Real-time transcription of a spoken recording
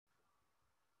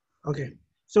Okay,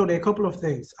 so there are a couple of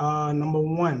things. Number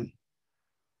one,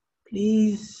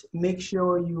 please make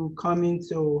sure you come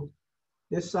into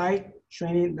this site,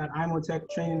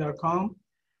 training.imotechtraining.com,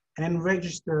 and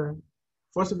register.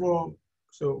 First of all,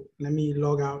 so let me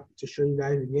log out to show you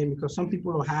guys again because some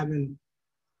people are having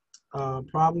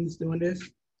problems doing this.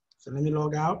 So let me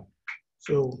log out.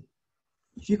 So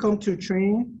if you come to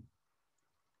training,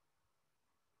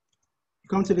 you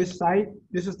come to this site,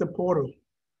 this is the portal.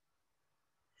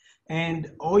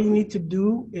 And all you need to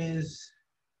do is,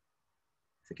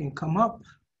 if it can come up,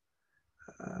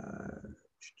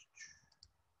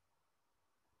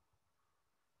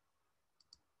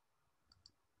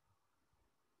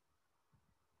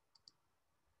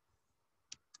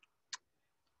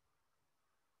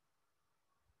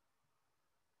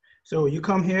 so you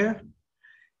come here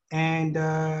and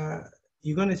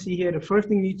you're gonna see here, the first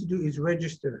thing you need to do is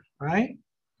register, right?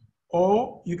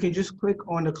 Or you can just click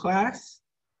on the class,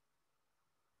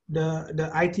 the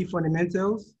IT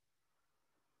fundamentals,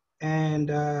 and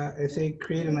say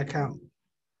create an account,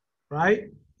 right?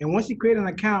 And once you create an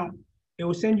account, it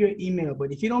will send you an email.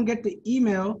 But if you don't get the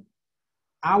email,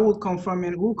 I will confirm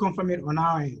it, we'll confirm it on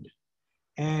our end.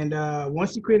 And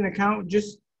once you create an account,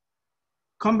 just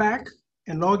come back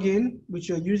and log in with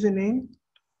your username.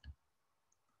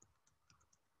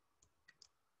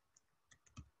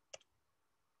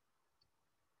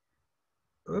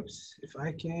 Oops, if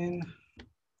I can.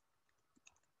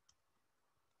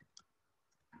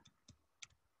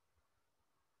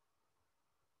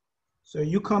 So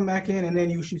you come back in and then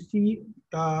you should see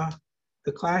the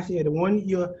class here. The one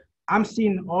I'm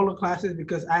seeing all the classes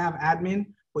because I have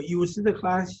admin, but you will see the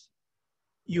class,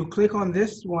 you click on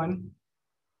this one,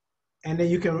 and then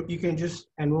you can just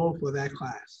enroll for that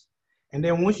class. And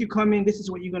then once you come in, this is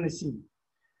what you're gonna see,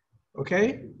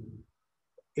 okay?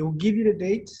 It will give you the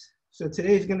dates. So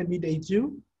today is gonna be day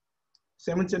 2,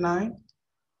 7 to 9,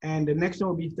 and the next one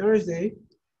will be Thursday.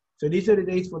 So these are the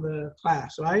dates for the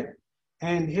class, right?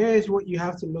 And here is what you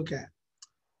have to look at.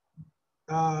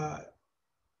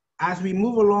 As we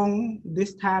move along,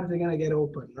 these tabs are gonna get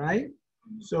open, right?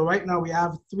 So right now we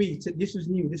have 3. This is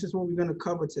new. This is what we're gonna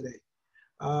cover today.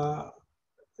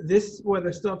 This were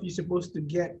the stuff you're supposed to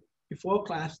get before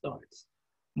class starts.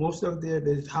 Most of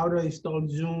the how to install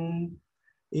Zoom,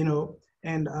 you know.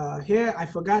 And here I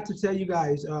forgot to tell you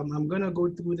guys. I'm gonna go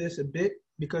through this a bit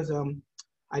because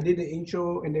I did the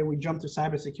intro and then we jumped to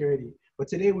cybersecurity. But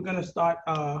today we're gonna start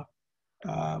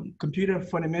computer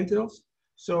fundamentals.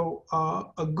 So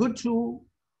a good tool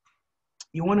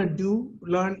you wanna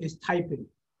learn is typing.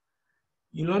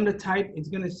 You learn to type, it's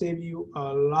gonna save you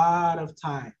a lot of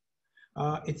time.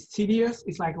 It's tedious,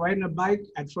 it's like riding a bike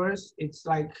at first. It's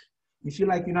like, you feel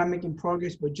like you're not making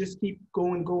progress, but just keep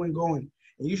going, going, going.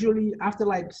 And usually after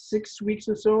like 6 weeks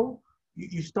or so,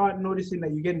 you start noticing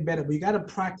that you're getting better, but you gotta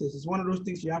practice. It's one of those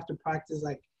things you have to practice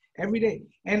like every day.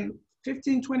 And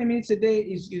 15, 20 minutes a day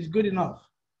is good enough.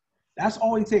 That's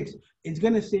all it takes. It's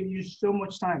gonna save you so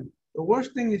much time. The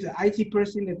worst thing is an IT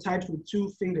person that types with 2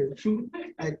 fingers.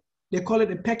 Like, they call it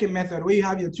the pecking method, where you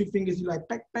have your 2 fingers, you like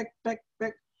peck, peck, peck,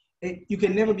 peck. You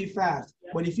can never be fast.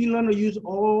 But if you learn to use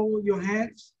all your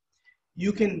hands,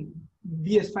 you can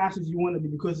be as fast as you want to be,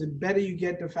 because the better you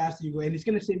get, the faster you go. And it's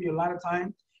gonna save you a lot of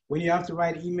time when you have to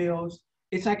write emails.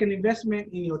 It's like an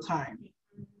investment in your time.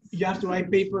 You have to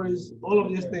write papers, all of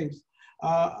these things.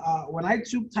 When I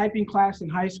took typing class in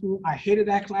high school, I hated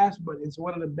that class, but it's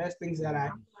one of the best things that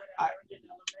I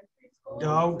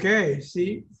okay,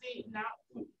 see? See, now,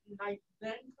 like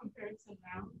then compared to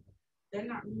now, they're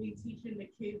not really teaching the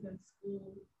kids in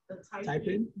school the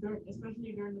typing.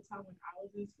 Especially during the time when I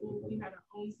was in school, we had our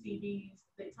own CDs.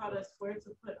 They taught us where to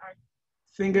put our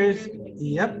fingers.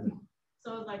 Yep.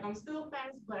 So it's like I'm still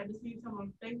fast, but at the same time,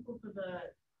 I'm thankful for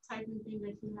the typing thing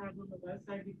that you have on the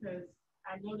website, because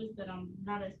I noticed that I'm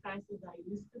not as fast as I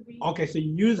used to be. Okay, so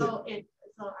you use it.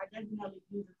 So I definitely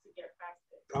use it to get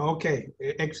faster. Okay,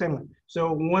 excellent.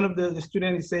 So one of the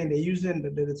students is saying they're using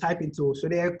the typing tool. So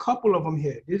there are a couple of them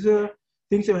here. These are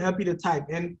things that will help you to type,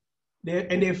 and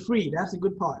they're free. That's the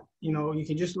good part. You know, you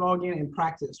can just log in and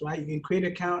practice, right? You can create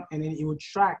an account and then it will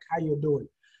track how you're doing.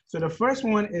 So the first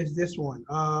one is this one.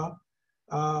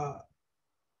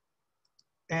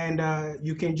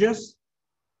 You can just,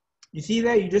 you see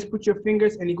there, you just put your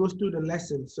fingers and it goes through the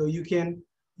lesson. So you can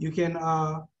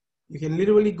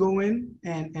literally go in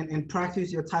and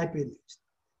practice your typing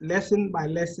lesson by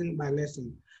lesson by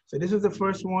lesson. So this is the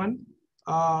first one,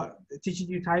 teaching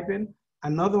you typing.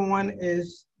 Another one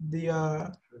is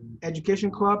the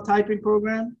Education Club typing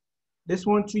program. This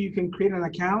one too, you can create an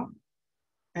account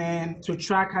and to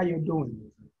track how you're doing.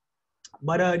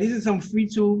 But these are some free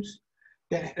tools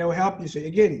that will help you. So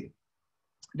again,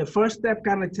 the first step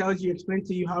kind of tells you, explains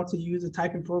to you how to use the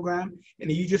typing program, and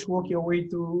then you just work your way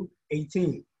through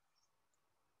 18.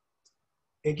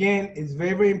 Again, it's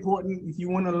very, very important if you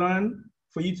want to learn,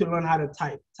 for you to learn how to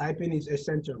type. Typing is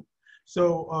essential.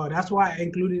 So that's why I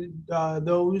included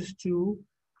those two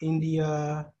in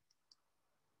the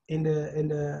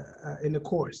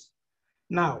course.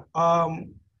 Now,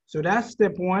 so that's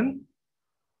step one.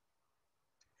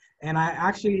 And I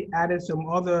actually added some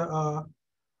other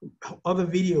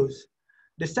videos.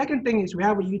 The second thing is we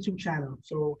have a YouTube channel.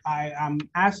 So I'm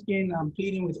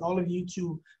pleading with all of you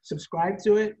to subscribe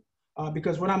to it,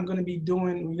 because what I'm going to be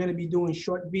doing, we're going to be doing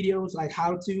short videos like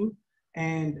how to,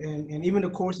 and even the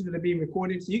courses that are being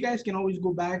recorded. So you guys can always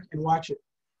go back and watch it.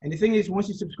 And the thing is, once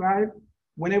you subscribe,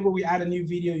 whenever we add a new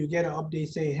video, you get an update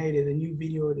saying, hey, there's a new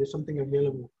video, there's something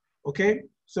available. Okay?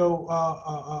 So,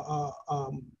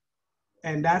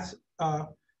 and that's,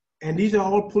 and these are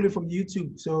all pulling from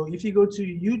YouTube. So if you go to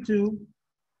YouTube,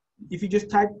 if you just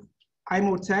type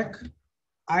IMO Tech,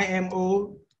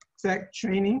 IMO Tech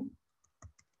Training,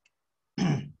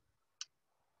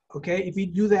 okay, if you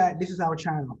do that, this is our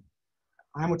channel,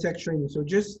 IMO Tech Training. So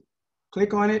just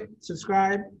click on it,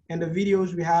 subscribe, and the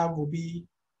videos we have will be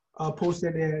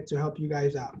posted there to help you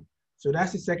guys out. So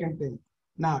that's the second thing.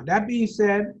 Now, that being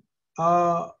said,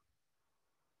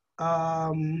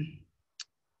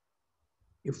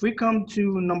 if we come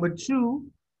to number 2,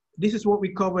 this is what we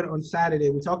covered on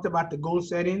Saturday. We talked about the goal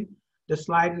setting, the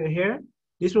slides are here.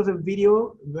 This was a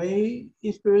video, very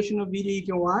inspirational video you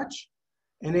can watch.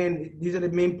 And then these are the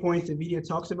main points the video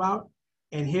talks about.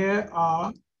 And here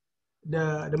are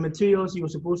the materials you were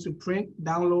supposed to print,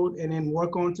 download, and then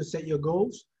work on to set your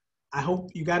goals. I hope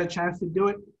you got a chance to do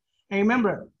it. And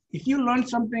remember, if you learn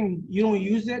something, you don't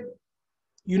use it,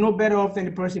 you know better off than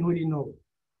the person who didn't know it.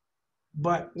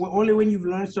 But only when you've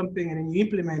learned something and then you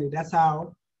implement it, that's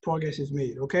how progress is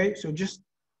made, okay? So just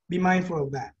be mindful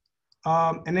of that.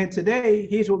 And then today,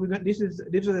 here's what we're gonna, these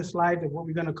are the slides of what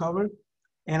we're gonna cover.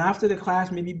 And after the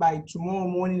class, maybe by tomorrow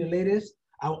morning, the latest,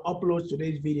 I'll upload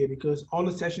today's video, because all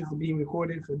the sessions are being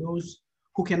recorded for those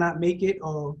who cannot make it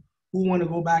or who wanna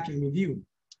go back and review.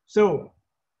 So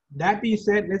that being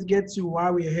said, let's get to why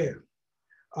we're here.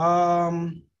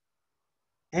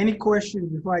 Any questions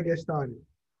before I get started?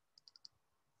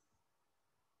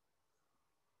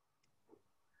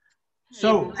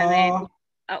 So, oh,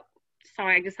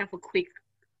 sorry, I just have a quick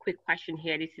question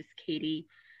here. This is Katie.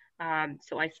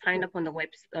 So I signed up on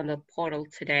the portal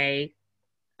today.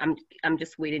 I'm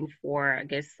just waiting for, I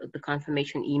guess, the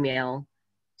confirmation email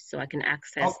so I can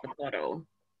access the portal.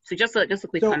 So just a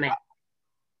quick comment.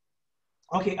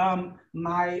 Okay.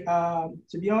 To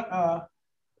be honest,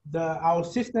 our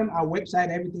system, our website,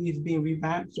 everything is being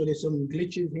revamped. So there's some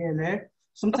glitches here and there.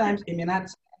 Sometimes it may not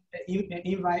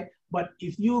invite, but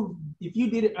if you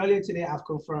did it earlier today, I've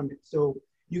confirmed it. So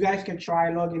you guys can try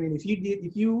logging in.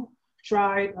 If you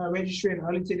tried registering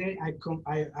early today, I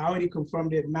already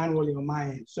confirmed it manually on my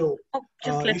end. So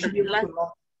just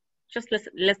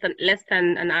less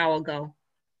than an hour ago.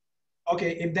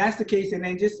 Okay, if that's the case, and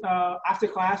then just after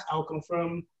class, I'll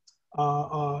confirm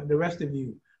the rest of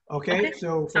you. Okay?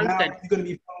 So for now, you're going to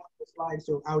be following the slide,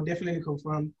 so I'll definitely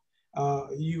confirm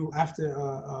you after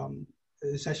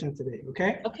the session today.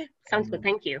 Okay? Okay, sounds good.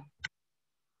 Thank you.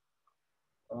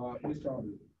 We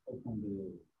started open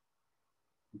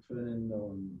the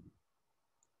training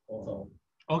portal.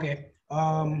 Okay.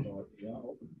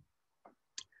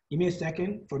 Give me a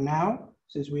second. For now,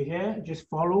 since we're here, just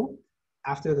follow.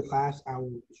 After the class, I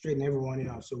will straighten everyone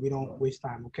out so we don't waste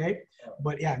time, okay?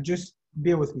 But yeah, just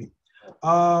bear with me.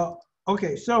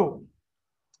 Okay, so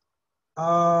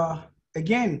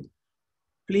again,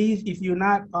 please, if you're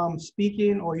not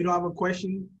speaking or you don't have a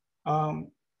question,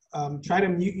 try to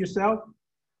mute yourself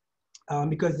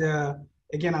because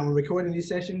again, I'm recording this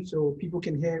session so people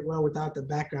can hear it well without the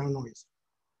background noise.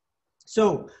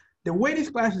 So the way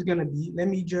this class is gonna be, let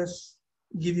me just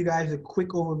give you guys a quick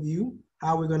overview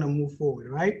how we're gonna move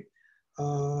forward, right?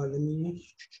 Let me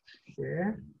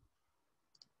share.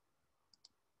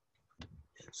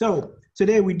 So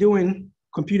today we're doing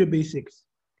computer basics.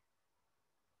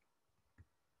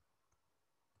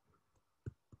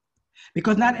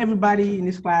 Because not everybody in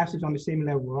this class is on the same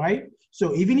level, right?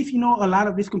 So even if you know a lot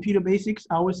of this computer basics,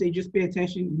 I always say just pay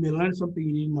attention, you may learn something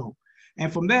you didn't know.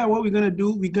 And from there, what we're gonna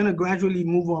do, we're gonna gradually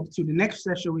move up to the next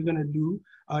session, we're gonna do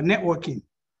networking.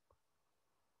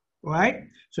 Right?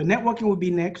 So networking will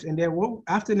be next, and then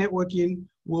after networking,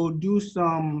 we'll do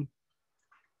some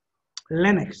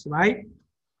Linux, right?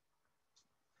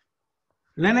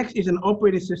 Linux is an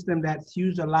operating system that's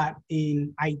used a lot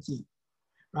in IT.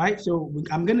 right? So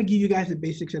I'm gonna give you guys the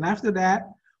basics, and after that,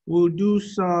 we'll do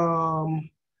some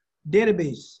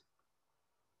database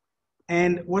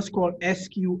and what's called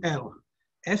SQL.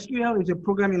 SQL is a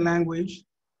programming language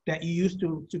that you use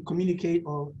to communicate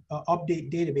or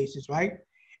update databases, right?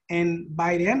 And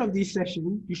by the end of this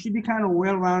session, you should be kind of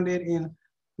well-rounded in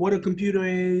what a computer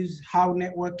is, how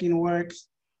networking works,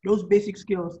 those basic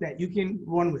skills that you can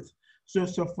run with. So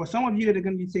for some of you that are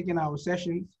going to be taking our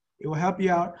sessions, it will help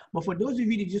you out. But for those of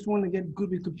you that just want to get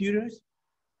good with computers,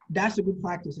 that's a good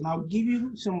practice. And I'll give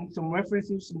you some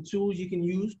references, some tools you can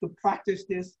use to practice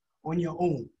this on your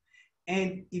own.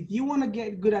 And if you want to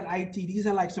get good at IT, these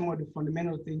are like some of the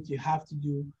fundamental things you have to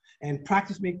do, and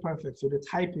practice make perfect. So the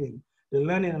typing, the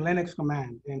learning a Linux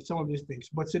command, and some of these things.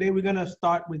 But today we're going to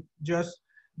start with just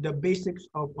the basics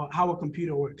of how a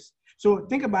computer works. So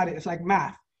think about it. It's like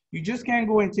math. You just can't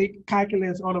go and take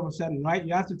calculus all of a sudden, right?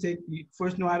 You have to you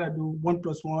first know how to do 1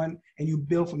 + 1, and you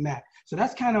build from that. So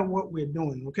that's kind of what we're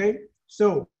doing, okay?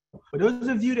 So for those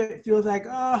of you that feels like,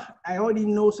 oh, I already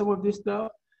know some of this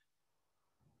stuff,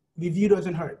 review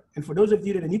doesn't hurt. And for those of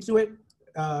you that are new to it,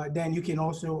 then you can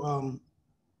also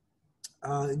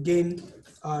gain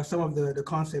some of the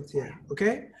concepts here,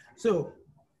 okay? So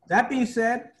that being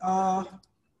said,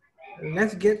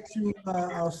 let's get to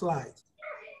our slides.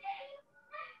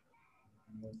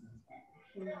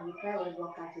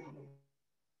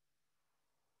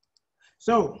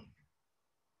 So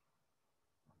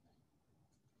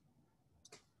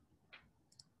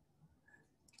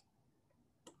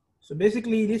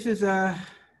basically, this is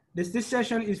this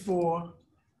session is for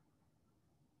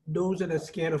those that are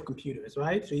scared of computers,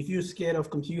 right? So if you're scared of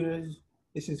computers,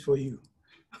 this is for you.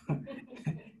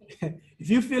 If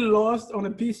you feel lost on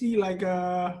a PC, like,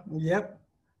 yep,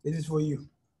 this is for you,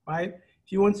 right?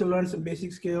 If you want to learn some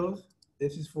basic skills,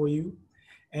 this is for you.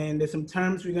 And there's some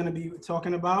terms we're gonna be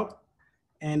talking about.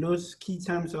 And those key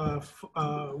terms are,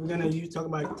 we're gonna talk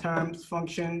about terms,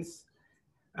 functions,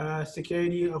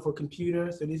 security of a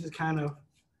computer. So this is kind of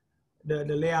the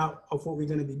layout of what we're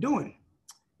gonna be doing.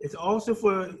 It's also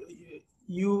for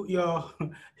you, your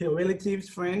relatives,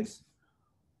 friends,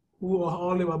 who are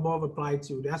all above applied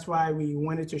to. That's why we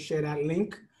wanted to share that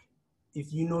link.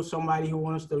 If you know somebody who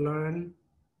wants to learn,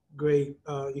 great.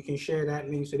 You can share that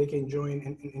link so they can join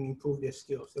and improve their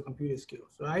skills, their computer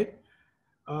skills, right?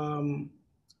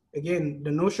 Again, the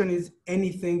notion is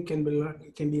anything can be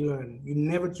learned. You're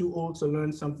never too old to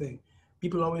learn something.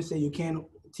 People always say you can't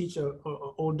teach a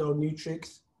old dog new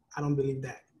tricks. I don't believe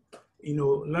that. You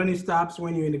know, learning stops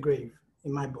when you're in the grave,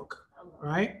 in my book,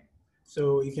 right?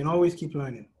 So you can always keep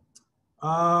learning.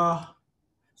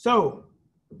 So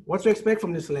what to expect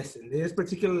from this lesson? This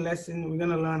particular lesson, we're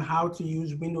gonna learn how to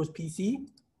use Windows PC.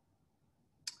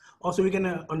 Also, we're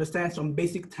gonna understand some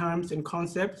basic terms and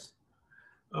concepts.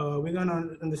 We're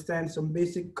gonna understand some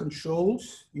basic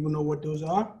controls, you will know what those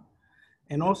are.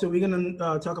 And also we're gonna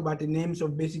talk about the names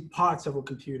of basic parts of a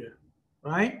computer,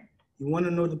 right? You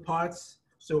wanna know the parts.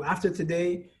 So after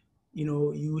today, you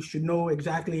know, you should know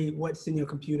exactly what's in your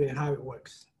computer and how it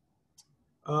works.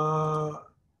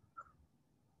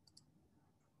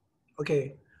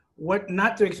 Okay, what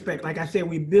not to expect. Like I said,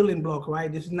 we building block,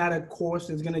 right? This is not a course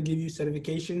that's gonna give you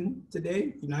certification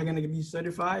today. You're not gonna be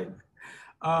certified.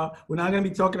 We're not gonna be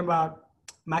talking about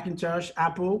Macintosh,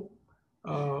 Apple,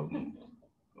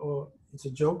 or it's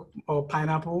a joke, or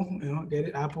pineapple, you know, get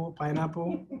it? Apple,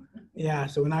 pineapple. Yeah,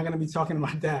 so we're not gonna be talking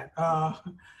about that.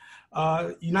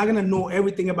 You're not gonna know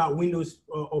everything about Windows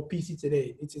or PC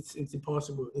today. It's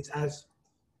impossible. It's as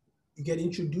you get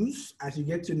introduced, as you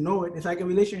get to know it, it's like a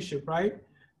relationship, right?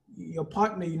 Your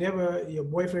partner, your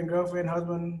boyfriend, girlfriend,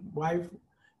 husband, wife,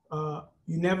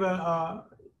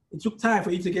 it took time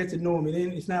for you to get to know them.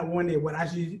 And it's not one day, but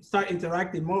as you start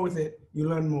interacting more with it, you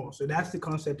learn more. So that's the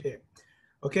concept here,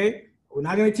 okay? We're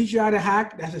not gonna teach you how to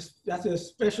hack. That's a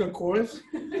special course.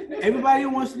 Everybody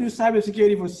who wants to do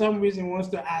cybersecurity for some reason wants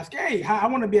to ask, hey, I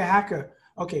wanna be a hacker.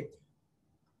 Okay,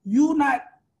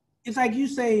 it's like you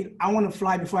say, I want to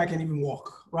fly before I can even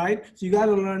walk, right? So you got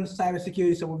to learn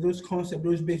cybersecurity, some of those concepts,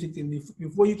 those basic things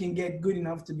before you can get good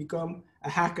enough to become a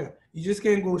hacker. You just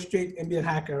can't go straight and be a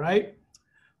hacker, right?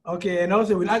 Okay, and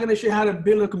also we're not going to show you how to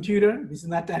build a computer. This is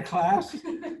not that class,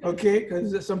 okay?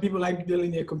 Because some people like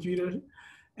building their computers.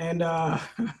 And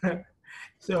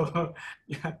so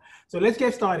let's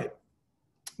get started.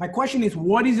 My question is,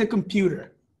 what is a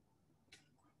computer?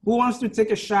 Who wants to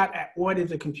take a shot at what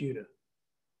is a computer?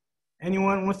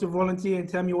 Anyone wants to volunteer and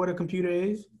tell me what a computer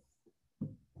is?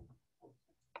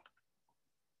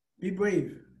 Be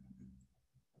brave.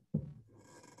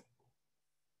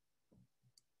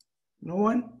 No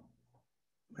one?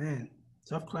 Man,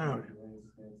 tough crowd.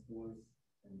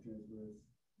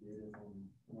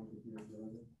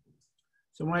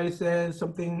 Somebody says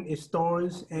something it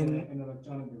stores and an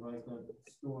electronic device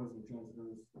that stores and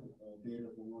transfers data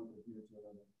from one computer to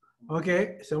another.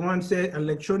 okay, someone said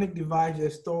electronic device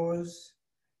that stores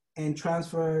and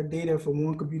transfer data from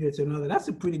one computer to another. That's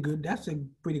a pretty good guess.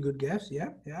 Yeah,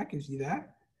 I can see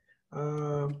that.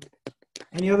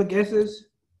 Any other guesses?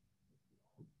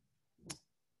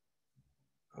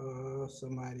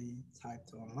 Somebody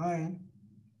typed online.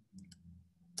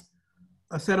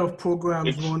 A set of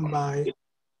programs run by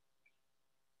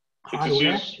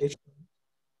hardware.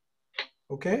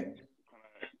 Okay.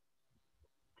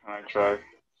 Can I try?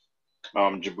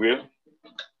 Jibril.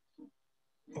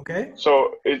 Okay.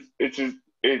 So it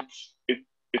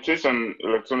is an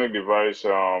electronic device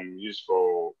used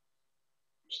for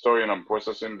storing and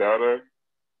processing data.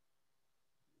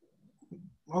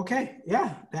 Okay.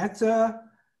 Yeah, that's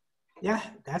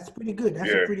pretty good.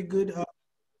 That's a pretty good.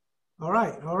 All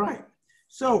right.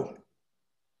 So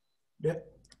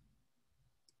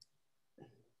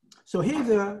here's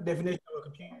a definition of a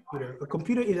computer. A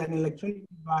computer is an electronic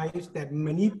device that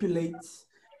manipulates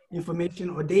information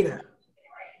or data.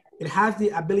 It has the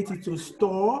ability to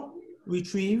store,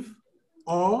 retrieve,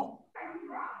 or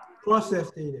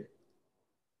process data.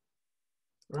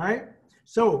 Right?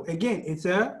 So again, it's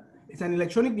an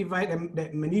electronic device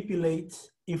that manipulates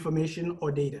information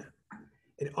or data.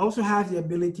 It also has the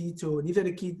ability to, these are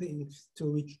the key things,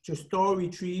 to store,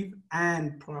 retrieve,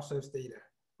 and process data.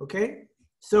 Okay?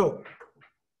 So,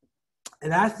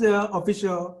 and that's the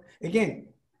official, again,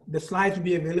 the slides will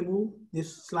be available.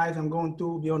 These slides I'm going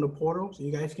through will be on the portal, so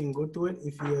you guys can go through it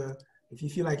if you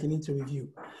feel like you need to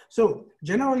review. So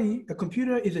generally, a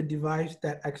computer is a device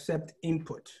that accepts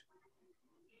input.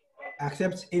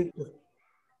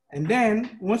 And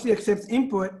then once it accepts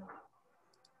input,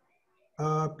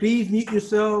 please mute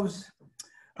yourselves.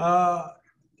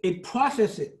 It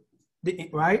processes it,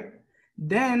 right?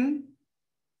 Then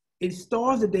it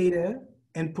stores the data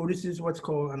and produces what's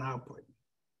called an output.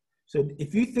 So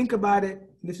if you think about it,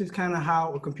 this is kind of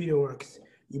how a computer works.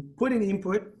 You put in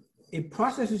input, it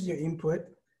processes your input,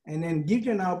 and then gives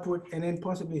you an output, and then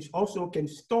possibly also can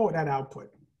store that output.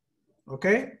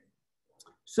 Okay?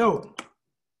 So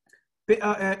pay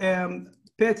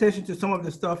attention to some of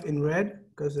the stuff in red,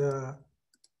 because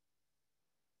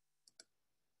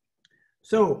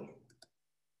so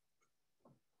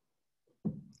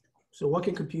what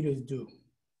can computers do,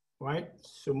 right?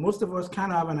 So most of us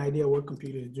kind of have an idea what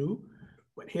computers do,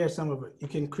 but here's some of it. You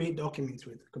can create documents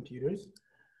with computers.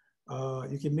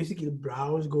 You can basically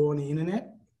browse, go on the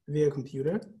internet via a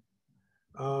computer.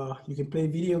 You can play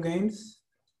video games,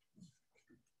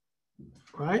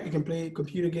 right? You can play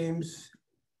computer games,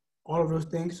 all of those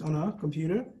things on a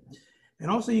computer.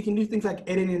 And also you can do things like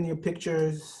editing your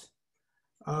pictures.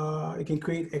 You can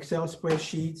create Excel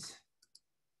spreadsheets,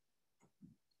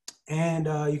 and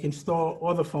you can store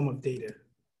other form of data,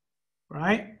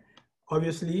 right?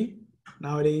 Obviously,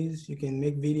 nowadays you can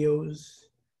make videos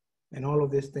and all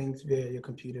of these things via your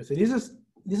computer. So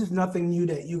this is nothing new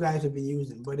that you guys have been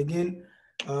using, but again,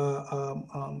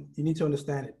 you need to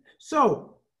understand it.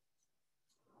 So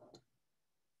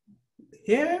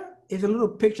here is a little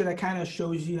picture that kind of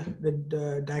shows you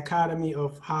the dichotomy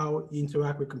of how you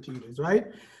interact with computers, right?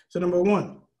 So number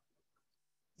one,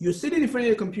 you're sitting in front of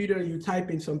your computer, you type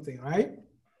in something, right?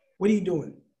 What are you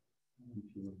doing?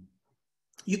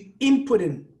 You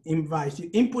inputting advice. You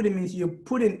inputting means you're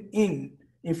putting in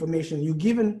information. You're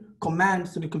giving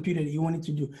commands to the computer that you want it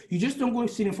to do. You just don't go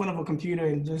sit in front of a computer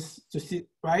and just to sit,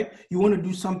 right? You want to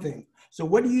do something. So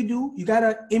what do? You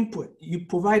gotta input. You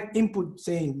provide input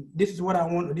saying, this is what I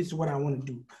want, or this is what I want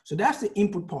to do. So that's the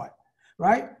input part,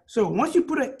 right? So once you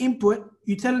put an input,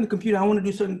 you're telling the computer, I want to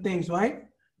do certain things, right?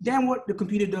 Then what the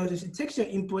computer does is it takes your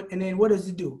input, and then what does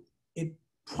it do? It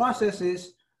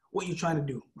processes what you're trying to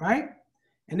do, right?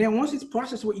 And then once it's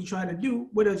processed what you're trying to do,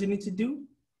 what does it need to do?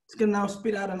 It's gonna now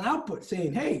spit out an output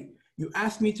saying, hey, you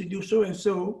asked me to do so and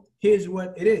so, here's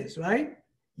what it is, right?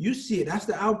 You see it, that's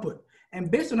the output. And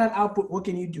based on that output, what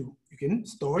can you do? You can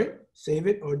store it, save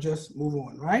it, or just move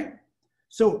on, right?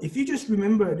 So if you just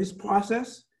remember this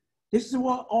process, this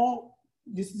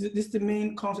is the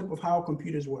main concept of how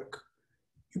computers work.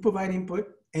 You provide input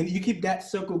and you keep that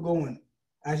circle going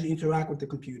as you interact with the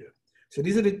computer. So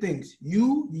these are the things.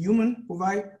 You, the human,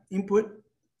 provide input,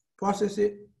 process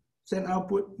it, send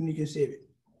output, and you can save it,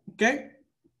 okay?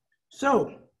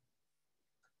 So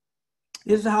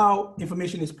this is how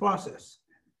information is processed.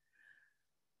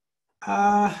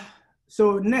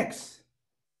 So next,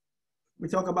 we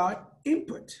talk about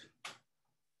input,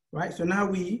 right? So now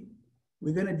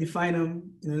we're gonna define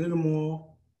them in a little more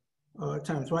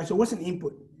terms, right? So what's an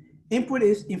input? Input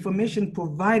is information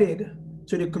provided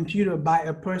to the computer by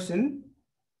a person,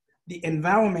 the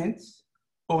environment,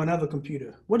 or another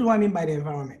computer. What do I mean by the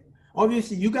environment?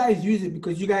 Obviously, you guys use it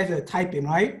because you guys are typing,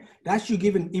 right? That's you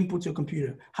giving input to a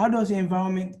computer. How does the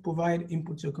environment provide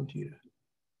input to a computer?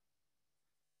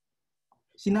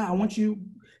 See, now I want you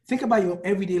think about your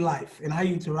everyday life and how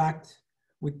you interact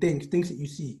with things that you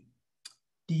see.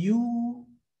 Do you,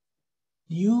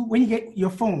 when you get your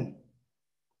phone,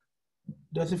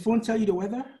 does the phone tell you the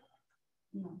weather?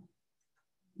 No.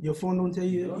 Your phone don't tell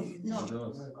you? No. It does.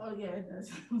 Oh yeah, it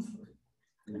does.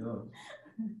 It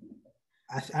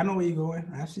does. I know where you're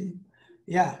going. I see.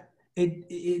 Yeah,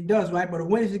 it does, right? But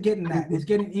where is it getting that? It's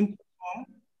getting input from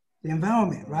the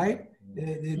environment, right?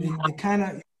 The kind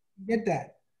of, get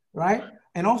that, right?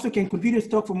 And also, can computers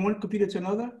talk from one computer to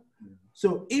another?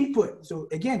 So input. So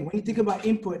again, when you think about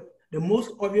input, the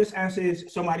most obvious answer is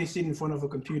somebody sitting in front of a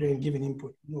computer and giving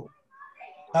input. No.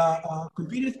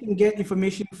 Computers can get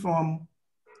information from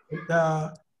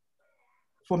the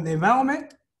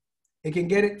environment. It can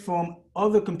get it from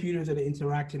other computers that are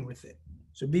interacting with it.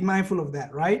 So be mindful of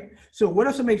that, right? So what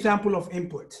are some examples of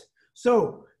input?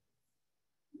 So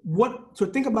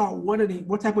think about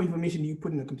what type of information do you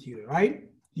put in the computer, right?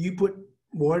 Do you put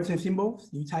words and symbols?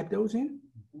 Do you type those in?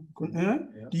 Yeah.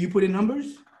 Do you put in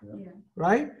numbers? Yeah.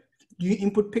 Right? Do you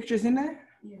input pictures in there?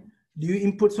 Yeah. Do you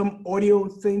input some audio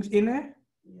things in there?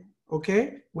 Yeah.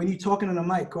 Okay. When you're talking on a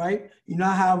mic, right? You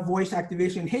now have voice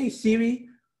activation. Hey Siri,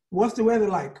 what's the weather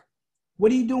like?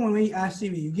 What are you doing when you ask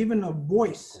Siri? You're giving a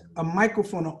voice, a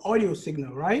microphone, an audio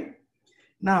signal, right?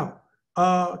 Now,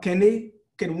 can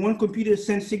one computer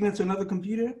send signal to another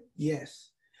computer? Yes.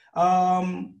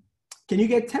 Can you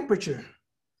get temperature,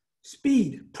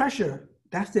 speed, pressure?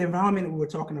 That's the environment we were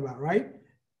talking about, right?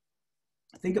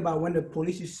 Think about when the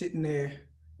police is sitting there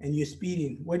and you're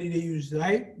speeding. What do they use,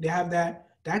 right? They have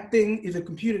that thing is a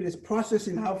computer that's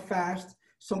processing how fast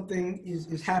something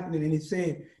is happening, and it's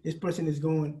saying this person is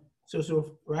going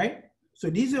so, right? So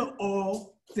these are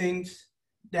all things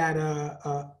that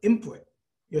input,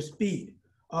 your speed,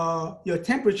 your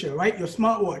temperature, right? Your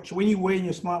smartwatch, when you're wearing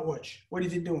your smartwatch, what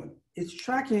is it doing? It's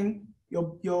tracking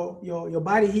your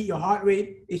body heat, your heart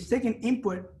rate. It's taking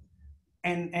input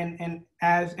and then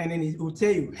it will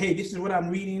tell you, hey, this is what I'm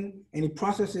reading, and it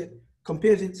processes it,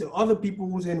 compares it to other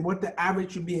people's and what the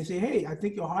average should be, and say, hey, I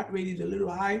think your heart rate is a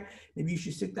little high. Maybe you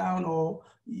should sit down, or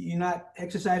you're not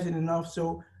exercising enough.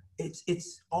 So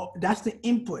it's all, that's the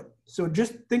input. So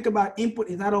just think about input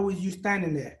is not always you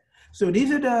standing there. So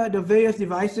these are the various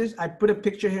devices. I put a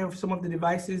picture here of some of the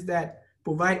devices that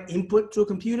provide input to a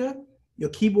computer. Your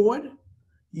keyboard,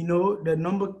 the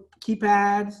number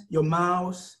keypads, your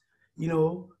mouse,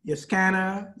 your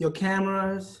scanner, your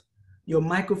cameras, your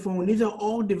microphone. These are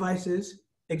all devices,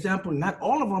 example, not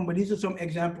all of them, but these are some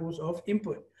examples of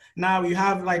input. Now you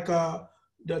have like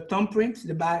the thumbprints,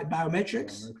 the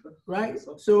biometrics, right?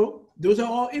 So those are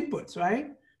all inputs, right?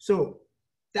 So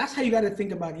that's how you got to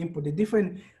think about input,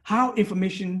 how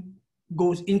information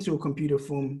goes into a computer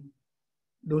from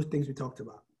those things we talked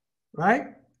about,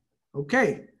 right?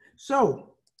 Okay, so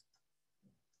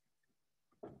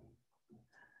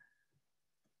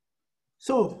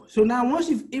now once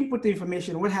you've input the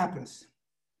information, what happens?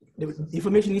 The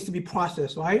information needs to be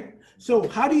processed, right? So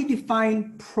how do you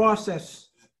define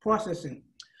processing?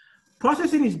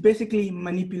 Processing is basically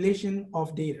manipulation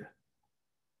of data.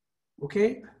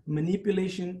 Okay,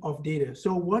 manipulation of data.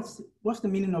 So what's the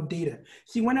meaning of data?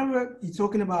 See, whenever you're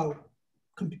talking about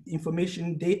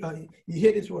information, data, you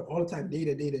hear this word all the time,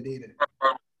 data.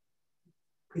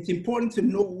 It's important to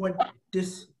know what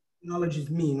this technologies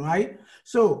mean, right?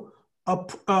 So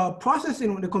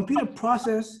processing, when the computer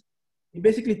process, it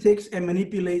basically takes and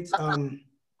manipulates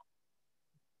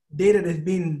data that's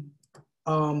been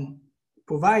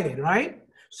provided, right?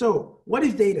 So what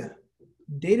is data?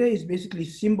 Data is basically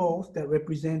symbols that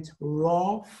represent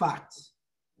raw facts,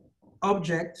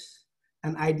 objects,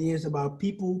 and ideas about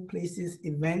people, places,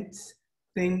 events,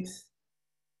 things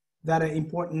that are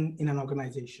important in an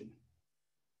organization.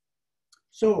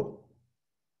 So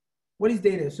what is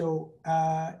data? So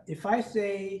if I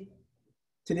say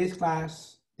today's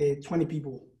class, there are 20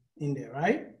 people in there,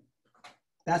 right?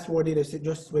 That's what data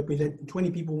just represent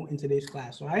 20 people in today's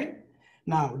class, right?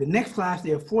 Now, the next class,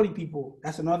 there are 40 people.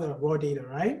 That's another raw data,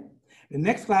 right? The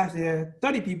next class, there are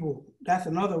 30 people. That's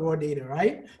another raw data,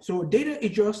 right? So data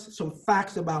is just some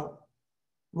facts about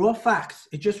raw facts.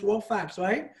 It's just raw facts,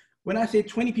 right? When I say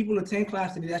 20 people attend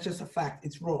class today, that's just a fact.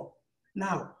 It's raw.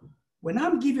 Now, when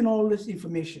I'm giving all this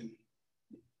information,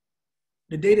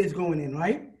 the data is going in,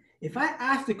 right? If I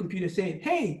ask the computer saying,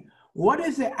 hey, what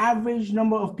is the average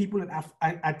number of people that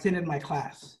I attended my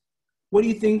class? What do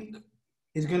you think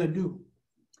it's gonna do?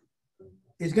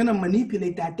 is going to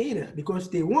manipulate that data because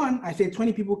day one, I said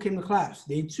 20 people came to class.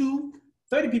 Day two,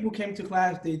 30 people came to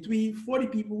class. Day three, 40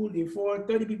 people. Day four,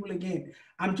 30 people again.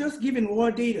 I'm just giving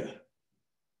raw data,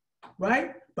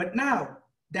 right? But now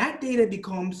that data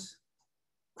becomes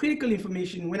critical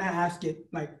information when I ask it,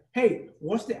 like, hey,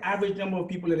 what's the average number of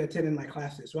people that attend my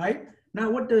classes, right? Now,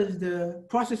 what does the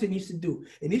processor needs to do?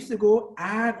 It needs to go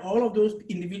add all of those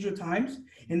individual times,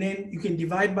 and then you can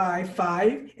divide by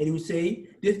 5, and it would say,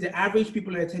 this the average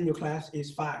people that attend your class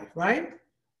is 5, right?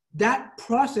 That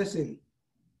processing,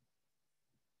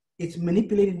 it's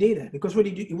manipulating data, because why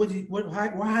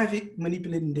is it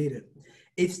manipulating data?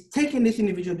 It's taking this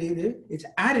individual data, it's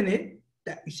adding it,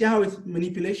 that you see how it's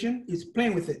manipulation? It's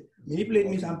playing with it.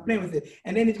 Manipulating means I'm playing with it.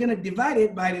 And then it's gonna divide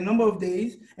it by the number of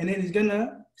days, and then it's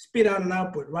gonna spit out an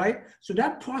output, right? So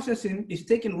that processing is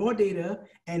taking raw data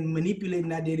and manipulating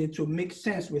that data to make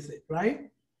sense with it, right?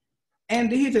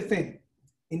 And here's the thing.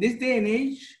 In this day and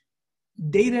age,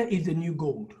 data is the new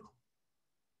gold.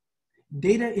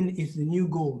 Data is the new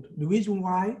gold. The reason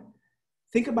why,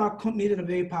 think about companies that are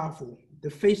very powerful, the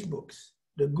Facebooks,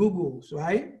 the Googles,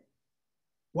 right?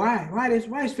 Why is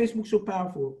Facebook so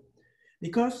powerful?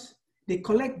 Because they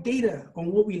collect data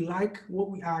on what we like, what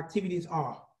our activities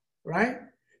are, right?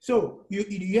 So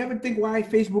you ever think why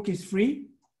Facebook is free?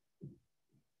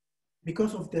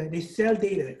 Because of they sell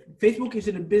data. Facebook is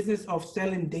in the business of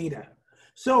selling data.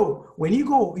 So when you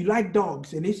like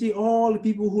dogs, and they see all the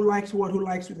people who likes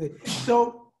with it.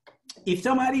 So if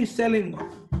somebody is selling,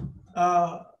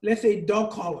 let's say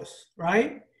dog collars,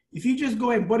 right? If you just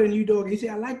go and buy a new dog, and you say,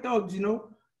 I like dogs, you know,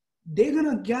 they're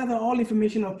gonna gather all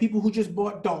information of people who just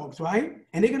bought dogs, right?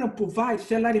 And they're gonna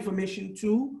sell that information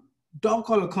to dog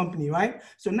collar company, right?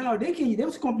 So now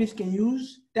those companies can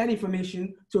use that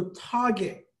information to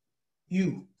target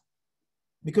you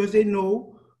because they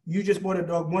know you just bought a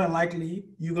dog. More than likely,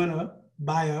 you're gonna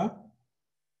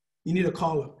you need a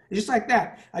collar. It's just like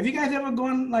that. Have you guys ever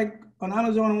gone like on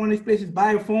Amazon or one of these places,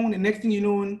 buy a phone, and next thing you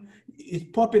know, it's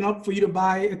popping up for you to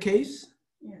buy a case?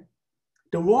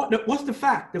 What's the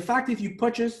fact? The fact is you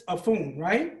purchase a phone,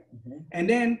 right? Mm-hmm. And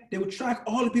then they will track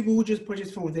all the people who just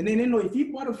purchased phones. And then they know if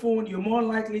you bought a phone, you're more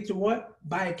likely to what?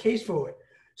 Buy a case for it.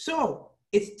 So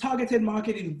it's targeted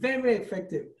marketing, very, very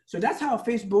effective. So that's how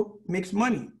Facebook makes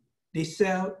money. They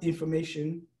sell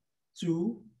information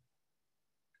to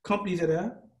companies that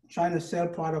are trying to sell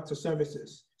products or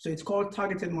services. So it's called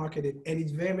targeted marketing, and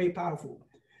it's very, very powerful.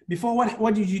 Before,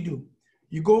 what did you do?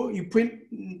 You print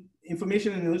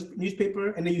information in the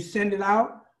newspaper, and then you send it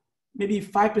out. Maybe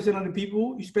 5% of the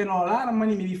people, you spend a lot of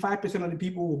money, maybe 5% of the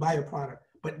people will buy a product.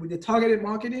 But with the targeted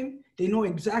marketing, they know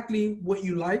exactly what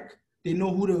you like. They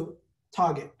know who to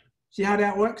target. See how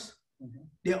that works?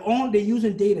 Mm-hmm. They're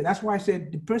using data. That's why I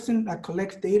said the person that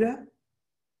collects data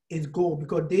is gold,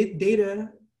 because data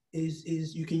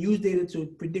is you can use data to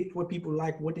predict what people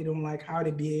like, what they don't like, how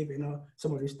they behave,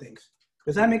 some of these things.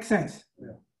 Does that make sense?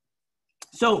 Yeah.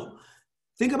 So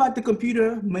think about the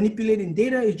computer manipulating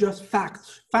data is just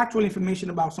factual information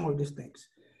about some of these things.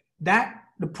 That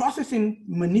the processing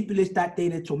manipulates that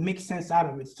data to make sense out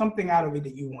of it, something out of it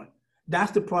that you want.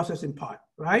 That's the processing part,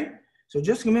 right? So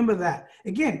just remember that.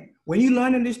 Again, when you're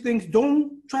learning these things,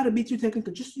 don't try to be too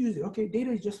technical, just use it. Okay,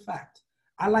 data is just fact.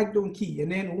 I like don't key.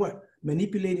 And then what?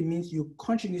 Manipulating means you're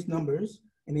crunching these numbers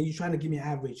and then you're trying to give me an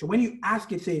average. So when you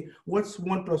ask it, say, what's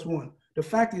 1 + 1? The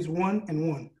fact is 1 and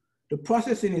 1. The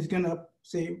processing is gonna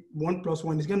say 1 +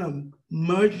 1. It's gonna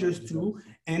merge those two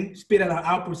and spit out an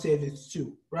output says it's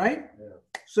 2, right? Yeah.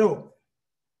 So,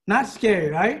 not scary,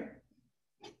 right?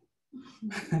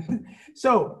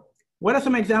 So, what are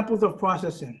some examples of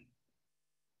processing?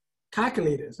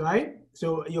 Calculators, right?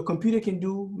 So your computer can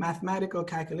do mathematical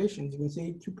calculations. You can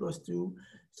say 2 + 2,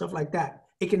 stuff like that.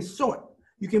 It can sort.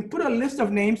 You can put a list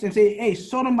of names and say, hey,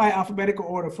 sort them by alphabetical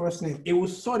order, first name. It will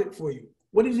sort it for you.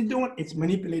 What is it doing? It's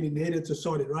manipulating data to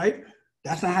sort it, right?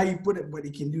 That's not how you put it, but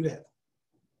it can do that.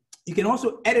 You can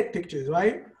also edit pictures,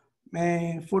 right?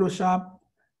 Man, Photoshop,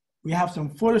 we have some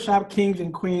Photoshop kings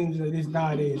and queens these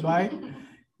nowadays, right?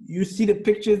 You see the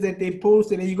pictures that they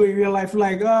post, and then you go in real life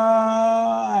like,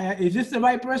 is this the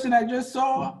right person I just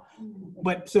saw?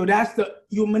 But so that's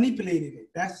you're manipulating it.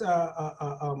 That's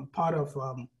part of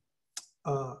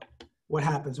what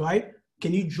happens, right?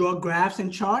 Can you draw graphs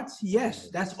and charts? Yes,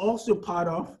 that's also part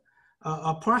of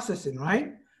processing,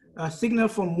 right? A signal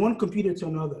from one computer to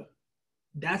another.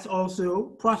 That's also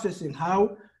processing.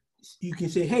 How you can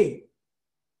say, hey,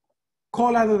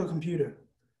 call out of the computer.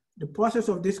 The process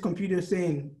of this computer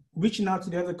saying, reaching out to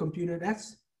the other computer,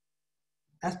 that's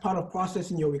part of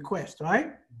processing your request, right?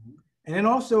 Mm-hmm. And then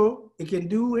also, it can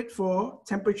do it for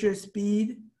temperature,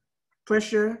 speed,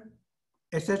 pressure,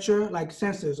 etc., like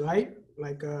sensors, right?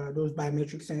 Like those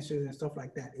biometric sensors and stuff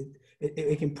like that.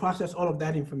 It can process all of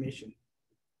that information.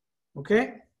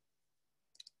 Okay?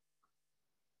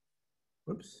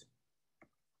 Whoops.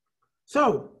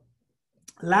 So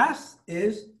last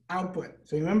is output.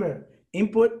 So remember,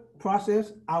 input,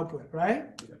 process, output, right?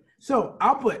 Yeah. So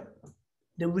output,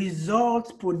 the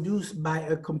results produced by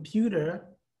a computer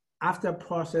after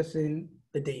processing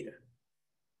the data,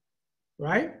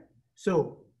 right?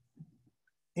 So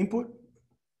input,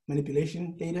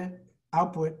 manipulation data,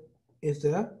 output is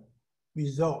the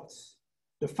results,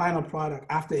 the final product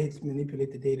after it's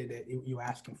manipulated the data that you're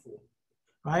asking for,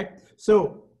 right?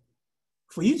 So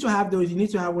for you to have those, you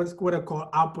need to have what are called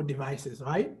output devices,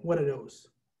 right? What are those?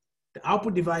 The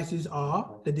output devices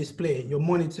are the display, your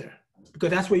monitor, because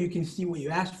that's where you can see what you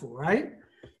asked for, right?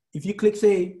 If you click,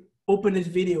 say, open this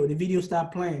video, the video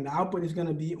start playing, the output is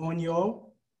gonna be on your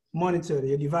monitor,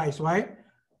 your device, right?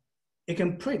 It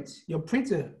can print, your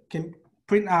printer can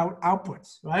print out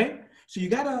outputs, right? So you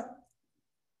gotta,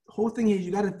 whole thing is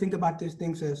you gotta think about these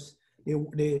things as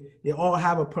they all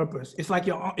have a purpose. It's like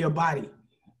your body.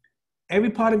 Every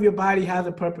part of your body has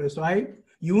a purpose, right?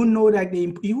 You know that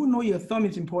you know your thumb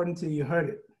is important till you hurt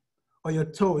it, or your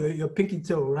toe, your pinky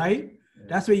toe, right? Yeah.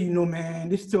 That's where you know, man,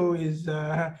 this toe is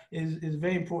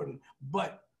very important.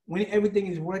 But when everything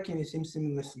is working, it seems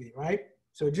seamlessly, right?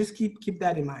 So just keep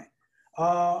that in mind.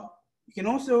 You can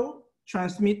also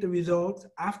transmit the results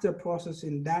after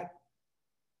processing that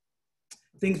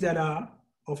things that are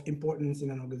of importance in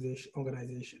an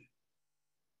organization.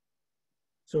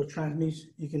 So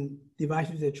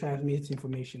devices that transmits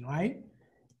information, right?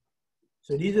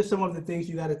 So these are some of the things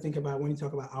you got to think about when you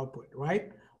talk about output,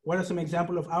 right? What are some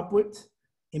examples of output?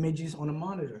 Images on a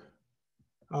monitor,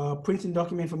 printing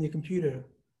document from your computer,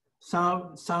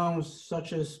 sounds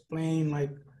such as playing, like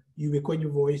you record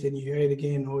your voice and you hear it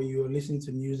again, or you're listening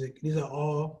to music. These are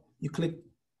all, you click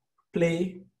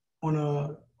play on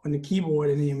the keyboard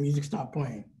and then your music start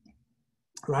playing,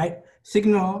 right?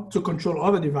 Signal to control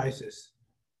other devices.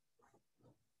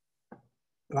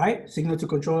 Right? Signal to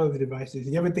control of the devices.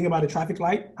 You ever think about a traffic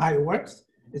light, how it works?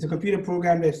 It's a computer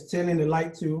program that's telling the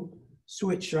light to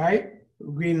switch, right?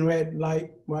 Green, red,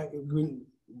 light, white, green,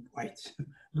 white,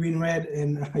 green, red,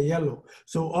 and yellow.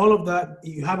 So all of that,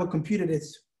 you have a computer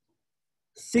that's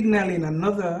signaling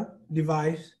another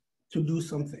device to do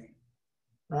something,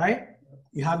 right?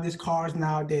 You have these cars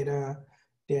now that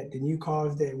the new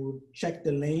cars that will check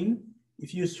the lane.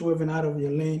 If you're swerving out of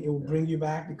your lane, it will bring you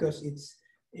back because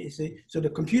so the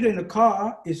computer in the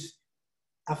car is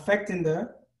affecting the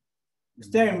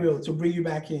steering wheel to bring you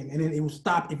back in, and then it will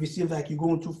stop if it seems like you're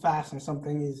going too fast and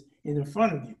something is in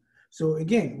front of you. So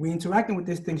again, we're interacting with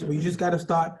these things, but you just got to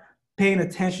start paying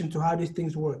attention to how these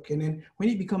things work. And then when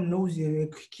you become nosy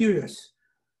and curious,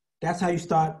 that's how you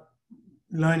start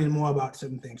learning more about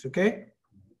certain things, okay?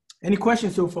 Any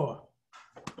questions so far?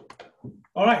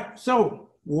 All right,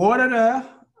 so what are the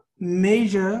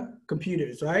major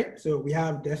computers, right? So we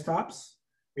have desktops,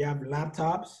 we have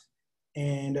laptops,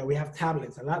 and we have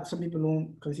tablets. Some people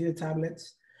don't consider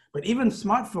tablets, but even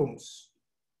smartphones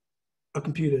are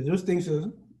computers. Those things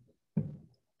are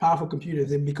powerful computers.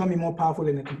 They're becoming more powerful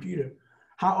than a computer.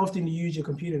 How often do you use your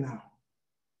computer now?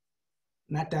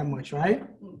 Not that much, right?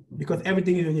 Because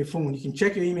everything is on your phone. You can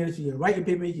check your emails, you can write your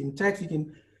paper, you can text, you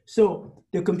can. So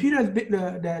the computers,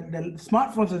 the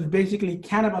smartphones has basically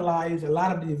cannibalized a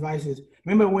lot of the devices.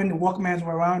 Remember when the Walkmans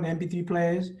were around, the MP3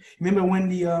 players? Remember when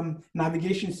the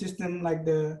navigation system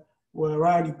were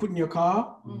around, you put in your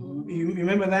car? Mm-hmm. You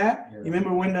remember that? Yeah. You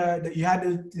remember when you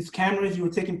had these cameras you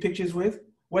were taking pictures with?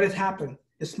 What has happened?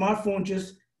 The smartphone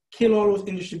just killed all those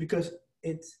industries because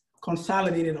it's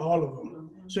consolidated all of them.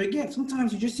 Mm-hmm. So again,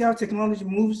 sometimes you just see how technology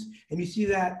moves and you see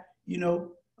that,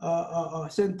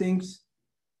 certain things.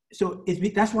 So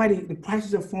that's why the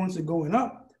prices of phones are going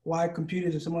up, why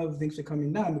computers and some other things are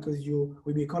coming down, because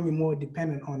we're becoming more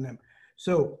dependent on them.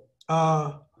 So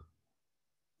those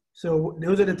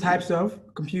are the types of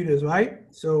computers, right?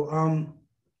 So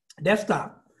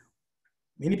desktop.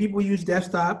 Many people use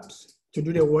desktops to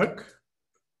do their work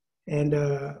and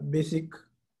basic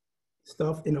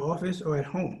stuff in the office or at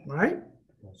home, right?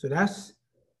 So that's,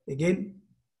 again,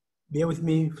 bear with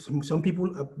me. Some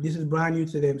people, this is brand new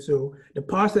to them. So the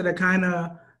parts that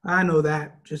are I know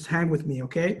that, just hang with me,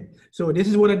 okay? So this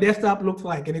is what a desktop looks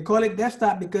like. And they call it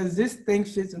desktop because this thing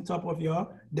sits on top of your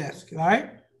desk,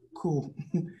 right? Cool.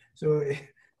 So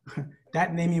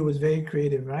that naming was very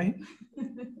creative, right?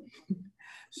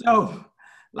 So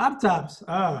laptops,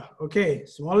 okay.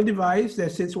 Smaller device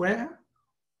that sits where?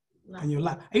 On your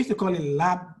lap. I used to call it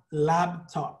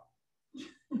laptop.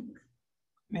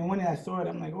 And when I saw it,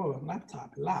 I'm like, oh,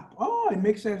 laptop, lap. Oh, it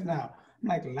makes sense now. I'm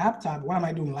like, laptop, what am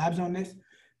I doing labs on this?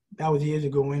 That was years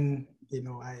ago when, you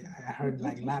know, I heard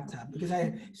like laptop because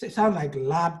it sounds like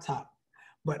laptop.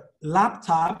 But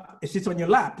laptop, it sits on your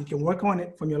lap. You can work on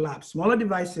it from your lap. Smaller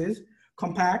devices,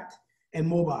 compact, and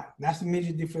mobile. That's the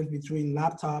major difference between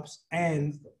laptops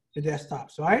and the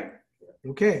desktops, right?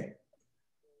 Okay.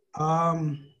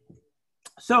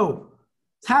 So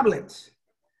tablets.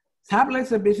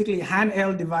 Tablets are basically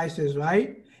handheld devices,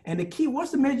 right? And the key,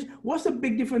 what's the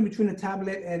big difference between a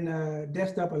tablet and a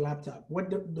desktop or laptop? What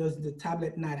does the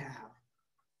tablet not have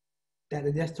that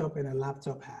a desktop and a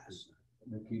laptop has?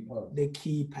 The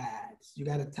keypads. You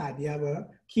got to type. You have a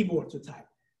keyboard to type.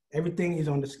 Everything is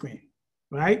on the screen,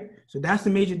 right? So that's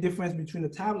the major difference between the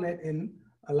tablet and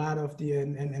a lot of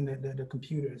the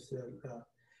computers.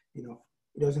 You know,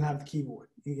 it doesn't have the keyboard.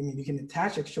 I mean, you can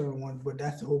attach external ones, but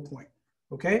that's the whole point.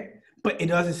 Okay, but it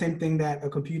does the same thing that a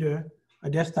computer, a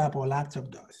desktop, or a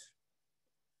laptop does.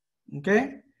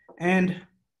 Okay, and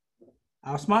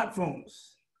our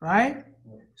smartphones, right?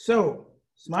 So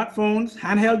smartphones,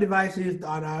 handheld devices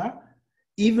that are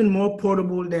even more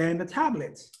portable than the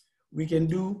tablets. We can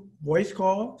do voice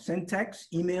call, send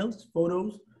text, emails,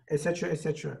 photos, etc.,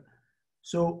 etc.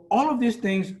 So all of these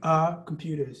things are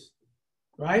computers,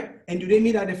 right? And do they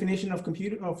meet our definition of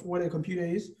computer, of what a computer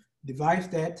is? Device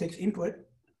that takes input,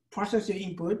 process your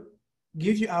input,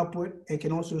 gives you output, and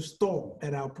can also store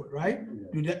that output, right?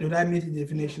 Yeah. Do that meet the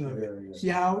definition of it? Yeah. See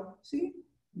how,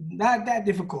 not that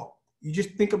difficult. You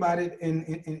just think about it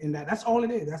in that. That's all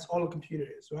it is. That's all a computer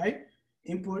is, right?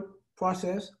 Input,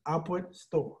 process, output,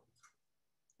 store.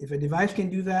 If a device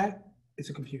can do that, it's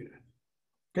a computer,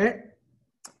 okay?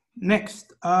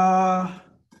 Next, now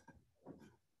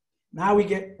we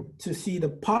get to see the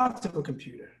parts of a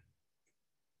computer.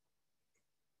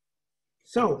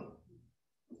 So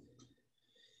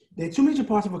there are two major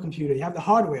parts of a computer. You have the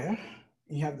hardware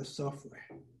and you have the software.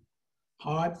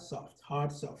 Hard, soft,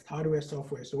 hardware,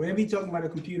 software. So whenever you're talking about a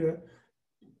computer,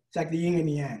 it's like the yin and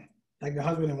the yang, like the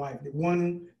husband and wife.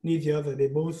 One needs the other. They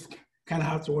both kind of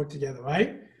have to work together,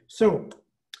 right? So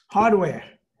hardware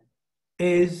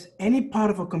is any part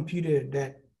of a computer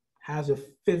that has a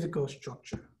physical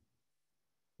structure,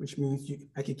 which means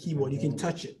like a keyboard, you can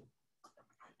touch it.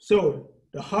 So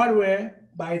the hardware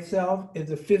by itself is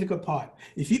the physical part.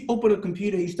 If you open a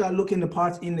computer, you start looking at the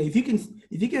parts in there. If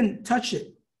you can touch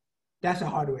it, that's a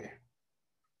hardware.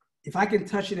 If I can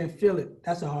touch it and feel it,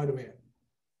 that's a hardware,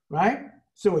 right?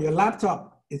 So your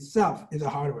laptop itself is a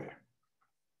hardware,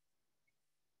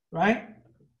 right?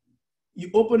 You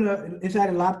open inside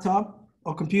a laptop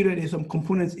or computer, there's some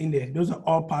components in there. Those are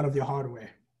all part of your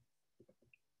hardware.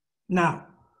 Now,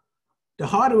 the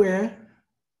hardware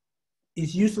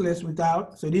is useless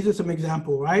without, so these are some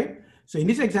examples, right? So in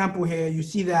this example here, you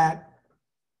see that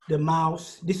the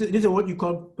mouse, these are what you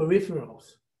call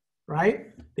peripherals, right?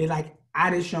 They're like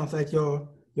additions, like your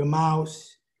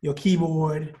mouse, your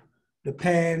keyboard, the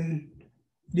pen.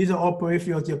 These are all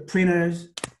peripherals, your printers,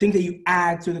 things that you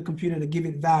add to the computer to give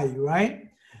it value, right?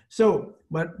 So,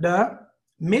 but the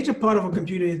major part of a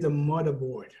computer is the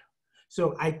motherboard.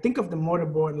 So I think of the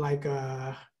motherboard like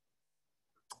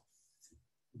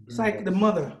it's like the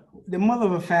mother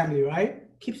of a family, right?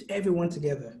 Keeps everyone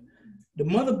together. The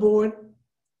motherboard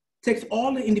takes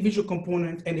all the individual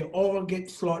components and they all get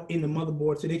slot in the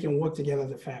motherboard so they can work together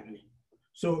as a family.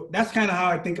 So that's kind of how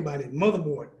I think about it.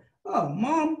 Motherboard. Oh,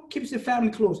 mom keeps the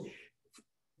family close.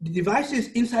 The devices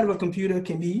inside of a computer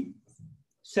can be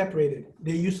separated.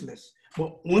 They're useless.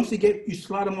 But once you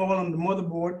slot them all on the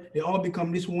motherboard, they all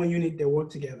become this one unit that work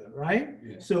together, right?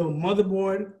 Yeah. So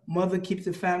mother keeps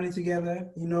the family together,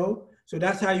 you know? So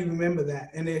that's how you remember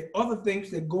that. And there are other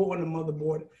things that go on the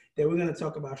motherboard that we're gonna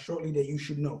talk about shortly that you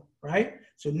should know, right?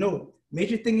 So no,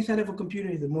 major thing inside of a computer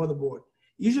is the motherboard.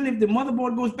 Usually if the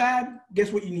motherboard goes bad,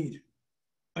 guess what you need?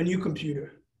 A new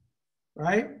computer,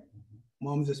 right?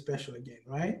 Mom's a special again,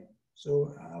 right?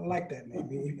 So I like that,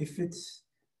 maybe. It fits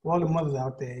for all the mothers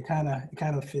out there, it kind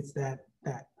of fits that.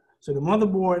 So the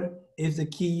motherboard is the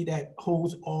key that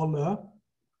holds all the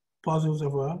puzzles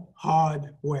of a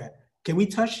hardware. Can we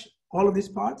touch all of these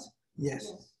parts?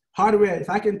 Yes. Hardware, if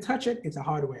I can touch it, it's a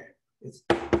hardware. It's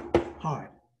hard,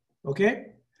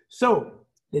 okay? So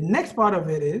the next part of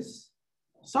it is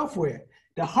software.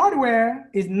 The hardware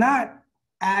is not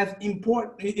as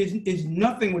important, is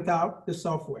nothing without the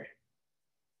software,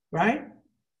 right?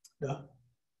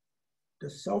 The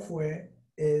software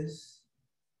is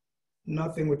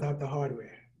nothing without the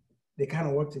hardware. They kind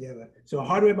of work together. So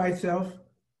hardware by itself,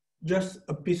 just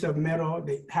a piece of metal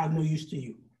that has no use to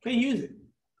you. Can't use it.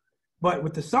 But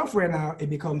with the software now, it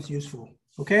becomes useful,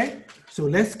 okay? So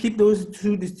let's keep those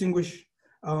two distinguished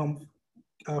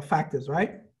factors,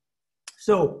 right?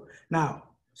 So now,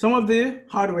 some of the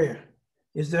hardware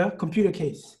is the computer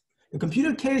case. The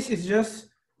computer case is just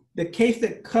the case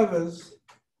that covers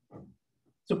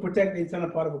to protect the internal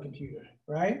part of a computer,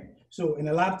 right? So in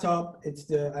a laptop, it's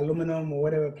the aluminum or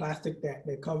whatever plastic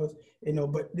that covers, you know,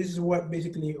 but this is what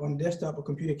basically on desktop or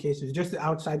computer case is just the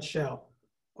outside shell,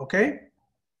 okay?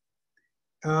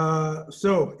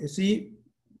 So you see,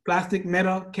 plastic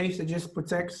metal case that just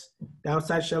protects the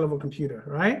outside shell of a computer,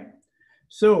 right?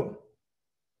 So,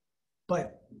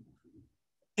 but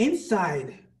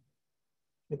inside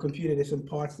the computer, there's some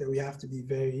parts that we have to be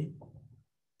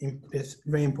that's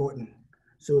very important.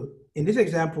 So in this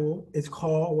example, it's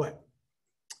called what?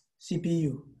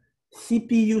 CPU.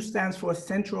 CPU stands for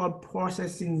Central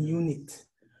Processing Unit.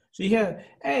 So you hear,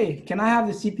 hey, can I have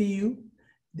the CPU?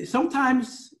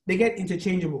 Sometimes they get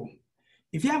interchangeable.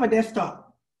 If you have a desktop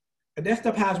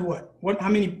has what? How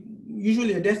many?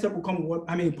 Usually a desktop will come with what?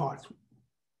 How many parts?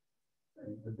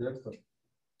 The desktop.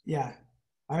 Yeah.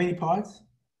 How many parts?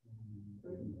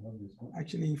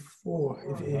 Actually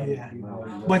 4. Yeah.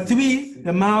 But 3,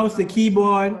 the mouse, the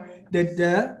keyboard,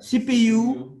 the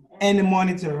CPU, and the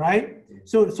monitor, right?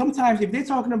 So sometimes if they're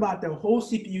talking about the whole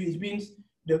CPU, it means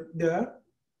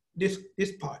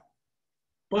this part.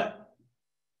 But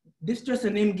this is just a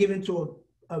name given to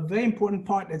a very important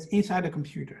part that's inside the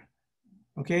computer.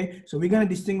 Okay, so we're going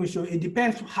to distinguish. So it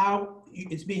depends how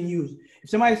it's being used. If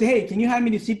somebody say, hey, can you hand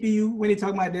me the CPU when they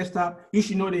talk about desktop, you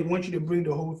should know they want you to bring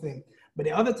the whole thing. But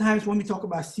the other times when we talk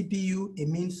about CPU, it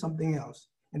means something else.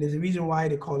 And there's a reason why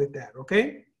they call it that,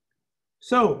 okay?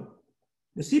 So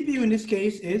the CPU in this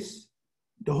case is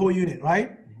the whole unit,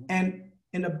 right? And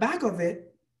in the back of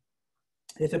it,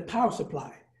 there's a power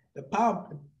supply. The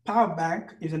power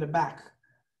bank is in the back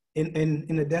in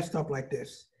the desktop like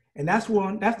this. And that's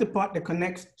the part that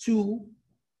connects to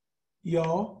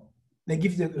that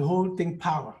gives the whole thing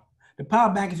power. The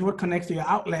power bank is what connects to your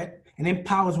outlet and then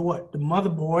powers what? The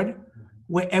motherboard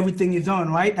where everything is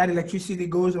on, right? That electricity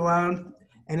goes around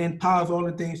and then powers all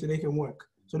the things so they can work.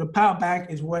 So the power bank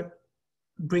is what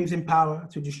brings in power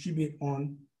to distribute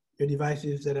on your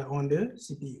devices that are on the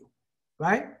CPU,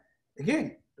 right?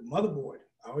 Again, the motherboard,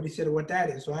 I already said what that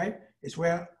is, right? It's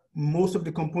where most of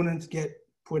the components get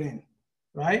put in,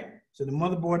 right? So the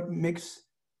motherboard mix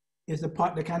is the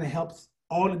part that kind of helps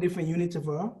all the different units of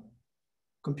a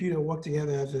computer work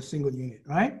together as a single unit,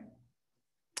 right?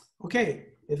 Okay,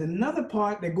 there's another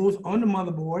part that goes on the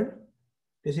motherboard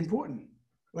that's important.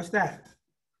 What's that?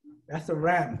 That's the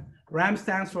RAM. RAM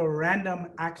stands for Random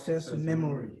Access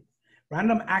Memory.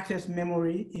 Random Access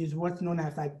Memory is what's known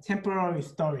as like temporary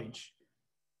storage.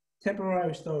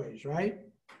 Temporary storage, right?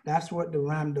 That's what the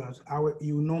RAM does.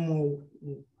 You know more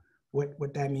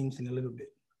what that means in a little bit.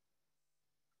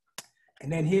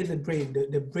 And then here's the brain.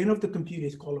 The brain of the computer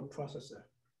is called a processor.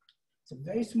 It's a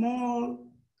very small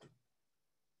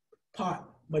part,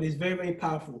 but it's very, very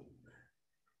powerful.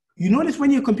 You notice when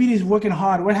your computer is working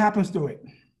hard, what happens to it?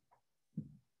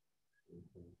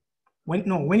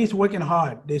 When it's working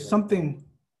hard, there's something,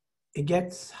 it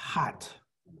gets hot.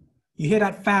 You hear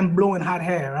that fan blowing hot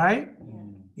air, right?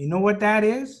 You know what that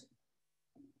is?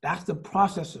 That's the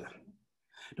processor.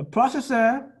 The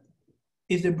processor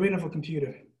is the brain of a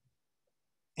computer.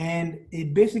 And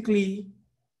it basically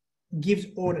gives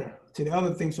order to the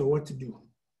other things of what to do.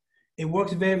 It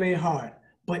works very, very hard,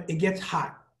 but it gets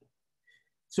hot.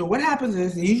 So what happens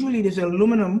is usually there's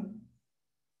aluminum.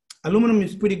 Aluminum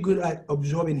is pretty good at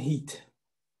absorbing heat.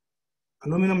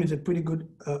 Aluminum is a pretty good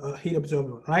heat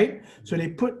absorber, right? So they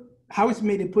put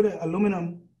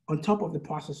aluminum on top of the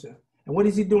processor. And what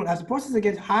is it doing? As the processor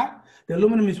gets hot, the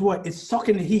aluminum is what? It's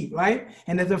sucking the heat, right?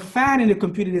 And there's a fan in the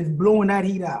computer that's blowing that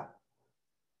heat out.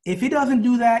 If it doesn't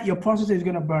do that, your processor is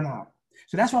gonna burn out.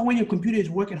 So that's why when your computer is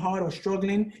working hard or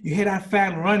struggling, you hear that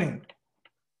fan running.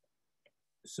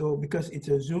 So because it's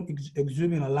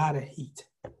exuding a lot of heat,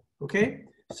 okay?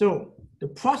 So the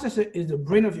processor is the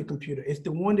brain of your computer. It's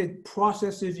the one that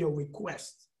processes your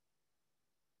request,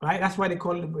 right? That's why they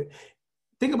call it the brain.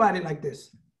 Think about it like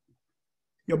this.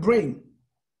 Your brain,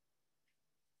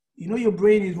 you know your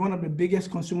brain is one of the biggest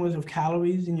consumers of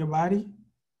calories in your body.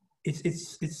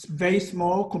 It's very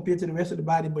small compared to the rest of the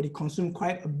body, but it consumes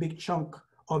quite a big chunk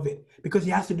of it because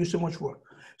it has to do so much work.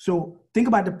 So think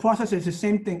about the processor, it's the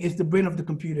same thing. It's the brain of the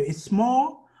computer. It's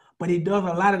small, but it does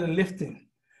a lot of the lifting.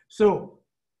 So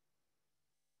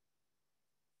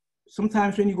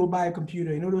sometimes when you go buy a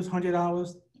computer, you know those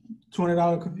 $100,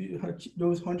 $200 computer,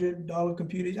 those $100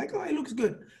 computers, like, oh, it looks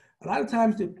good. A lot of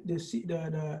times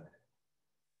the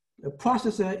The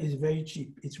processor is very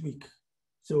cheap. It's weak.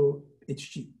 So it's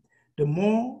cheap. The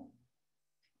more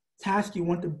tasks you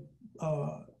want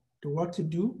the work to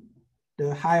do,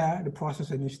 the higher the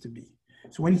processor needs to be.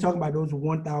 So when you talk about those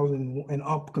 1,000 and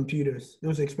up computers,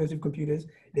 those expensive computers,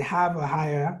 they have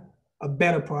a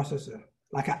better processor,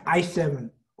 like an i7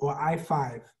 or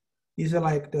i5. These are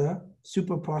like the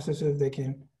super processors that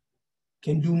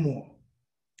can do more.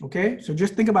 Okay, so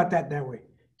just think about that way.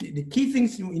 The key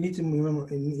things you need to remember,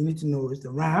 you need to know is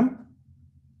the RAM,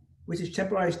 which is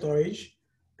temporary storage,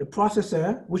 the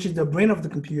processor, which is the brain of the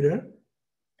computer,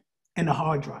 and the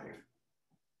hard drive.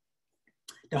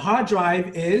 The hard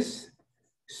drive is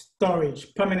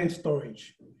storage, permanent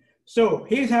storage. So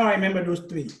here's how I remember those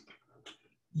three.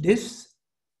 This,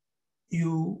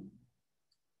 you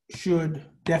should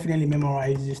definitely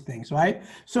memorize these things, right?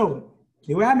 So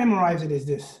the way I memorize it is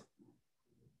this.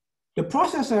 The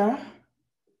processor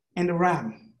and the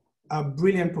RAM are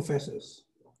brilliant professors.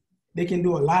 They can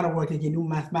do a lot of work. They can do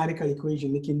mathematical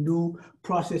equation. They can do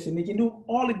processing. They can do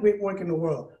all the great work in the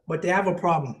world, but they have a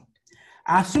problem.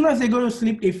 As soon as they go to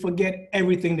sleep, they forget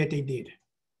everything that they did.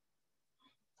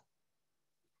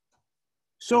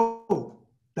 So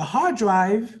the hard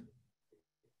drive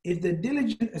is the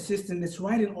diligent assistant that's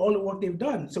writing all the work they've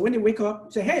done. So when they wake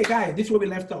up, say, hey guys, this is where we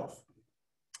left off.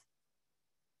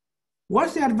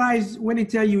 What's the advice when they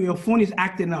tell you your phone is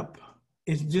acting up?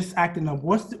 It's just acting up.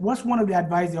 What's one of the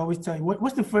advice they always tell you?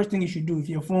 What's the first thing you should do if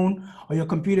your phone or your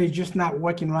computer is just not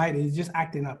working right? It's just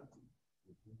acting up.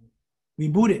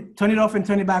 Reboot it, turn it off and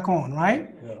turn it back on,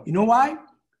 right? Yeah. You know why?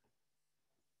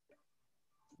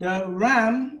 The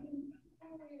RAM,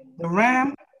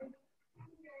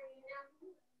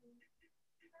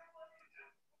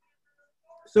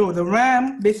 so the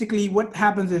RAM, basically what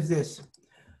happens is this.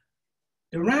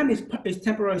 The RAM is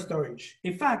temporary storage.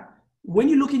 In fact, when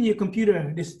you look in your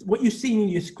computer, what you see in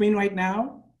your screen right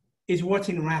now is what's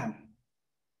in RAM.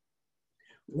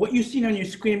 What you see on your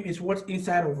screen is what's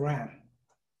inside of RAM.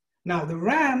 Now the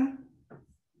RAM,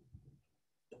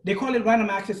 they call it random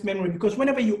access memory because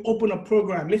whenever you open a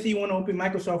program, let's say you want to open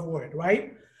Microsoft Word,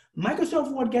 right?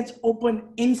 Microsoft Word gets open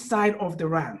inside of the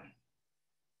RAM.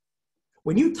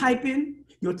 When you type in,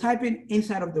 you're typing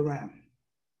inside of the RAM.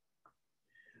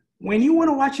 When you want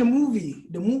to watch a movie,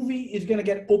 the movie is going to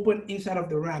get open inside of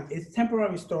the RAM. It's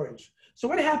temporary storage. So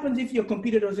what happens if your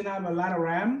computer doesn't have a lot of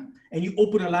RAM and you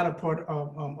open a lot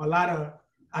of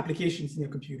applications in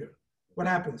your computer? What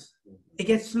happens? It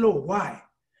gets slow. Why?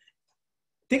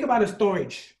 Think about the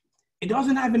storage. It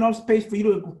doesn't have enough space for you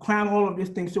to cram all of these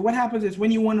things. So what happens is when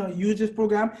you want to use this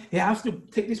program, it has to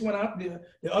take this one out,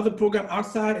 the other program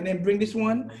outside, and then bring this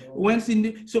one.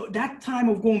 So that time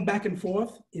of going back and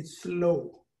forth is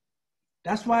slow.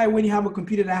 That's why when you have a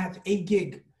computer that has 8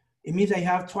 gig, it means that you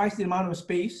have twice the amount of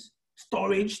space,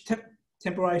 storage,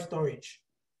 temporary storage.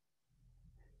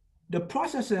 The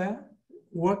processor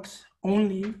works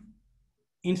only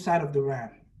inside of the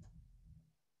RAM.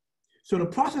 So the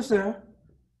processor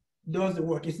does the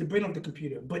work. It's the brain of the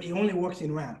computer, but it only works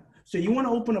in RAM. So you want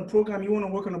to open a program, you want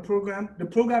to work on a program, the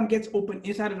program gets open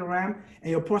inside of the RAM and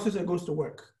your processor goes to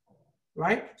work.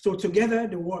 Right? So together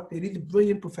they work. They need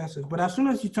brilliant professors. But as soon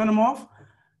as you turn them off,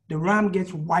 the RAM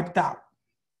gets wiped out.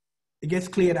 It gets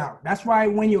cleared out. That's why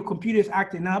when your computer is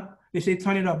acting up, they say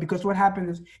turn it up. Because what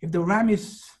happens is if the RAM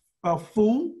is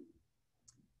full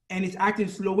and it's acting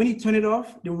slow, when you turn it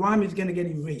off, the RAM is going to get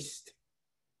erased.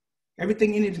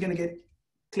 Everything in it is going to get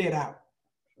cleared out.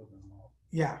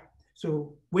 Yeah.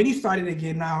 So when you start it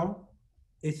again now,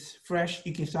 it's fresh.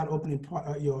 You can start opening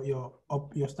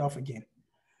your stuff again.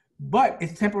 But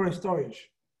it's temporary storage.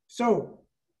 So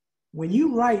when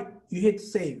you write, you hit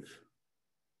save.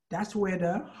 That's where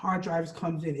the hard drives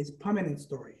comes in. It's permanent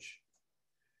storage.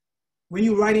 When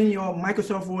you write in your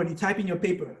Microsoft Word, you type in your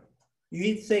paper, you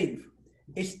hit save.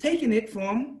 It's taking it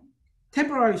from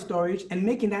temporary storage and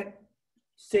making that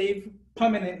save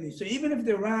permanently. So even if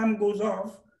the RAM goes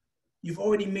off, you've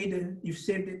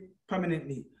saved it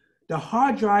permanently. The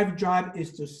hard drive job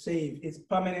is to save. It's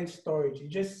permanent storage. It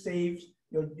just saves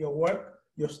your work,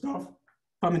 your stuff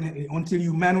permanently until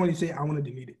you manually say, I want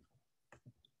to delete it.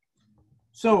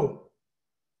 So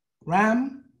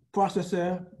RAM,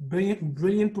 processor,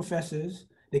 brilliant professors,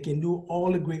 they can do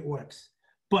all the great works,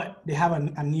 but they have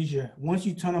an amnesia. Once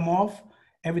you turn them off,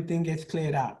 everything gets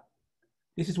cleared out.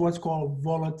 This is what's called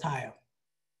volatile,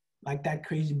 like that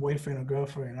crazy boyfriend or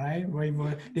girlfriend, right?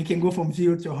 They can go from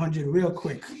 0 to 100 real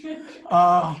quick.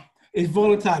 It's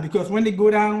volatile because when they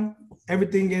go down,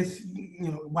 everything gets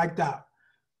wiped out.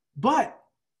 But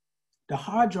the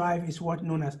hard drive is what's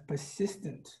known as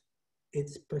persistent.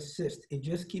 It's persist. It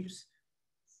just keeps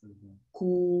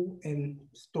cool, and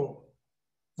store.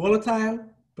 Volatile,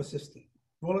 persistent.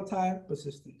 Volatile,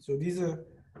 persistent. So these are,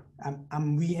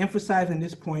 I'm re-emphasizing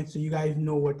this point so you guys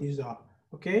know what these are,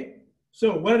 okay?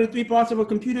 So what are the 3 parts of a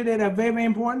computer that are very, very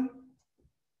important?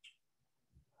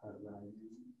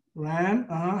 RAM,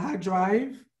 hard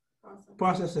drive,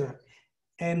 processor.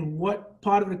 And what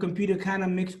part of the computer kind of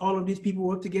makes all of these people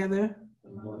work together?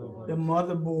 The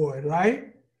motherboard,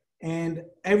 right? And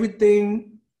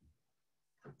everything.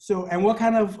 So, and what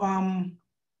kind of,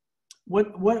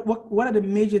 what are the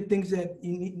major things that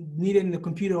you need in the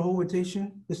computer whole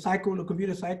rotation? The cycle, the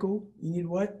computer cycle, you need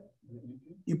what?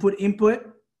 You put input,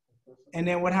 and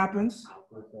then what happens?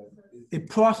 It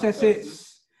processes.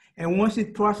 And once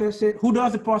it processes, who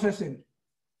does the processing?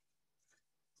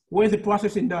 Where is the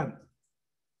processing done?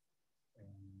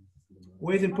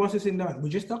 Where is the processing done? We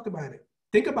just talked about it.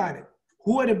 Think about it.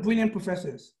 Who are the brilliant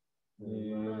professors? The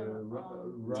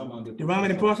RAM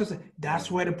and the processor.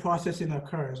 That's where the processing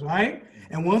occurs, right?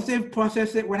 And once they've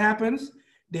processed it, what happens?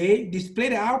 They display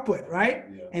the output, right?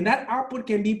 Yeah. And that output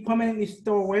can be permanently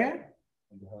stored where?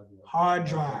 Hard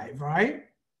drive, right?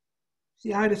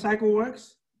 See how the cycle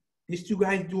works? These 2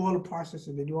 guys do all the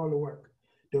processing, they do all the work.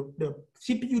 The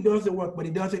CPU does the work, but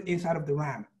it does it inside of the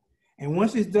RAM. And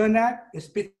once it's done that, it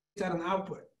spits out an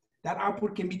output. That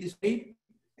output can be displayed.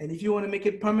 And if you want to make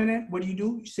it permanent, what do?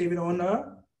 You save it on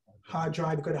the hard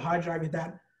drive, because the hard drive is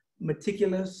that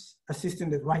meticulous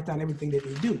assistant that writes down everything that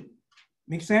they do.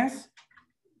 Make sense?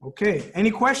 Okay,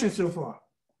 any questions so far?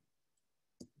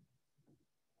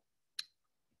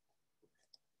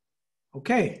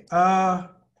 Okay,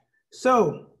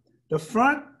 so the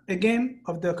front, again,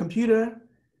 of the computer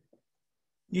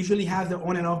usually has the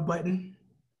on and off button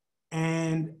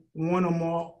and 1 or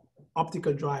more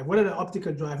optical drive. What are the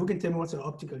optical drive? Who can tell me what's an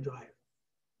optical drive?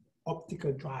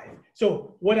 Optical drive.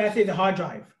 So what did I say, the hard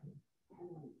drive?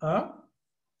 A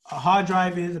hard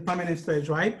drive is a permanent storage,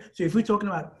 right? So if we're talking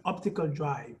about optical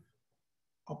drive,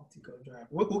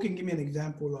 who can give me an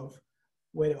example of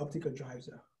where the optical drives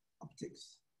are?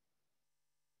 Optics.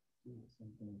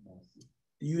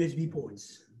 The USB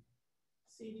ports.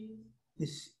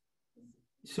 CDs.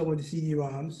 Some of the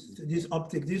CD-ROMs. So this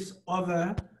optic, this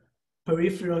other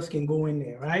peripherals can go in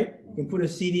there, right? You can put a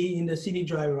CD in the CD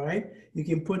drive, right? You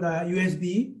can put a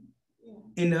USB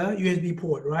in a USB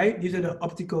port, right? These are the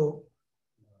optical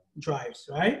drives,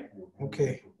 right?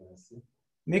 Okay.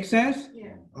 Make sense?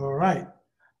 Yeah. All right.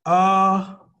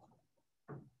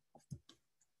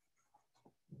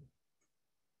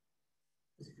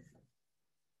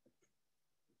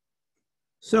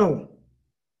 So,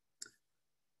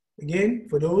 again,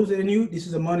 for those that are new, this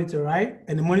is a monitor, right?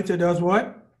 And the monitor does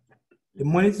what? The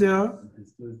monitor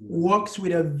works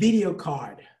with a video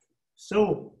card.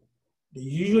 So, there's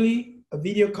usually a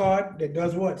video card that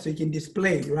does what? So you can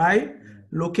display, right?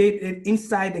 Locate it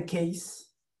inside the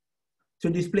case to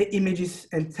display images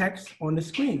and text on the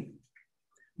screen.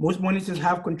 Most monitors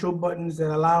have control buttons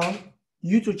that allow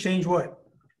you to change what?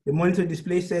 The monitor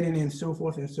display setting and so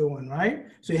forth and so on, right?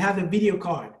 So you have a video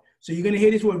card. So you're gonna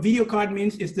hear this word. Video card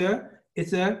means it's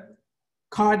a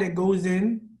card that goes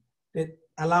in that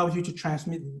allows you to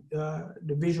transmit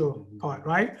the visual part,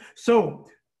 right? So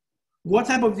what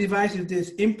type of device is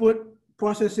this? Input,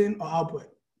 processing, or output?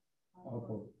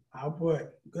 Output. Output.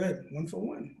 Good. 1 for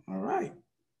 1. All right.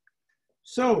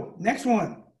 So next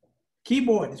one,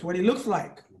 keyboard is what it looks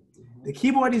like. The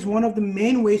keyboard is one of the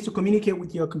main ways to communicate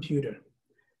with your computer.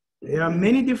 There are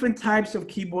many different types of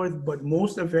keyboards, but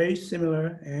most are very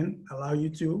similar and allow you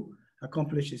to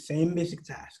accomplish the same basic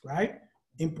task, right?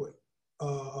 Input.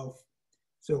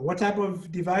 So what type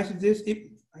of device is this?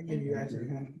 I give you guys a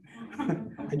hand.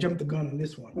 I jumped the gun on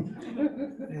this one.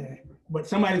 Yeah. But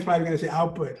somebody's probably gonna say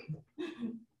output.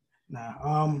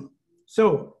 Nah,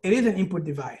 so it is an input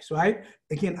device, right?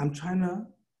 Again, I'm trying to,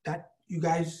 that you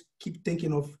guys keep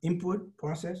thinking of input,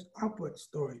 process, output,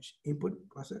 storage, input,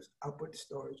 process, output,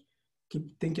 storage.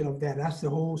 Keep thinking of that. That's the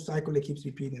whole cycle that keeps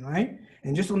repeating, right?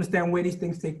 And just understand where these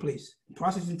things take place.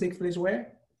 Processing takes place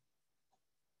where?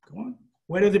 Come on.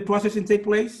 Where does the processing take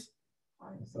place?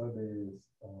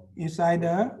 Inside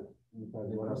the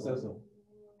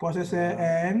processor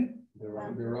and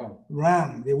the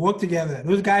RAM. They work together.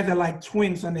 Those guys are like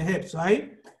twins on the hips,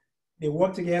 right? They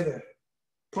work together.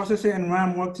 Processor and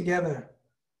RAM work together.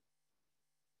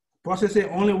 Processor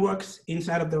only works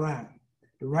inside of the RAM.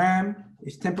 The RAM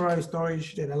is temporary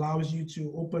storage that allows you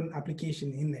to open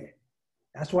application in there.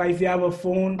 That's why if you have a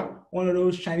phone, one of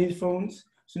those Chinese phones,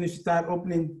 as soon as you start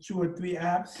opening 2 or 3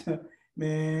 apps,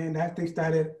 man, that thing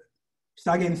start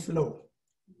getting slow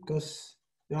because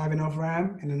they don't have enough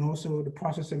RAM, and then also the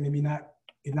processor maybe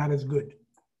is not as good.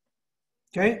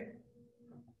 Okay.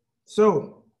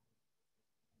 So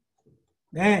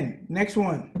then next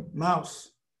one, mouse.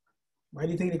 Why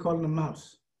do you think they call it a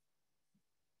mouse?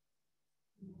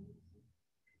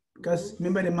 Because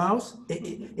remember the mouse,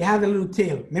 it has a little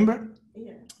tail. Remember?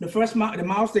 Yeah. The first the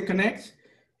mouse that connects,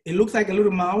 it looks like a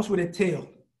little mouse with a tail.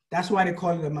 That's why they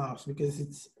call it a mouse,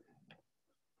 because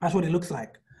that's what it looks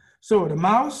like. So the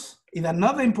mouse is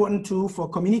another important tool for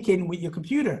communicating with your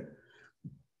computer,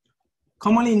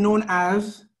 commonly known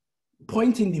as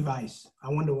pointing device. I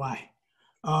wonder why.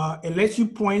 It lets you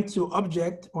point to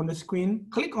object on the screen,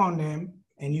 click on them,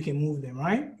 and you can move them,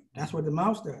 right? That's what the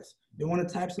mouse does. They want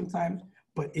to type sometimes,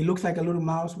 but it looks like a little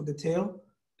mouse with a tail.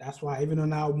 That's why, even though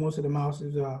now most of the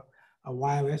mouses are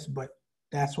wireless, but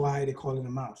that's why they call it a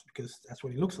mouse, because that's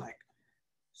what it looks like.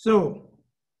 So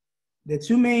the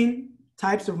two main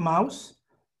types of mouse,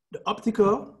 the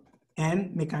optical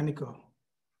and mechanical.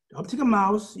 The optical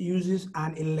mouse uses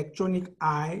an electronic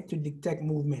eye to detect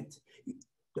movement.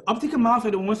 The optical mouse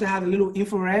are the ones that have a little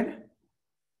infrared.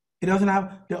 It doesn't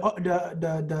have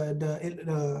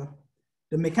the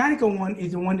mechanical one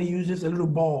is the one that uses a little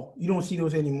ball. You don't see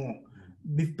those anymore.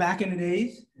 Back in the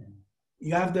days,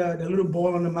 you have the little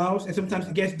ball on the mouse, and sometimes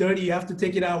it gets dirty. You have to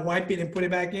take it out, wipe it, and put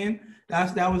it back in.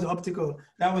 That was optical.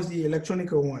 That was the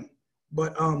electronical one.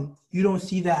 But you don't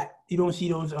see that. You don't see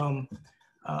those.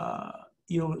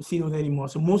 You don't see those anymore.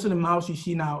 So most of the mouse you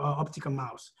see now are optical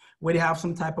mouse, where they have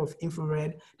some type of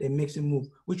infrared that makes it move.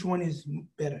 Which one is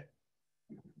better?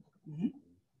 Mm-hmm.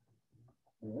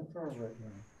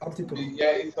 Optical.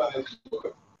 Yeah,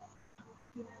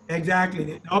 Exactly,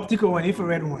 the optical one,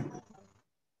 infrared one.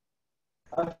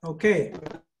 Okay.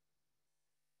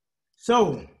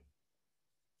 So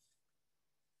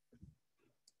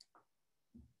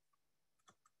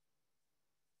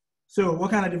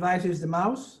what kind of device is the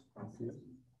mouse?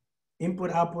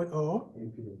 Input, output, or?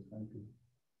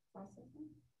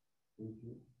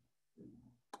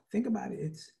 Think about it.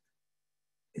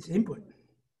 It's input.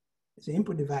 It's an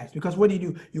input device, because what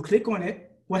do? You click on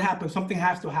it. What happens? Something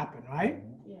has to happen, right?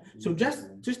 Yeah. So just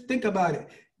think about it.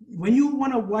 When you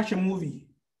want to watch a movie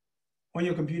on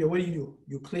your computer, what do?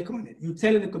 You click on it. You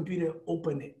tell the computer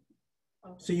open it.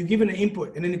 Okay. So you give it an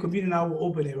input, and then the computer now will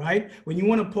open it, right? When you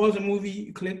want to pause a movie,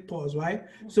 you click pause, right?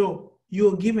 So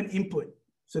you'll give an input.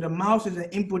 So the mouse is an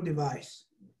input device.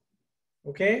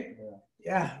 Okay?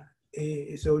 Yeah.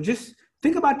 So just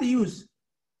think about the use.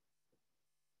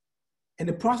 And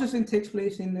the processing takes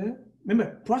place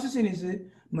remember, processing is a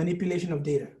manipulation of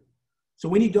data. So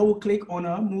when you double click on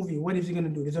a movie, what is it going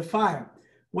to do? There's a file.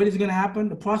 What is going to happen?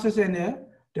 The processor and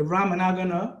the RAM are now going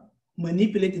to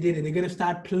manipulate the data. They're going to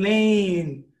start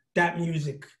playing that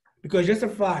music, because just a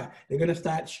file. They're going to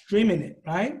start streaming it,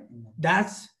 right?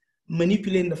 That's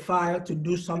manipulating the file to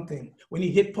do something. When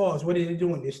you hit pause, what are they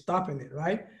doing? They're stopping it,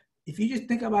 right? If you just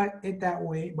think about it that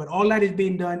way, but all that is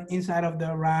being done inside of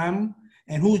the RAM,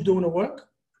 and who's doing the work?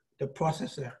 The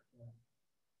processor.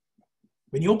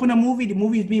 When you open a movie, the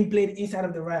movie is being played inside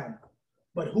of the RAM.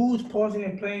 But who's pausing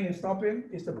and playing and stopping?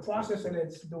 It's the processor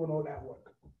that's doing all that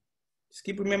work. Just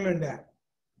keep remembering that.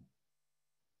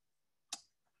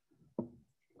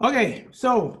 Okay,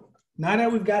 so now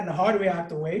that we've gotten the hardware out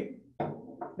the way,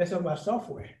 let's talk about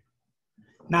software.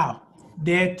 Now,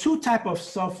 there are two types of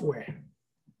software,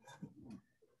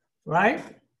 right?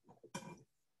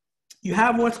 You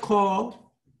have what's called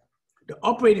the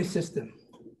operating system.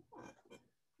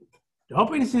 The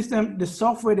operating system, the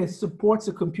software that supports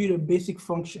a computer basic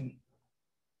function,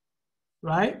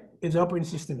 right? Is the operating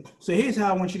system. So here's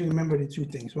how I want you to remember the two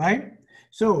things, right?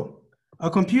 So a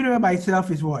computer by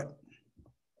itself is what?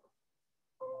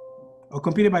 A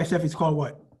computer by itself is called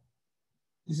what?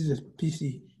 This is a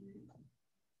PC.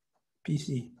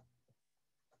 PC.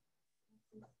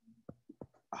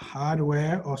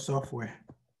 Hardware or software?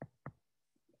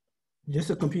 Just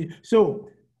a computer. So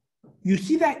you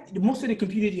see that most of the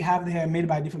computers you have there are made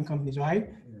by different companies, right?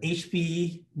 Yeah.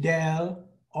 HP, Dell,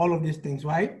 all of these things,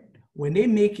 right? When they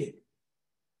make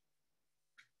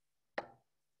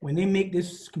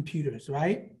these computers,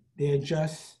 right? They're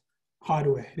just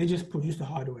hardware. They just produce the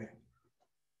hardware,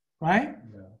 right?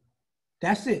 Yeah.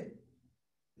 That's it.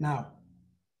 Now,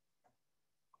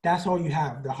 that's all you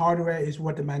have. The hardware is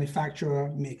what the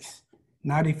manufacturer makes.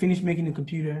 Now they finish making the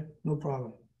computer, no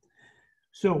problem.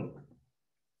 So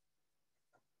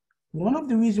one of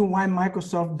the reasons why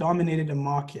Microsoft dominated the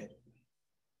market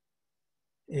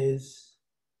is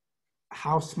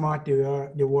how smart they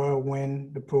were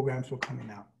when the programs were coming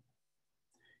out.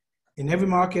 In every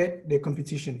market, there's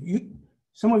competition.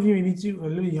 Some of you may be a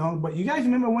little young, but you guys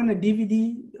remember when the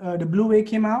DVD, the Blu-ray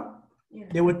came out? Yeah.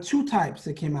 There were two types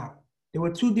that came out. There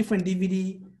were two different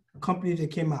DVD companies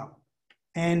that came out.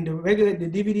 And the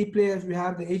DVD players, we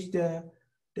have the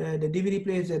DVD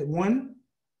players that won.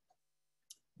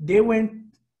 They were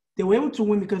able to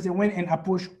win because they went and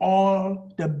approached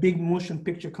all the big motion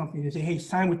picture companies and say, hey,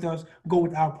 sign with us, go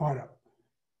with our product.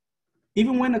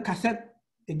 Even when the cassette,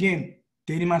 again,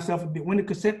 dating myself a bit, when the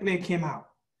cassette player came out,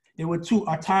 there were two,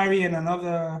 Atari and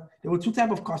another, there were two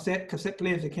types of cassette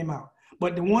players that came out.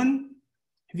 But the one,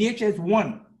 VHS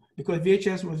won because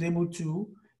VHS was able to,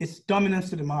 its dominance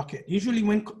to the market. Usually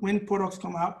when products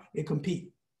come out, they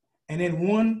compete. And then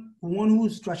one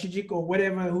who's strategic or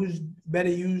whatever, who's better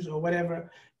used or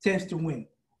whatever, tends to win.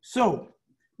 So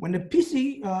when the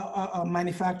PC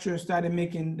manufacturers started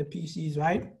making the PCs,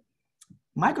 right?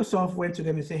 Microsoft went to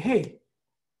them and said, hey,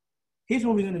 here's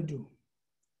what we're gonna do.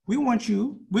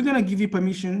 We're gonna give you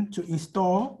permission to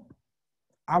install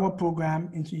our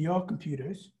program into your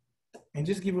computers and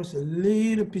just give us a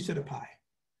little piece of the pie.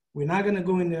 We're not gonna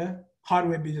go in the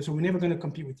hardware business, so we're never gonna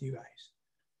compete with you guys.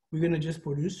 We're gonna just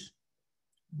produce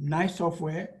nice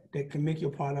software that can make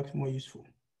your products more useful.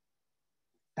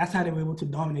 That's how they were able to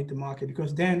dominate the market,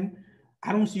 because then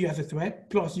I don't see you as a threat.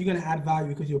 Plus, you're gonna add value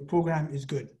because your program is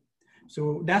good.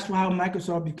 So that's how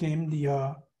Microsoft became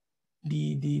the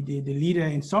leader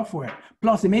in software.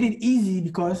 Plus, they made it easy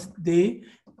because they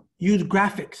use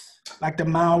graphics, like the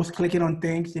mouse clicking on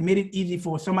things. They made it easy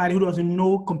for somebody who doesn't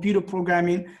know computer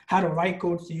programming, how to write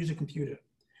codes to use a computer.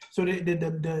 So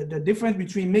the difference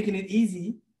between making it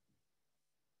easy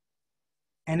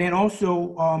and then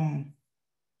also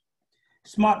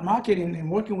smart marketing and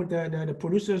working with the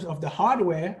producers of the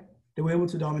hardware, they were able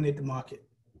to dominate the market,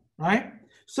 right?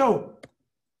 So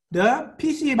the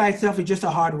PC by itself is just a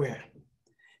hardware.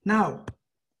 Now,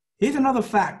 here's another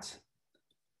fact.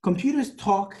 Computers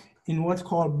talk in what's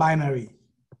called binary.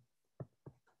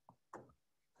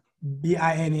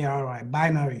 B-I-N-A-R-Y,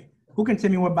 binary. Who can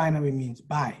tell me what binary means?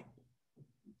 Bi.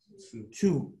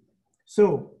 Two.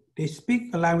 So they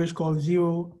speak a language called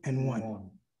 0 and 1.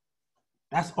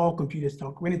 That's all computers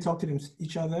talk. When they talk to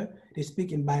each other, they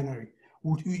speak in binary.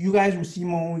 You guys will see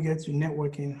more when we get to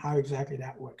networking how exactly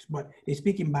that works, but they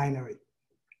speak in binary,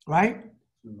 right?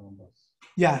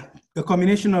 Yeah, the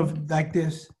combination of like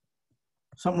this,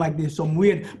 something like this, some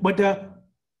weird, but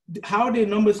how the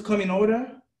numbers come in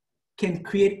order can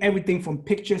create everything from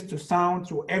pictures to sound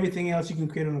to everything else you can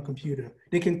create on a computer.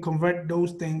 They can convert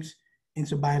those things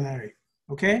into binary,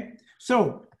 okay?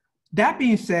 So that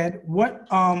being said, what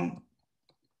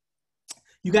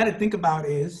you gotta think about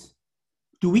is,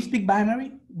 do we speak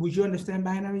binary? Would you understand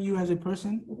binary, you as a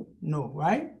person? No,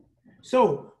 right?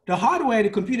 So the hardware,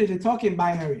 the computers, they talk in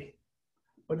binary,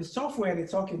 but the software, they're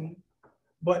talking,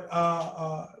 but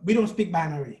we don't speak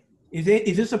binary. Is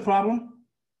this a problem?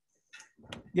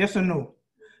 Yes or no?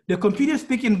 The computers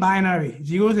speak in binary,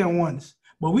 zeros and ones,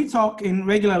 but we talk in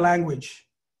regular language,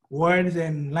 words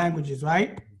and languages,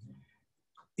 right?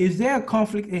 Is there a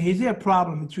conflict, is there a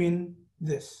problem between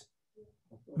this,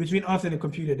 between us and the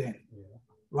computer then?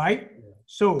 Right? Yeah.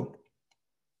 So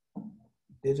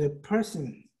there's a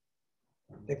person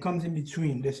that comes in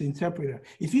between, there's an interpreter.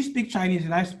 If you speak Chinese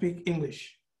and I speak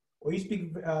English, or you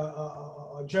speak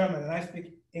German and I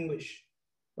speak English,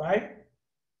 right?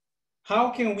 How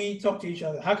can we talk to each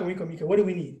other? How can we communicate? What do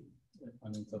we need?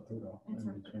 An interpreter.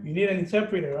 You need an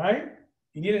interpreter, right?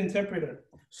 You need an interpreter.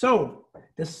 So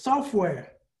the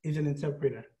software is an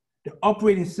interpreter. The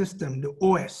operating system, the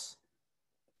OS,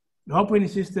 the operating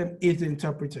system is the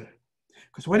interpreter.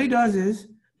 Because what it does is,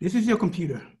 this is your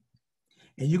computer.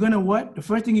 And you're gonna what? The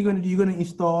first thing you're gonna do, you're gonna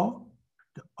install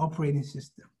the operating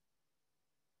system.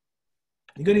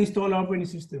 You're gonna install the operating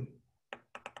system.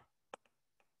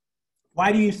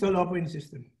 Why do you install the operating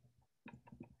system?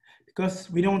 Because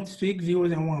we don't speak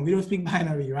zeros and ones. We don't speak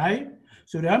binary, right?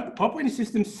 So the operating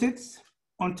system sits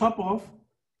on top of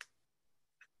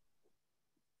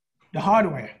the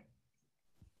hardware.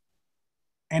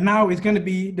 And now it's going to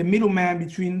be the middleman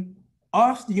between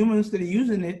us, the humans that are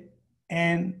using it,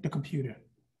 and the computer.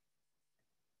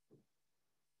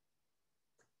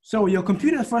 So your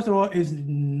computer, first of all, is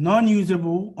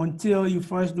non-usable until you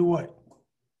first do what?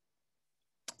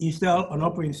 Install an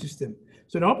operating system.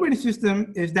 So the operating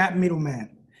system is that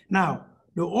middleman. Now,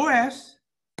 the OS,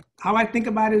 how I think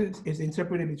about it is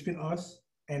interpreted between us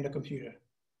and the computer.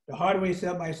 The hardware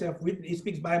itself by itself, it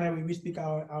speaks binary, we speak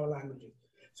our languages.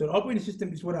 So the operating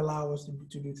system is what allows us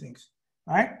to do things,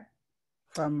 right?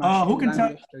 From machine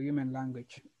language to human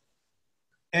language.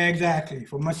 Exactly,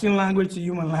 from machine language to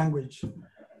human language.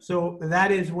 So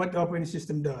that is what the operating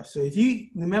system does. So if you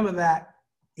remember that,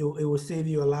 it will save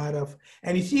you a lot of,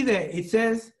 and you see that it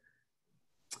says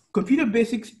Computer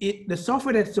basics, the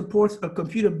software that supports a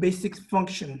computer basics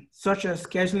function, such as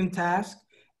scheduling tasks,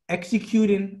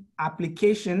 executing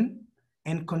application,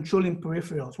 and controlling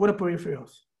peripherals. What are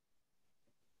peripherals?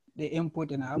 The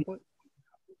input and output.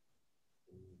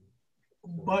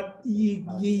 But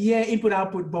yeah, input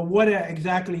output. But what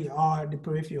exactly are the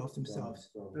peripherals themselves?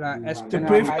 Like the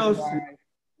peripherals,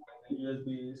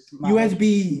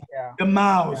 USB, yeah. The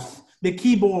mouse, yeah. The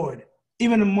keyboard,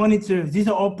 even the monitors. These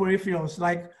are all peripherals,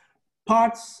 like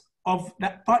parts of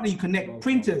that part that you connect,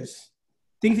 printers,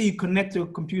 things that you connect to a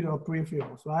computer or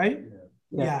peripherals, right?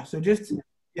 Yeah. So just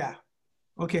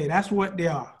okay, that's what they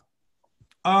are.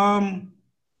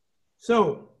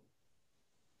 So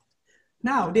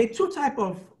now there are two types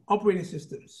of operating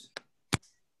systems.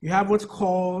 You have what's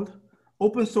called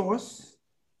open source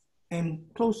and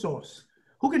closed source.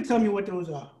 Who can tell me what those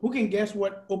are? Who can guess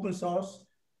what open source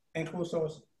and closed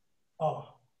source are?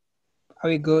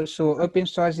 There we go. So open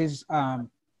source is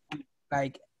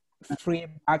like free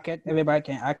market. Everybody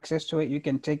can access to it. You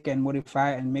can take and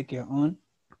modify and make your own.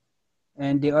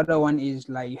 And the other one is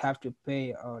like you have to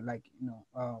pay, or like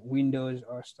Windows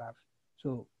or stuff.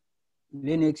 So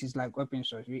Linux is like open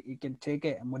source. You can take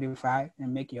it and modify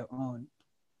and make your own.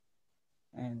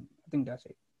 And I think that's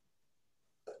it.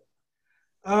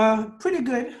 Pretty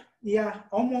good. Yeah,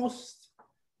 almost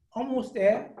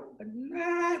there, but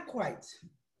not quite.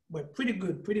 But pretty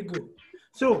good, pretty good.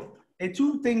 So there are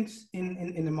two things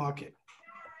in the market.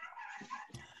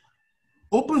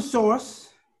 Open source.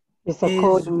 It's a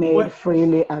code made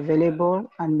freely available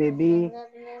and may be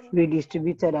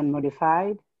redistributed and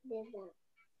modified.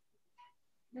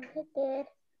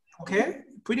 Okay,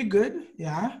 pretty good,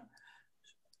 yeah.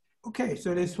 Okay,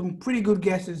 so there's some pretty good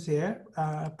guesses here,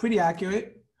 pretty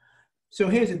accurate. So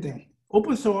here's the thing,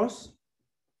 open source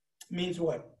means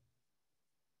what?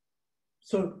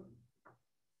 So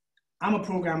I'm a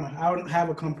programmer, I don't have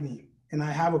a company, and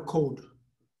I have a code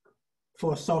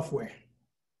for software.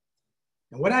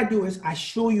 And what I do is I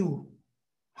show you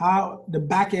how the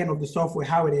back end of the software,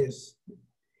 how it is,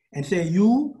 and say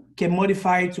you can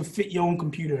modify it to fit your own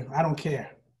computer. I don't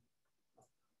care,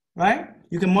 right?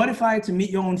 You can modify it to meet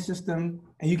your own system,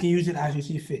 and you can use it as you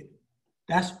see fit.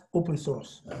 That's open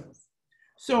source.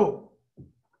 So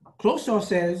closed source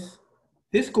says,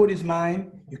 this code is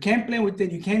mine. You can't play with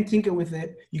it. You can't tinker with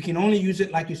it. You can only use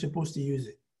it like you're supposed to use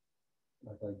it.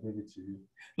 Like I gave it to you.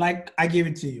 Like I gave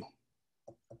it to you.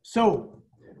 So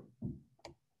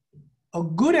a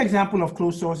good example of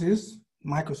closed source is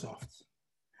Microsoft.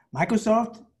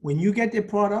 Microsoft, when you get their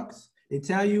products, they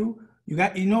tell you, you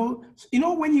got, you know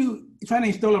when you try to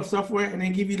install a software and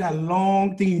then give you that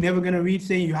long thing you're never gonna read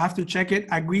saying you have to check it,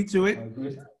 agree to it.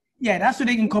 Yeah, that's so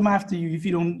they can come after you if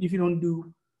you don't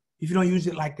use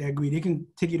it like they agree. They can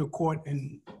take you to court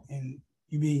and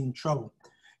you be in trouble.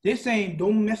 They're saying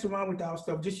don't mess around with our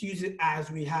stuff. Just use it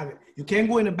as we have it. You can't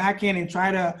go in the back end and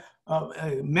try to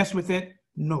mess with it.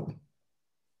 No.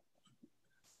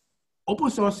 Open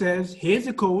source says, here's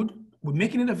the code. We're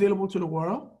making it available to the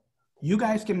world. You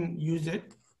guys can use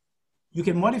it. You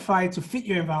can modify it to fit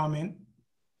your environment,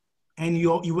 and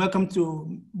you're welcome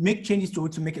to make changes to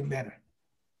it to make it better.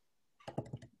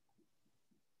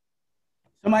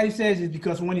 Somebody says it's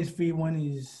because one is free, one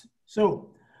is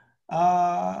so.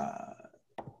 An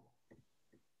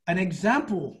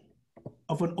example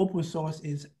of an open source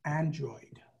is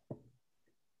Android.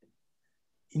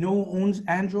 You know who owns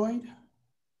Android?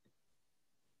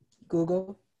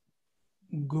 Google.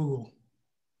 Google.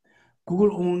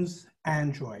 Google owns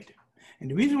Android. And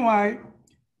the reason why,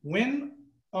 when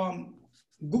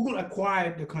Google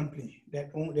acquired the company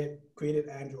that created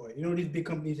Android, you know, these big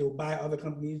companies, they will buy other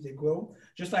companies, they grow.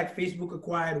 Just like Facebook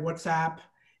acquired WhatsApp,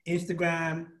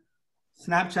 Instagram,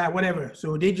 Snapchat, whatever.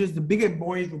 So they just, the bigger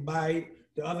boys will buy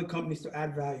the other companies to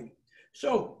add value.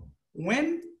 So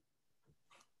when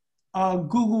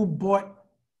Google bought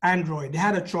Android, they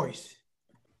had a choice.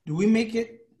 Do we make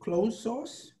it closed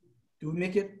source? Do we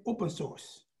make it open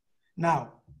source?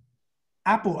 Now,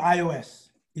 Apple iOS,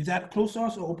 is that closed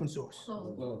source or open source?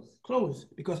 Closed.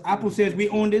 Closed, because Apple says we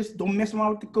own this, don't mess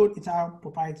around with the code, it's our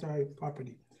proprietary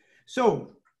property.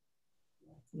 So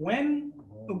when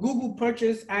Google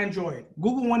purchased Android,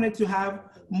 Google wanted to have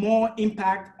more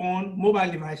impact on mobile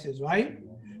devices, right?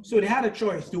 So they had a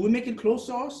choice. Do we make it closed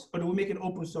source or do we make it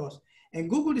open source? And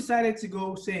Google decided to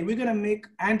go say, we're gonna make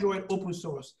Android open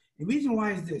source. The reason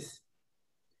why is this.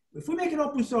 If we make it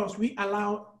open source, we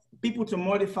allow people to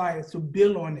modify it, to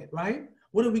build on it, right?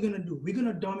 What are we gonna do? We're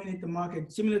gonna dominate the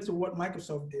market, similar to what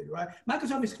Microsoft did, right?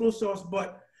 Microsoft is closed source,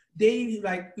 but they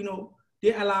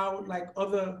they allow like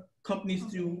other companies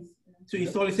to to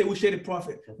install it, say we share the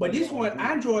profit. But this one,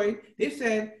 Android, they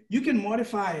said you can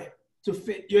modify it to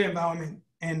fit your environment.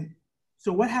 And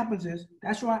so what happens is,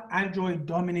 that's why Android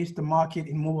dominates the market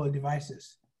in mobile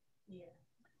devices. Yeah.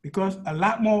 Because a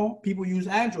lot more people use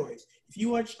Androids. If you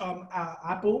watch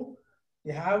Apple,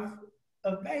 they have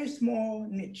a very small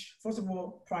niche, first of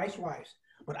all, price-wise.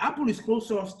 But Apple is close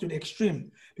source to the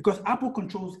extreme because Apple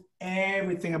controls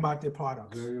everything about their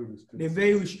products. They're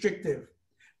very restrictive.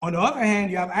 On the other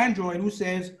hand, you have Android who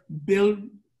says, build,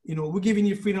 you know, we're giving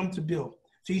you freedom to build.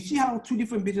 So you see how two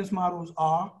different business models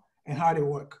are and how they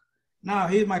work. Now,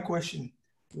 here's my question.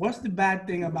 What's the bad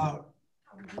thing about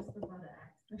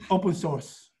open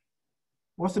source?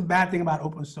 What's the bad thing about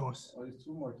open source? Well, it's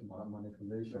too much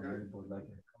manipulation, but like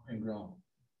a common ground.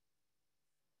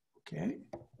 Okay.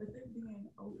 With it being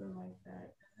open like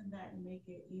that, doesn't that make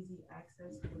it easy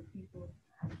access for people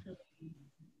to actually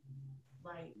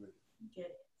like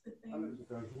get to things?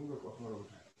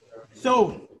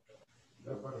 So,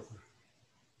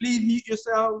 please mute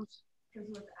yourselves. Because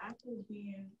with Apple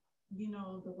being, you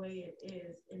know, the way it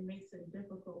is, it makes it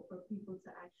difficult for people to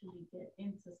actually get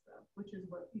into stuff, which is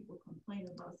what people complain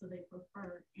about. So they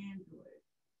prefer Android.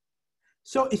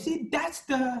 So you see, it's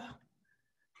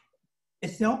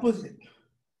the opposite.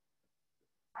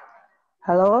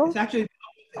 Hello? It's actually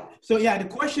the opposite. So yeah, the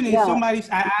question is,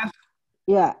 I asked.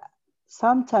 Yeah,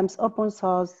 sometimes open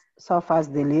source suffers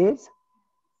delays.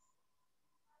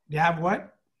 They have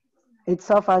what? It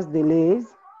suffers delays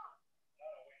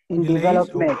in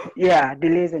development. Okay. Yeah,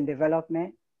 delays in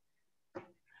development.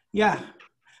 Yeah.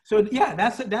 So yeah,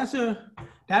 that's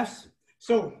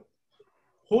so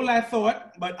whole lot of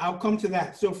thought, but I'll come to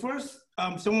that. So first,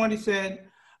 somebody said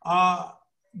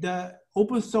the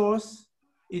open source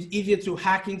is easier to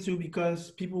hack into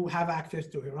because people have access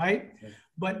to it, right? Okay.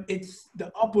 But it's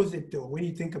the opposite though, when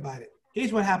you think about it.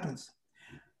 Here's what happens.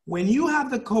 When you have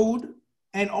the code,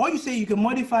 and all you say, you can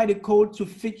modify the code to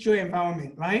fit your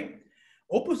environment, right?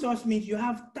 Open source means you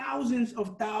have thousands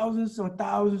of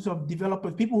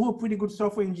developers, people who are pretty good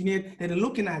software engineers that are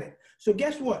looking at it. So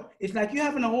guess what? It's like you're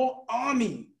having a whole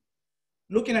army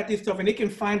looking at this stuff and they can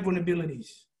find vulnerabilities.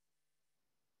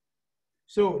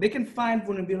 So they can find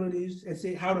vulnerabilities and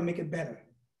say how to make it better.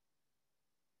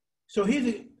 So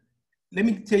let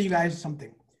me tell you guys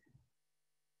something.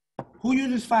 Who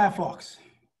uses Firefox?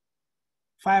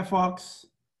 Firefox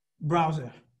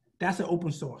browser. That's an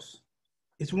open source.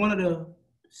 It's one of the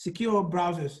secure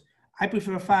browsers. I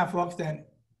prefer Firefox than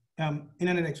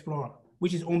Internet Explorer,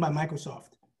 which is owned by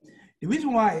Microsoft. The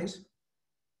reason why is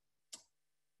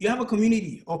you have a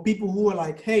community of people who are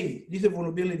like, hey, these are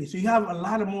vulnerabilities. So you have a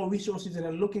lot of more resources that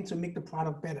are looking to make the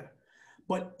product better.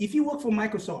 But if you work for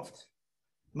Microsoft,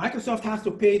 Microsoft has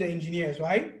to pay the engineers,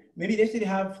 right? Maybe they say they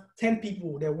have 10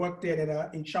 people that work there that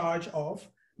are in charge of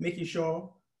making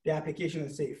sure the application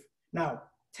is safe. Now,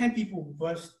 10 people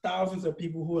versus thousands of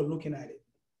people who are looking at it.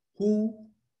 Who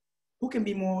can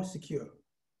be more secure?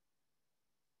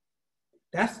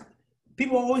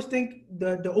 People always think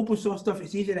the open source stuff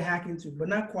is easier to hack into, but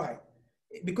not quite.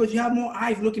 Because you have more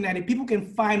eyes looking at it, people can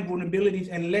find vulnerabilities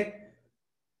and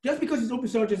just because it's open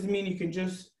source doesn't mean you can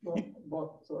just. One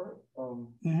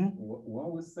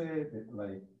would say that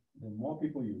like the more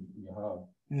people you have,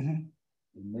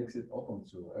 it makes it open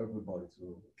to everybody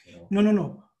to, you know.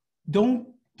 No. Don't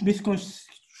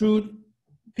misconstrue.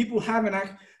 People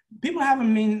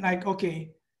haven't mean like,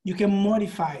 okay, you can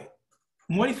modify it.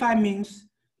 Modify means,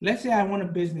 let's say I run a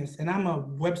business and I'm a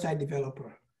website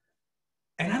developer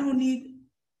and I don't need,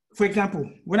 for example,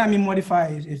 what I mean modify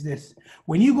is this.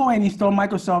 When you go and install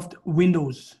Microsoft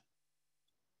Windows,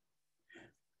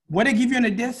 what they give you on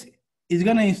the disk is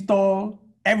gonna install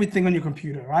everything on your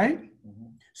computer, right? Mm-hmm.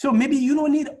 So maybe you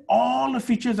don't need all the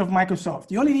features of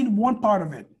Microsoft. You only need one part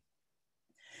of it.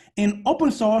 In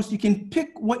open source, you can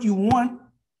pick what you want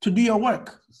to do your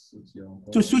work,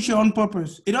 to suit your own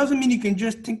purpose. It doesn't mean you can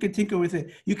just tinker with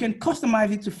it. You can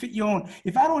customize it to fit your own.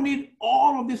 If I don't need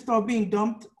all of this stuff being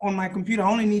dumped on my computer, I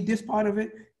only need this part of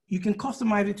it, you can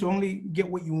customize it to only get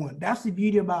what you want. That's the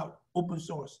beauty about open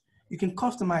source. You can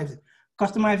customize it.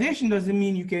 Customization doesn't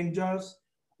mean you can just,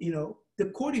 the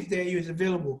code is there, it's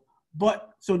available.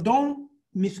 So don't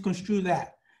misconstrue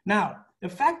that. Now, the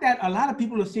fact that a lot of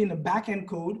people are seeing the back-end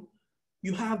code,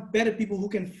 you have better people who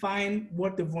can find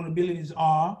what the vulnerabilities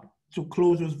are to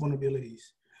close those vulnerabilities.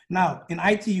 Now, in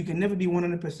IT, you can never be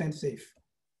 100% safe.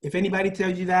 If anybody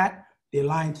tells you that, they're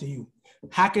lying to you.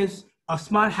 Hackers, a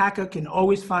smart hacker can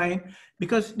always find,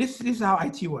 because this is how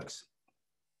IT works.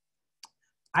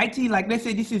 IT, like let's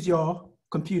say this is your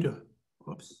computer.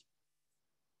 Oops.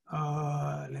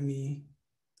 Let me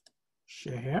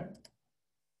share here.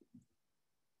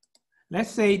 let's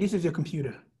say this is your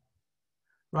computer,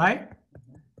 right?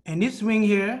 And this ring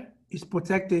here is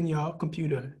protecting your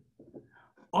computer.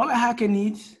 All a hacker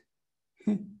needs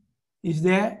is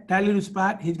there, that little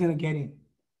spot, he's gonna get in.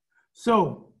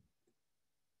 So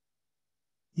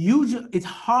usually it's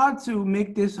hard to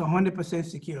make this 100%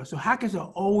 secure. So hackers are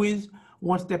always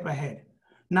one step ahead.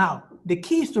 Now, the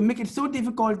key is to make it so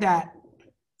difficult that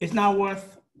it's not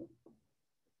worth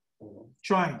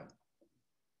trying.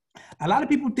 A lot of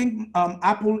people think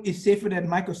Apple is safer than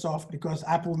Microsoft because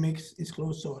Apple makes its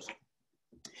closed source.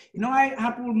 You know why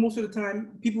Apple, most of the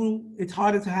time, it's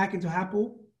harder to hack into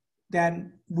Apple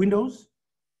than Windows?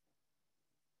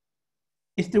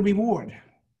 It's the reward.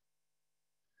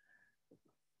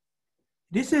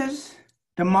 This is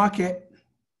the market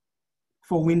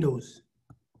for Windows.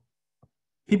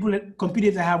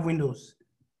 Computers that have Windows.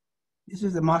 This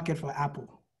is the market for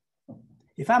Apple.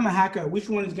 If I'm a hacker, which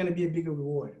one is gonna be a bigger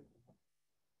reward?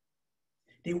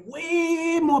 There are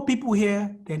way more people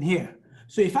here than here.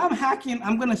 So if I'm hacking,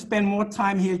 I'm gonna spend more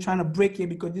time here trying to break it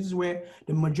because this is where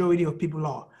the majority of people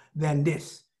are than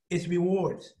this. It's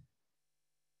rewards,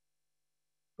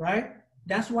 right?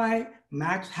 That's why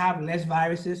Macs have less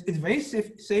viruses. It's very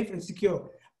safe and secure,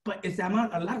 but it's the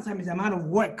amount, a lot of times it's the amount of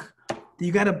work that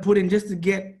you gotta put in just to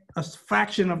get a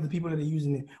fraction of the people that are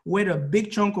using it. Where the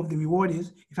big chunk of the reward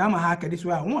is, if I'm a hacker, this is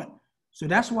what I want. So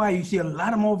that's why you see a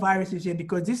lot of more viruses here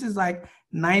because this is like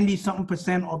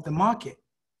 90-something% of the market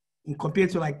and compared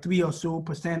to like 3% or so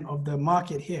of the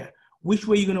market here. Which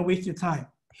way are you gonna waste your time?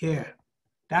 Here.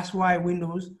 That's why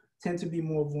Windows tend to be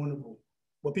more vulnerable.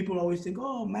 But people always think,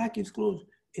 oh, Mac is closed.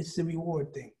 It's the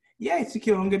reward thing. Yeah, it's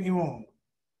secure, don't get me wrong.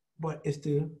 But it's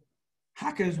the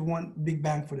hackers want big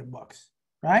bang for the bucks,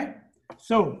 right?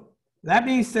 So that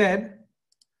being said,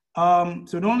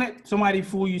 so don't let somebody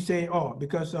fool you say, oh,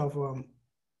 because of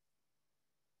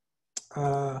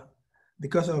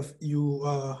you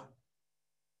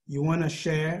want to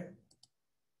share.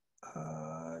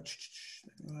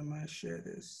 Let me share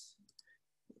this.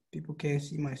 People can't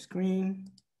see my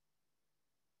screen.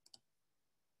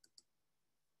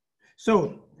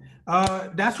 So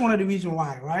that's one of the reasons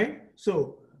why, right?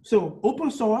 So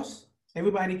open source,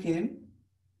 everybody can.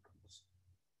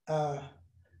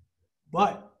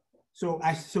 So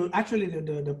actually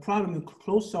the problem with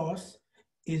closed source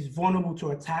is vulnerable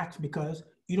to attacks because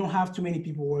you don't have too many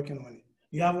people working on it.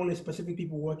 You have only specific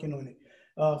people working on it.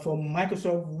 For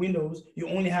Microsoft Windows, you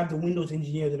only have the Windows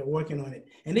engineers that are working on it.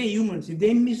 And they're humans. If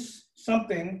they miss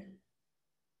something,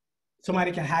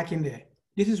 somebody can hack in there.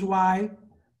 This is why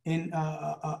in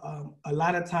a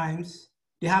lot of times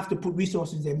they have to put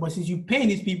resources there. But since you pay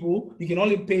these people, you can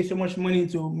only pay so much money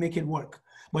to make it work.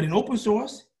 But in open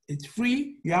source, it's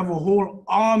free. You have a whole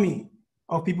army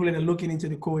of people that are looking into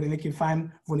the code and they can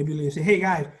find vulnerability and say, hey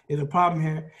guys, there's a problem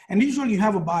here. And usually you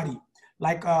have a body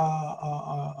like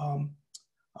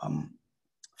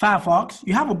Firefox,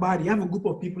 you have a body, you have a group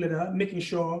of people that are making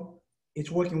sure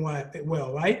it's working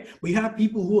well, right? But you have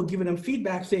people who are giving them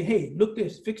feedback, say, hey, look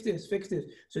this, fix this,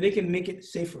 so they can make it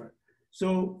safer.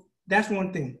 So that's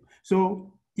one thing.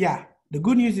 So yeah, the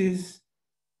good news is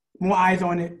more eyes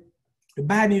on it. The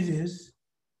bad news is,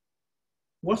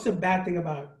 what's the bad thing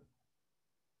about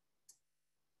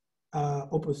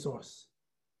open source?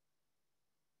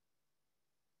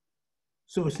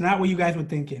 So it's not what you guys were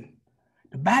thinking.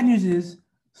 The bad news is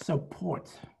support.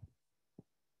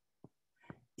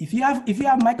 If you have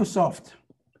Microsoft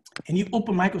and you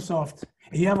open Microsoft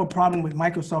and you have a problem with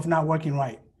Microsoft not working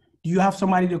right, do you have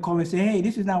somebody to call and say, hey,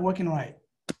 this is not working right?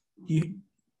 You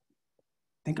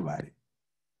think about it.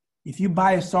 If you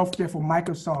buy a software from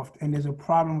Microsoft and there's a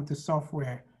problem with the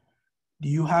software, do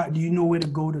you know where to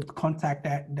go to contact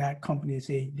that company and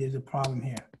say there's a problem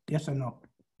here? Yes or no?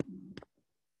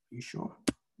 You sure?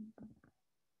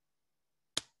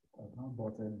 I've not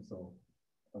bought any, so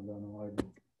I don't know why.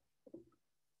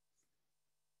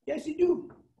 Yes, you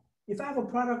do. If I have a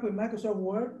product with Microsoft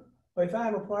Word, or if I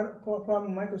have a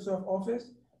problem with Microsoft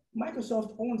Office,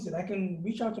 Microsoft owns it. I can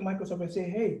reach out to Microsoft and say,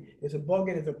 hey, there's a bug,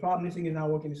 there's a problem, this thing is not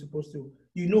working, it's supposed to.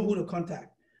 You know who to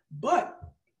contact. But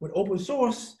with open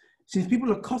source, since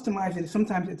people are customizing,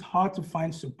 sometimes it's hard to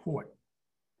find support.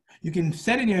 You can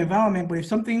set in your environment, but if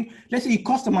something, let's say you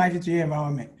customize it to your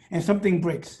environment and something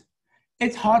breaks,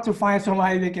 it's hard to find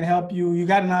somebody that can help you. You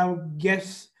gotta now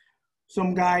guess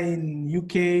some guy in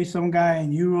UK, some guy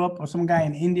in Europe, or some guy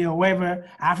in India, or wherever,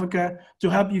 Africa, to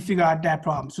help you figure out that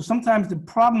problem. So sometimes the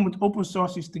problem with open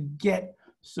source is to get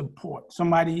support,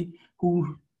 somebody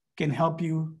who can help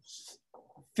you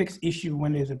fix issue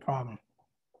when there's a problem.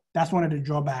 That's one of the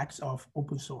drawbacks of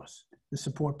open source, the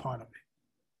support part of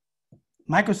it.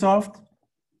 Microsoft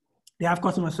They have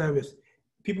customer service.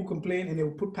 People complain and they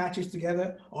will put patches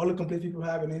together, all the complaints people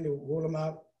have, and then they will roll them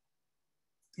out.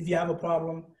 If you have a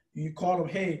problem, you call them,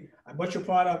 hey, I bought your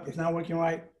product, it's not working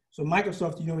right. So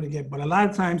Microsoft, you know what to get. But a lot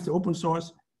of times the open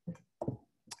source,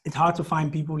 it's hard to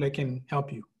find people that can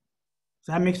help you.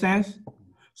 Does that make sense?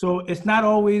 So it's not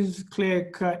always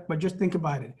clear cut, but just think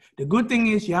about it. The good thing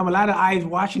is you have a lot of eyes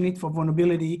watching it for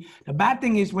vulnerability. The bad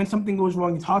thing is when something goes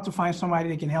wrong, it's hard to find somebody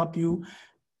that can help you,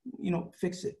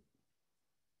 fix it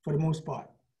for the most part.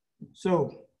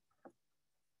 So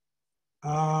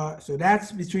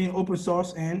that's between open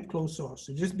source and closed source.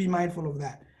 So just be mindful of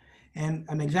that. And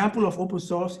an example of open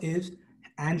source is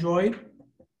Android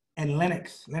and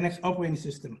Linux operating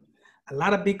system. A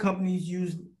lot of big companies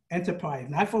use enterprise,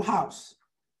 not for house.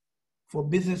 For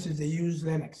businesses, they use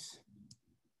Linux.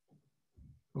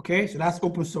 Okay, so that's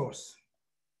open source.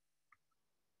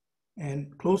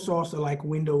 And closed source are like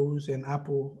Windows and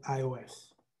Apple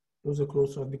iOS. Those are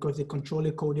closed source because they control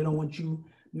the code. They don't want you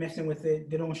messing with it.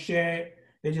 They don't share it.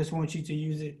 They just want you to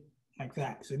use it like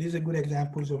that. So these are good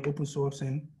examples of open source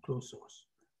and closed source.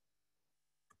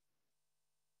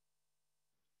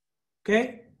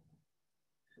 Okay,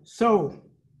 so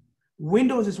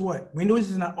Windows is what? Windows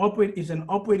is an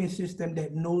operating system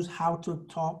that knows how to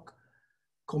talk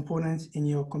components in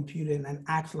your computer and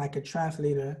acts like a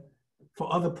translator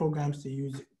for other programs to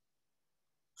use it.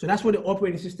 So that's what the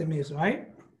operating system is, right?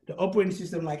 The operating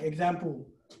system, like example,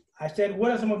 I said,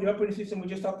 what are some of the operating systems we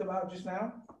just talked about just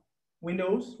now?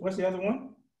 Windows, what's the other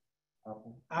one?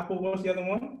 Apple, what's the other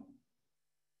one?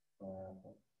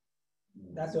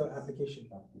 That's an application.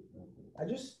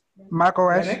 Mac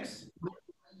OS. Linux.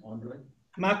 Android.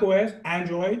 Mac OS,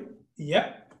 Android.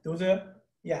 Yep. Those are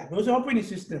operating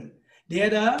systems. They're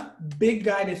the big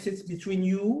guy that sits between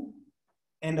you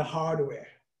and the hardware.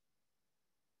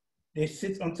 They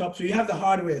sit on top. So you have the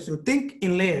hardware. So think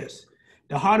in layers.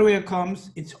 The hardware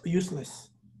comes, it's useless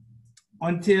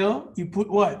until you put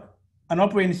what? An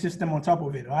operating system on top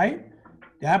of it, right?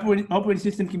 The operating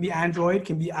system can be Android,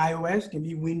 can be iOS, can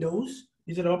be Windows.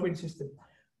 These are the operating systems.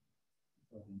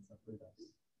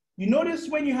 You notice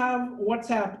when you have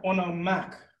WhatsApp on a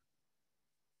Mac,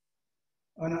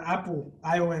 on an Apple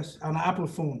iOS, on an Apple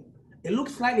phone, it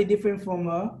looks slightly different from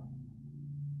a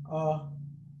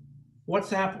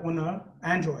WhatsApp on an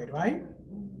Android, right?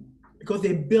 Because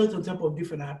they're built on top of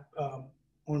different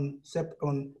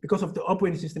because of the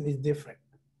operating system is different.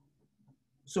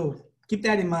 So keep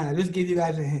that in mind. I just gave you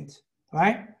guys a hint,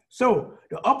 right? So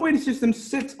the operating system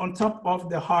sits on top of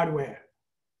the hardware.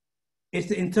 It's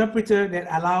the interpreter that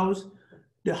allows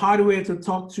the hardware to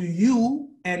talk to you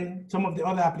and some of the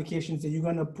other applications that you're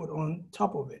going to put on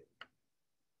top of it.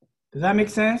 Does that make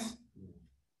sense?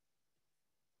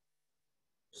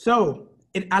 So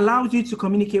it allows you to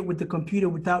communicate with the computer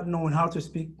without knowing how to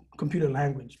speak computer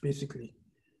language, basically,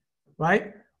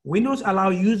 right? Windows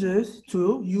allow users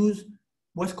to use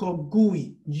what's called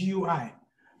GUI, G-U-I.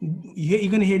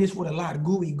 You're going to hear this word a lot,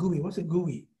 GUI. What's a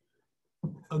GUI?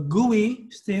 A GUI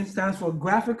stands for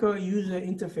Graphical User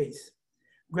Interface.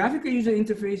 Graphical User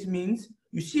Interface means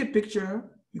you see a picture,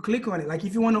 you click on it. Like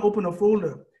if you want to open a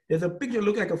folder, there's a picture that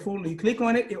looks like a folder. You click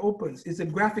on it, it opens. It's a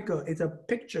graphical, it's a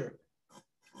picture.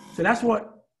 So that's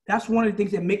one of the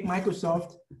things that make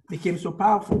Microsoft became so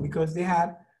powerful because they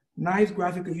had nice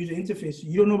graphical user interface.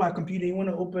 You don't know about computer, you want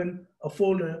to open a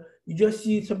folder, you just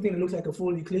see something that looks like a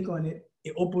folder, you click on it,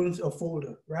 it opens a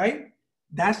folder, right?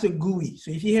 That's a GUI.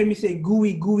 So if you hear me say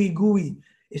GUI,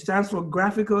 it stands for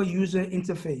Graphical User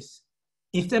Interface.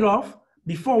 Instead of,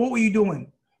 before, what were you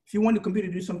doing? If you want the computer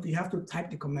to do something, you have to type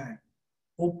the command.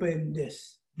 Open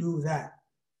this, do that,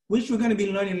 which we're going to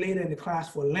be learning later in the class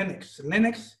for Linux.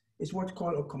 Linux is what's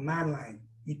called a command line.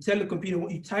 You tell the computer,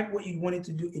 you type what you want it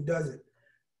to do, it does it.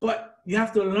 But you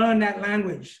have to learn that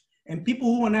language. And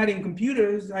people who are not in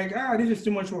computers, like, this is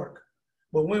too much work.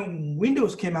 But when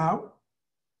Windows came out,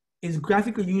 it's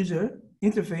graphical user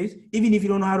interface. Even if you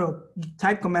don't know how to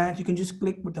type commands, you can just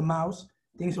click with the mouse,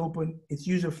 things open, it's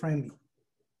user-friendly.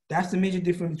 That's the major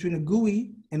difference between a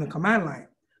GUI and a command line.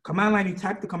 Command line, you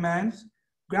type the commands.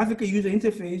 Graphical user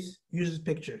interface uses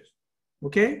pictures,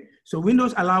 okay? So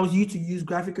Windows allows you to use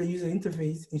graphical user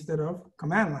interface instead of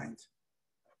command lines.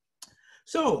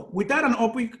 So without an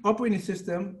operating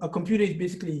system, a computer is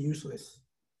basically useless,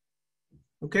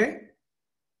 okay?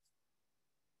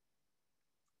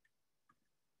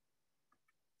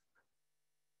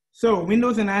 So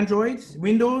Windows and Androids.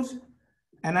 Windows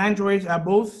and Androids are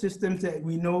both systems that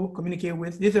we know communicate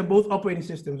with. These are both operating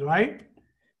systems, right?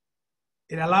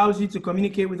 It allows you to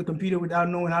communicate with the computer without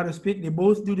knowing how to speak. They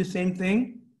both do the same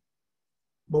thing,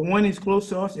 but one is closed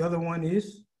source, the other one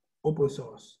is open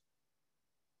source.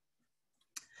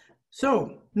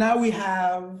 So now we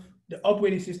have the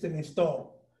operating system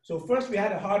installed. So first we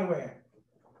had the hardware.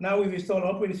 Now we've installed the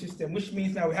operating system, which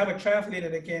means now we have a translator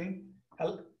that can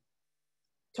allow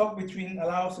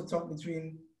us to talk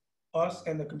between us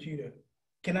and the computer.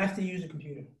 Can I still use the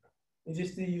computer? Is it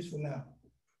still useful now?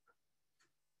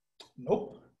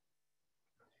 Nope.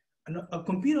 A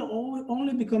computer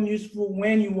only becomes useful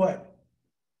when you what?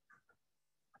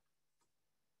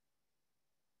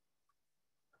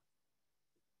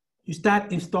 You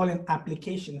start installing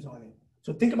applications on it.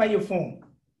 So think about your phone.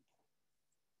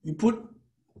 You put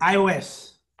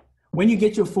iOS. When you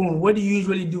get your phone, what do you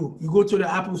usually do? You go to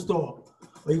the Apple store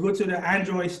or you go to the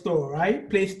Android store, right?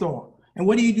 Play Store. And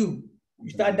what do? You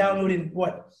start downloading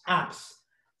what? Apps.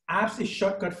 Apps is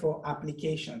shortcut for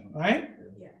application, right?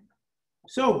 Yeah.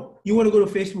 So you want to go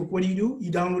to Facebook. What do?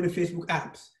 You download the Facebook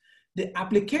apps. The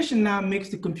application now makes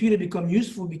the computer become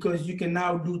useful because you can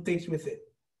now do things with it.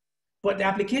 But the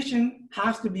application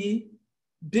has to be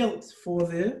built for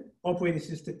the operating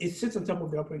system. It sits on top of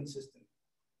the operating system.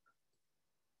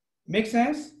 Make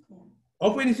sense? Yeah.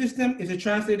 Operating system is a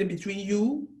translator between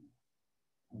you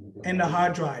and the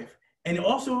hard drive. And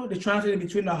also the translator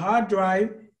between the hard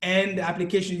drive and the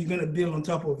application you're going to build on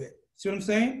top of it. See what I'm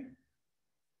saying?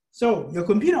 So your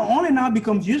computer only now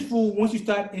becomes useful once you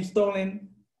start installing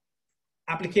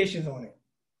applications on it.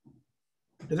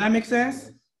 Does that make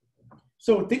sense?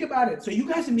 So think about it. So you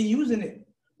guys can be using it,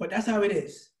 but that's how it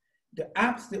is. The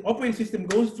apps, the operating system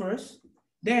goes first,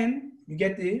 then you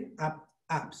get the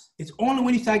apps. It's only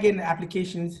when you start getting the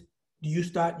applications do you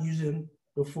start using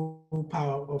the full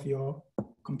power of your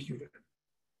computer.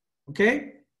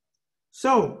 Okay?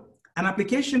 So an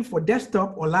application for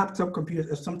desktop or laptop computers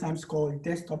is sometimes called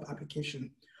desktop application,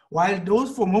 while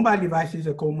those for mobile devices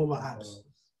are called mobile apps.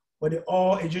 But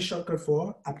it's just shortcut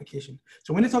for application.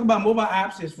 So when they talk about mobile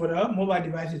apps, it's for the mobile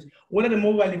devices. What are the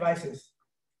mobile devices?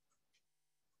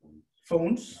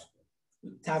 Phones,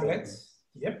 tablets.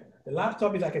 Yep. The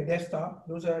laptop is like a desktop.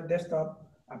 Those are desktop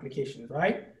applications,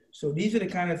 right? So these are the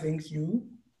kind of things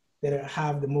that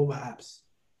have the mobile apps.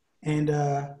 And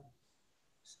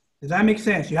does that make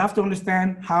sense? You have to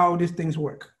understand how these things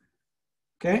work.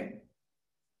 Okay?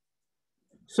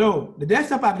 So the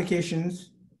desktop applications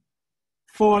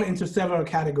fall into several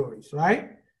categories,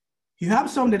 right? You have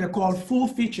some that are called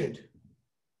full-featured,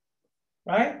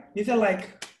 right? These are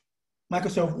like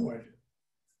Microsoft Word.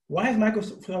 Why is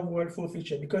Microsoft Word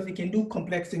full-featured? Because it can do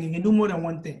complex things. It can do more than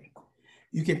one thing.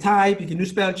 You can type, you can do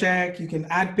spell check, you can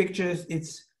add pictures.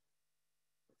 It's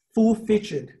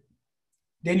full-featured.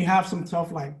 Then you have some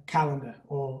stuff like calendar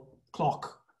or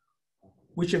clock,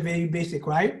 which are very basic,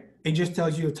 right? It just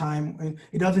tells you the time. And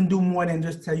it doesn't do more than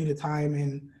just tell you the time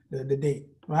and the date,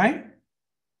 right?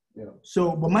 Yeah.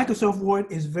 So, but Microsoft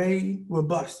Word is very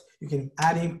robust. You can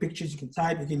add in pictures, you can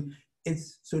type,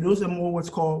 so those are more what's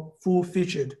called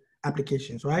full-featured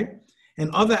applications, right?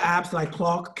 And other apps like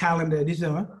clock, calendar, these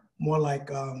are more like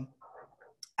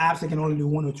apps that can only do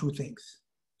one or two things.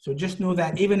 So just know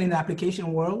that even in the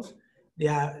application world,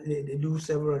 they do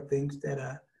several things that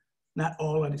are not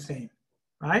all are the same,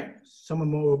 right? Some are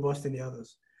more robust than the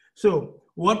others. So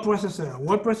word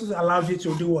processor allows you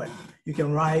to do what? You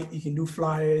can write, you can do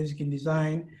flyers, you can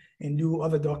design and do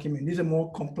other documents. These are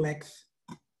more complex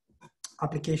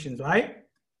applications, right?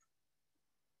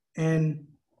 And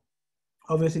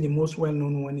obviously the most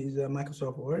well-known one is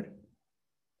Microsoft Word.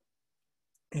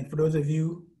 And for those of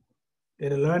you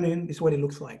that are learning, this is what it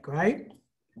looks like, right?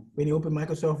 When you open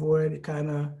Microsoft Word, it kind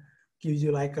of gives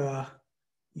you like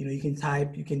you can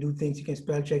type, you can do things, you can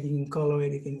spell check, you can color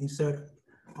it, you can insert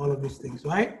all of these things,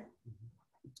 right?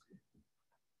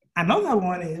 Another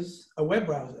one is a web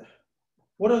browser.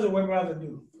 What does a web browser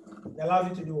do? It allows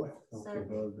you to do what?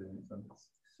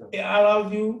 It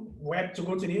allows you to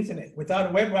go to the internet. Without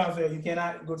a web browser, you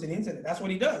cannot go to the internet. That's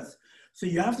what it does. So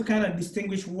you have to kind of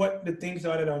distinguish what the things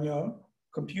are that are on your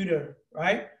computer,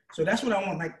 right? So that's what I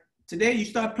want. Like today, you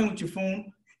start playing with your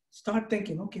phone, start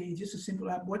thinking, okay, it's just a simple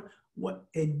app. What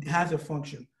it has a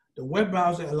function. The web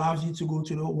browser allows you to go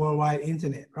to the worldwide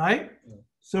internet, right? Yeah.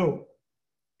 So,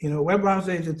 web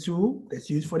browser is a tool that's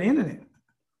used for the internet.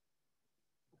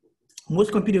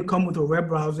 Most computers come with a web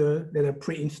browser that are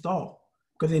pre-installed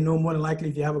because they know more than likely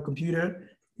if you have a computer,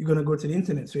 you're going to go to the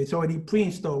internet. So it's already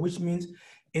pre-installed, which means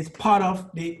it's part of,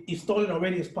 they installed it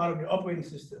already as part of the operating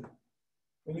system.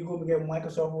 When you go to get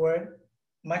Microsoft Word,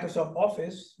 Microsoft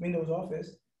Office, Windows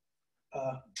Office,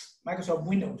 Microsoft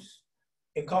Windows,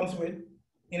 it comes with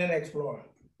Internet Explorer.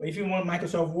 But if you want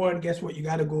Microsoft Word, guess what? You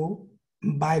got to go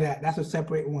buy that. That's a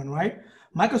separate one, right?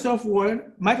 Microsoft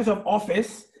Word, Microsoft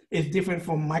Office is different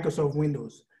from Microsoft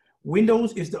Windows.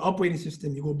 Windows is the operating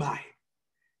system you go buy.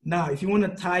 Now, if you want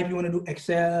to type, you want to do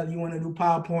Excel, you want to do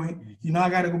PowerPoint, you now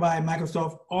got to go buy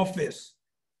Microsoft Office.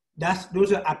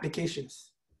 Those are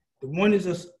applications. The one is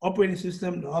an operating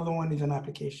system, the other one is an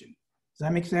application. Does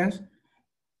that make sense?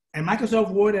 And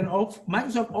Microsoft Word and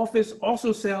Microsoft Office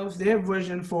also sells their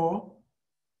version for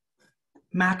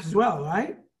Mac as well,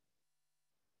 right?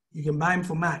 You can buy them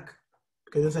for Mac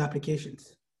because those are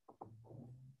applications.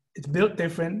 It's built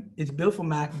different. It's built for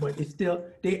Mac, but it's still,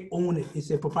 they own it. It's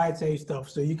a proprietary stuff.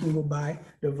 So you can go buy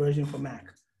the version for Mac.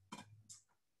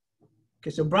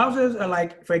 Okay, so browsers are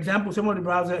like, for example, some of the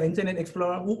browser, Internet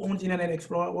Explorer. Who owns Internet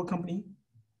Explorer? What company?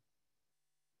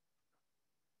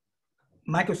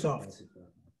 Microsoft.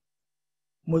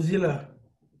 Mozilla.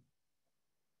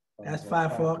 That's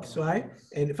Firefox, right?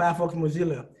 And Firefox,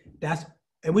 Mozilla.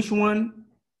 And which one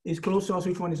is closed source?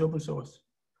 Which one is open source?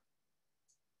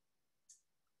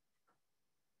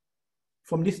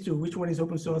 From these two, which one is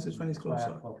open source? Which one is closed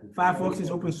source? Firefox is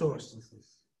open source.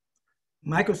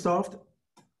 Microsoft,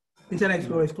 Internet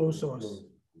Explorer is closed source.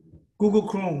 Google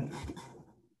Chrome.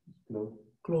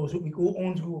 Closed. Who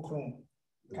owns Google Chrome?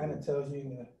 Kind of tells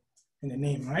you in the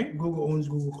name, right? Google owns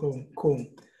Google Chrome.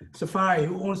 Safari,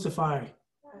 who owns Safari?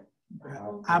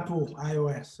 Apple,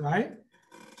 iOS, right?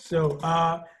 So,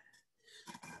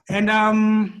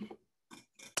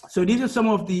 so these are some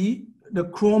of the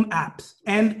Chrome apps.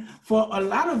 And for a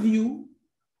lot of you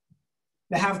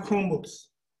that have Chromebooks,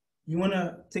 you want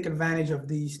to take advantage of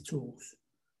these tools.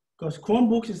 Because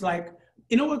Chromebooks is like,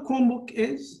 you know what Chromebook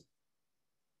is?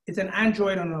 It's an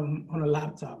Android on a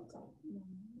laptop.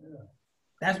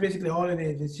 That's basically all it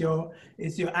is. It's your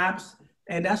apps.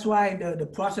 And that's why the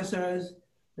processors,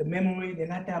 the memory, they're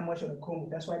not that much on a Chromebook.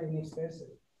 That's why they're inexpensive.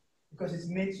 Because it's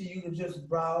made to you to just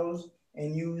browse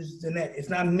and use the net. It's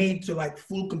not made to like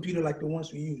full computer like the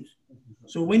ones we use.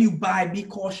 So when you buy, be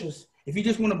cautious. If you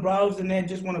just want to browse the net,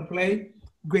 just want to play,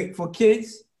 great. For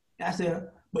kids,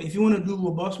 but if you want to do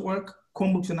robust work,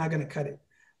 Chromebooks are not going to cut it.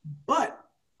 But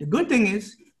the good thing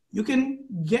is you can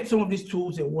get some of these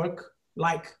tools that work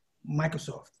like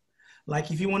Microsoft. Like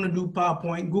if you want to do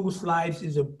PowerPoint, Google Slides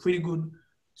is a pretty good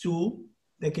tool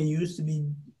that can use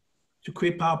to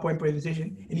create PowerPoint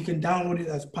presentation, and you can download it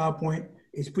as PowerPoint.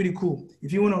 It's pretty cool.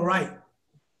 If you want to write,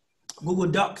 Google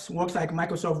Docs works like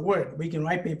Microsoft Word, where you can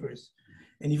write papers.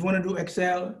 And if you want to do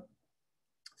Excel,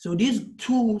 so these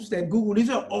tools that Google, these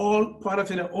are all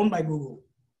products that are owned by Google.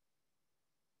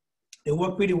 They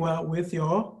work pretty well with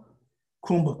your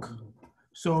Chromebook.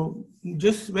 So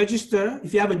just register.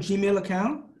 If you have a Gmail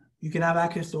account, you can have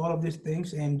access to all of these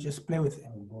things and just play with it.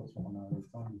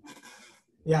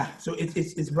 Yeah, so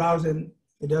it's browsing.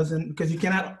 It doesn't, because you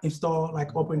cannot install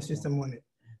like operating system on it.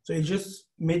 So it's just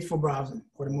made for browsing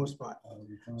for the most part.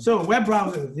 So web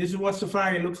browsers, this is what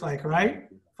Safari looks like, right?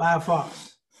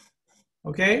 Firefox.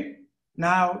 Okay,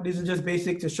 now this is just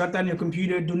basic to shut down your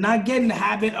computer. Do not get in the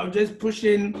habit of just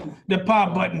pushing the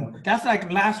power button. That's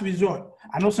like last resort.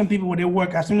 I know some people when they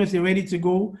work, as soon as they're ready to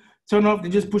go, turn off, they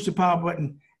just push the power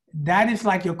button. That is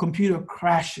like your computer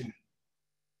crashing.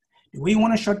 The way you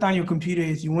want to shut down your computer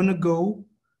is you want to go,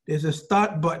 there's a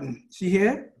start button. See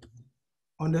here?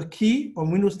 On the key on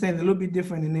Windows 10, it's a little bit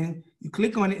different. And then you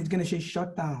click on it, it's going to say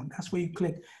shut down. That's where you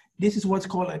click. This is what's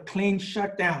called a clean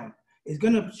shutdown. It's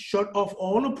going to shut off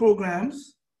all the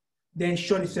programs, then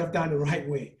shut itself down the right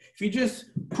way. If you just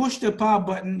push the power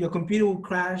button, your computer will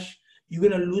crash. You're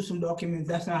going to lose some documents.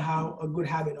 That's not how a good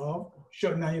habit of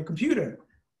shutting down your computer.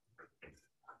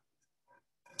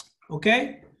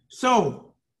 Okay,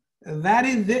 so that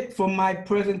is it for my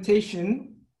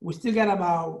presentation. We still got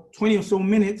about 20 or so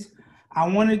minutes. I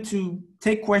wanted to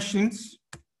take questions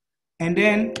and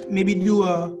then maybe do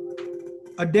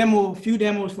a demo, a few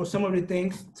demos for some of the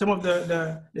things, some of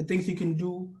the things you can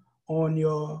do on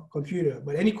your computer.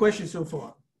 But any questions so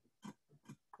far?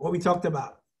 What we talked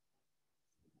about?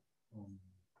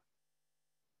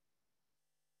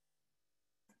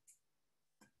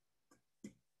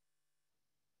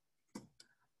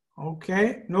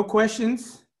 Okay, no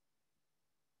questions.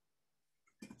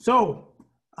 So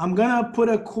I'm gonna put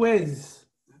a quiz,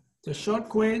 it's a short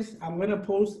quiz. I'm gonna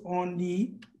post on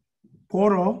the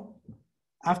portal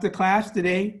after class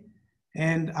today.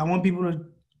 And I want people to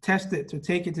test it, to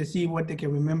take it to see what they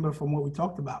can remember from what we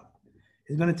talked about.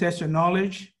 It's gonna test your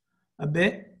knowledge a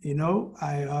bit, you know.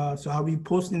 So I'll be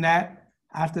posting that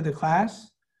after the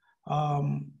class.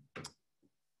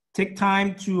 Take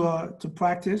time to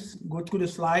practice, go through the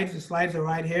slides. The slides are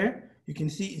right here. You can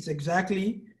see it's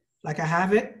exactly like I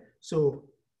have it. So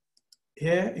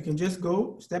here, you can just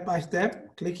go step by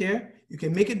step, click here. You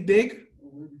can make it big.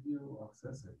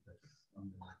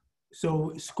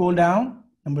 So scroll down,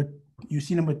 you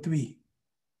see number 3.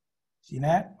 See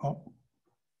that? Oh,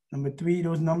 number 3,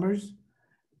 those numbers.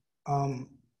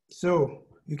 So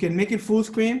you can make it full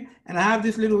screen. And I have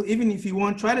this little, even if you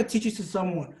want, try to teach it to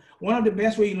someone. One of the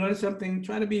best way you learn something,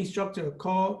 try to be instructor,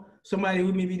 call somebody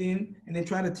who may be in, and then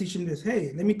try to teach them this.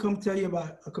 Hey, let me come tell you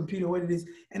about a computer, what it is.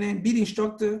 And then be the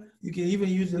instructor. You can even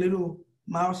use the little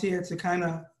mouse here to kind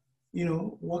of, you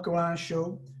know, walk around,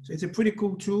 show. So it's a pretty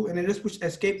cool tool. And then just push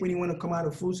escape when you want to come out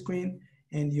of full screen,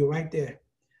 and you're right there.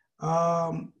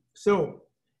 So,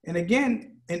 and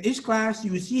again, in each class,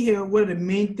 you will see here what are the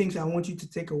main things I want you to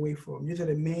take away from. These are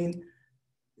the main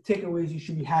takeaways you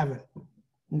should be having.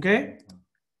 Okay?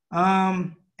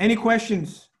 Any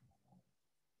questions?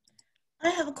 I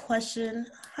have a question.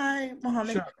 Hi,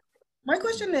 Mohammed. Sure. My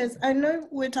question is, I know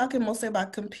we're talking mostly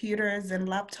about computers and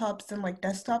laptops and like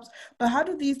desktops, but how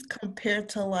do these compare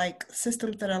to like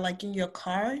systems that are like in your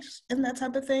cars and that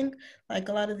type of thing? Like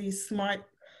a lot of these smart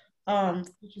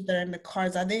features that are in the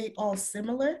cars, are they all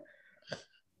similar?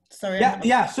 Sorry.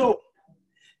 Yeah, so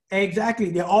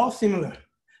exactly, they're all similar.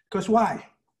 Because why?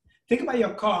 Think about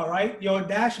your car, right? Your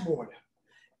dashboard.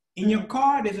 In your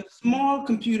car, there's a small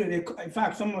computer. In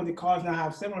fact, some of the cars now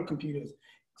have several computers.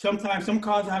 Sometimes some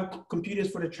cars have computers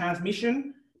for the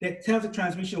transmission that tells the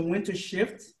transmission when to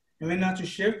shift and when not to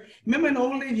shift. Remember in the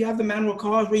old days, you have the manual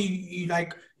cars where you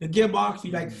like the gearbox,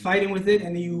 you like fighting with it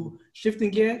and you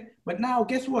shifting gear. But now,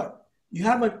 guess what? You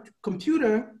have a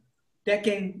computer that's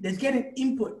getting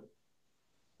input,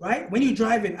 right? When you're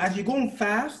driving, as you're going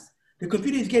fast, the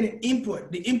computer is getting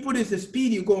input. The input is the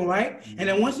speed you're going, right? And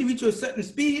then once you reach a certain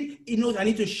speed, it knows I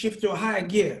need to shift to a higher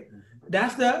gear.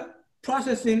 That's the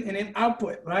processing and then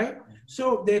output, right?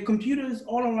 So there are computers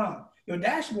all around. Your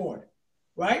dashboard,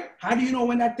 right? How do you know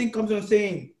when that thing comes on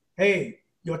saying, hey,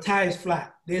 your tire is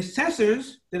flat? There's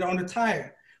sensors that are on the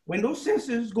tire. When those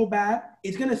sensors go bad,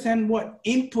 it's gonna send what?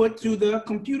 Input to the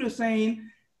computer saying,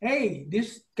 hey,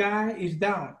 this guy is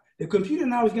down. The computer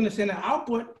now is gonna send an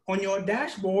output on your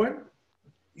dashboard.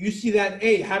 You see that,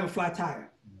 hey, I have a flat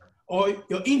tire. Or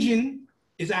your engine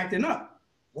is acting up.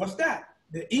 What's that?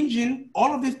 The engine,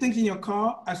 all of these things in your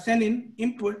car are sending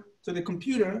input to the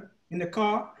computer in the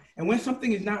car. And when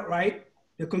something is not right,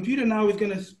 the computer now is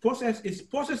gonna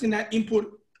processing that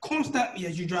input constantly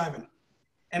as you're driving.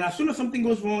 And as soon as something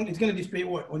goes wrong, it's gonna display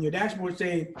what? On your dashboard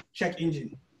saying, check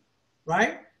engine,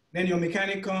 right? Then your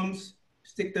mechanic comes,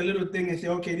 stick the little thing and say,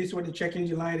 okay, this is what the check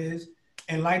engine light is,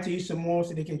 and lie to you some more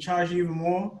so they can charge you even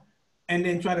more, and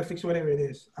then try to fix whatever it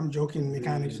is. I'm joking,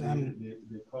 mechanics.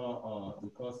 The car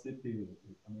CPU,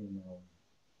 I mean,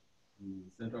 the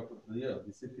central, the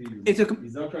CPU, it's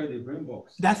actually the brain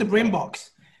box. That's a brain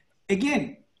box.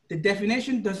 Again, the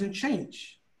definition doesn't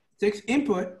change. It takes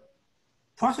input,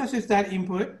 processes that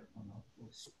input,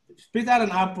 spits out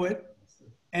an output,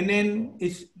 and then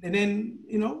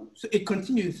you know, so it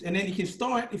continues, and then you can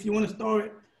store it if you want to store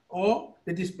it, or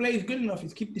the display is good enough,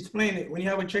 it's keep displaying it. When you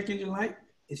have a check engine light,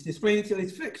 it's displaying until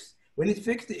it's fixed. When it's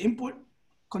fixed, the input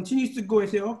continues to go and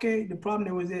say, okay, the problem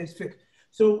that was there is fixed.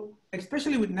 So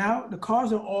especially with now, the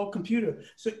cars are all computer.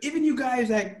 So even you guys,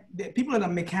 like the people that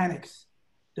are mechanics,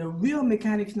 the real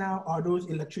mechanics now are those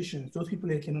electricians, those people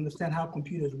that can understand how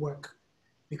computers work.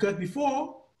 Because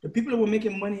before, the people that were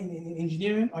making money in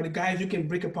engineering are the guys who can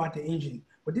break apart the engine.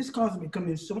 But these cars are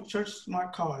becoming such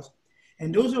smart cars.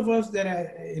 And those of us that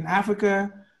are in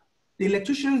Africa, the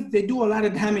electricians, they do a lot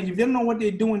of damage. If they don't know what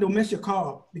they're doing, they'll mess your car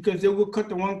up because they will cut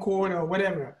the one cord or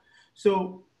whatever.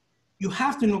 So you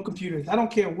have to know computers. I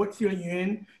don't care what field you're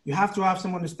in. You have to have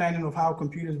some understanding of how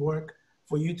computers work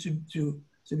for you to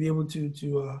be able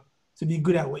to be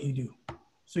good at what you do.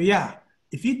 So yeah,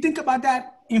 if you think about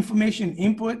that information,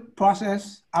 input,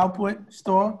 process, output,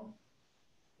 store,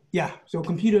 yeah. So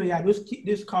computer, yeah,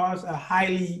 these cars are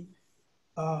highly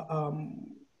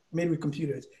made with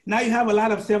computers. Now you have a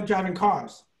lot of self-driving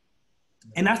cars,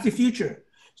 and that's the future.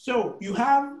 So you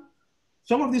have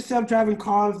some of these self-driving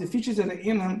cars, the features that are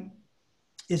in them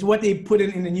is what they put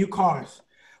in the new cars,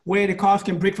 where the cars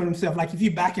can brake for themselves. Like if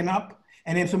you're backing up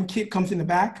and then some kid comes in the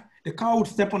back, the car would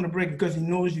step on the brake because he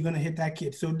knows you're gonna hit that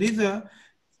kid. So these are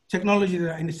technologies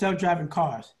that are in the self-driving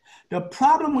cars. The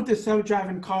problem with the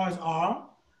self-driving cars are,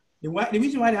 the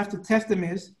reason why they have to test them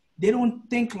is they don't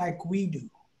think like we do.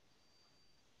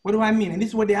 What do I mean? And this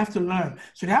is what they have to learn.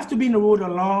 So they have to be in the road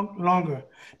longer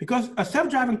because a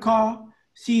self-driving car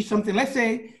sees something. Let's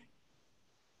say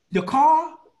the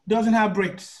car doesn't have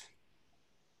brakes.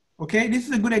 Okay, this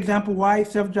is a good example why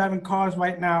self-driving cars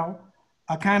right now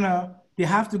are they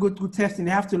have to go through testing.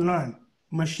 They have to learn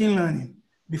machine learning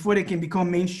before they can become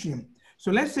mainstream.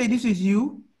 So let's say this is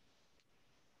you.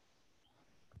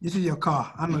 This is your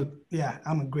car. I'm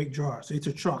a great drawer. So it's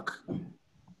a truck.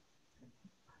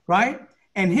 right?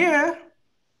 And here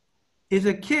is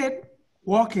a kid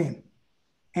walking.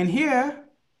 And here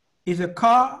is a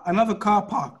car, another car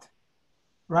parked,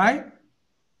 right?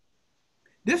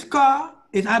 This car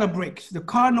is out of brakes. The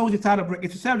car knows it's out of brakes.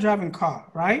 It's a self-driving car,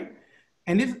 right?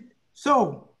 And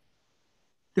so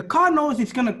the car knows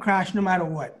it's gonna crash no matter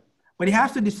what, but it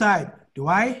has to decide, do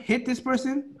I hit this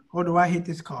person or do I hit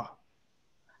this car?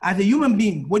 As a human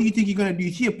being, what do you think you're gonna do?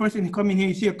 You see a person coming here,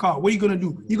 you see a car, what are you gonna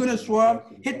do? You're gonna swerve,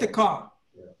 hit the car,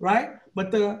 right?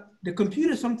 But the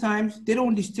computer sometimes, they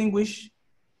don't distinguish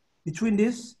between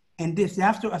this and this. They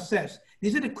have to assess.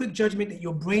 These are the quick judgment that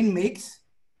your brain makes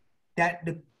that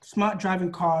the smart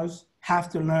driving cars have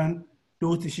to learn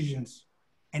those decisions.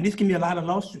 And this can be a lot of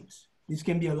lawsuits. This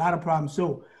can be a lot of problems.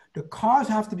 So the cars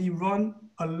have to be run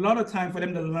a lot of time for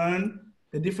them to learn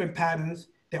the different patterns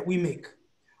that we make.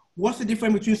 What's the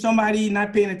difference between somebody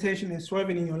not paying attention and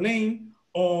swerving in your lane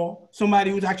or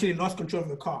somebody who's actually lost control of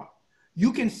the car?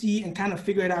 You can see and kind of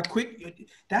figure it out quick.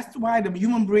 That's why the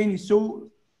human brain is so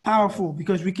powerful,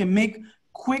 because we can make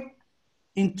quick,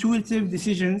 intuitive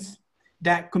decisions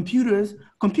that computers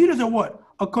are what?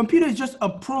 A computer is just a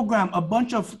program, a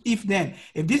bunch of if-then.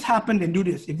 If this happened, then do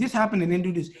this. If this happened, then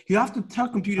do this. You have to tell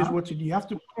computers what to do. You have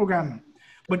to program them.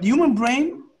 But the human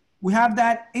brain, we have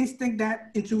that instinct,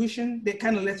 that intuition that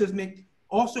kind of lets us make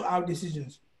also our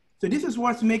decisions. So this is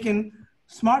what's making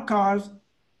smart cars,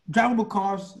 drivable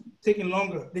cars, taking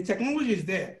longer. The technology is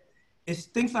there. It's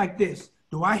things like this.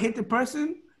 Do I hit the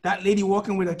person, that lady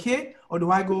walking with a kid, or do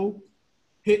I go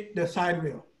hit the side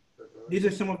rail? These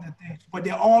are some of the things, but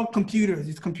they're all computers.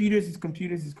 It's computers, it's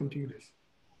computers, it's computers.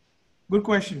 Good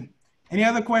question. Any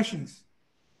other questions?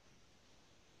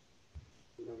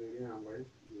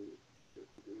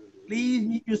 Please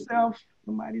mute yourself.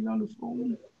 Somebody's on the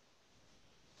phone.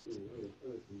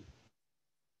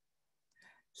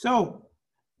 So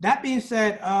that being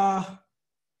said,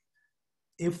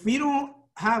 if we don't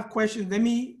have questions,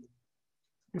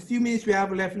 the few minutes we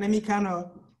have left, let me kind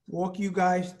of walk you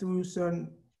guys through some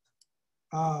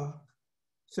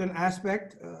certain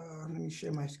aspect. Let me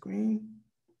share my screen.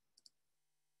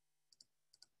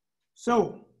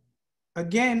 So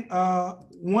again,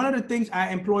 one of the things I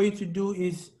employ you to do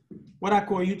is what I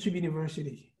call YouTube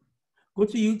University. Go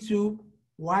to YouTube,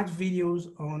 watch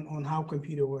videos on how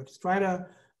computer works. Try to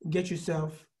get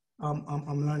yourself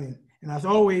learning. And as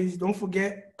always, don't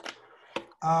forget,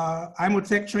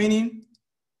 imotech training.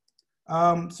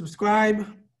 Subscribe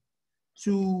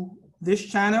to this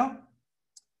channel.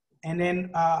 And then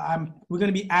we're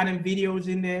going to be adding videos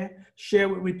in there, share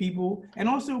it with people, and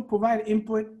also provide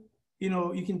input. You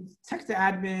know, you can text the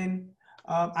admin.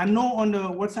 I know on the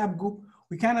WhatsApp group,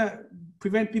 we kind of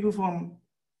prevent people from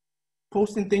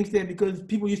posting things there because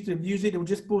people used to abuse it. They would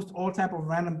just post all type of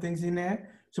random things in there.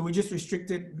 So we just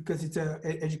restrict it because it's an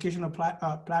educational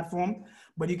platform.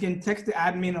 But you can text the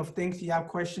admin of things you have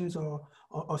questions or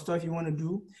stuff you want to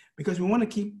do, because we want to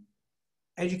keep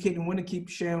educating, we want to keep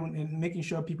sharing and making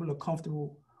sure people are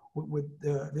comfortable with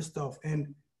this stuff.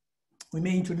 And we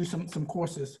may introduce some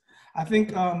courses. I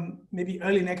think maybe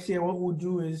early next year, what we'll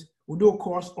do is we'll do a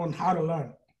course on how to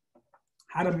learn,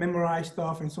 how to memorize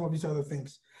stuff and some of these other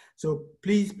things. So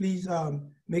please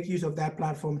make use of that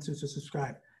platform to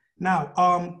subscribe.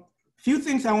 Now, few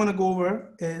things I want to go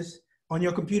over is on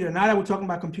your computer. Now that we're talking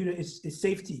about computer, is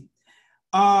safety.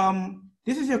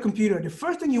 This is your computer. The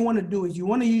first thing you want to do is you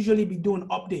want to usually be doing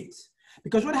updates,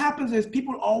 because what happens is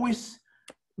people always,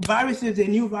 viruses and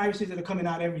new viruses that are coming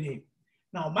out every day.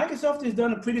 Now, Microsoft has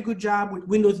done a pretty good job with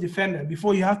Windows Defender.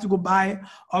 Before, you have to go buy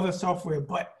other software,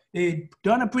 but they've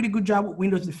done a pretty good job with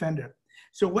Windows Defender.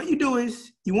 So what you do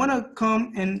is you want to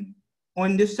come and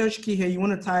on this search key here, you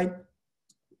want to type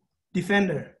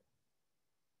Defender,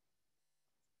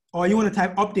 or you want to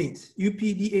type updates,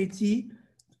 UPDAT,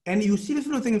 and you see this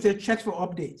little thing that says checks for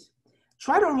updates.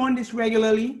 Try to run this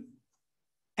regularly,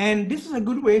 and this is a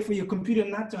good way for your computer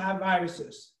not to have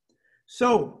viruses.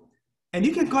 So, and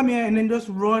you can come here and then just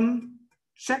run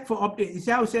check for update. You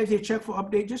see how it says here check for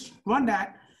update? Just run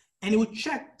that, and it will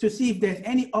check to see if there's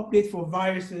any updates for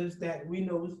viruses that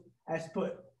Windows has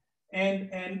put. And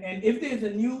if there's a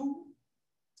new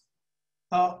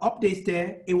updates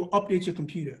there, it will update your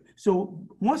computer. So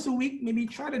once a week, maybe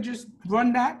try to just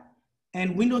run that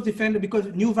and Windows Defender, because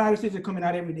new viruses are coming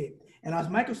out every day. And as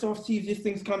Microsoft sees these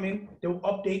things coming, they will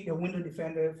update the Windows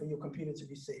Defender for your computer to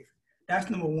be safe. That's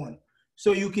number one.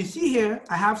 So you can see here,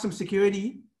 I have some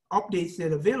security updates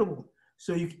that are available.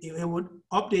 So it would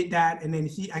update that, and then you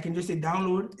see, I can just say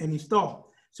download and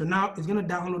install. So now it's gonna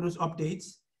download those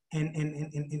updates and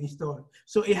install it.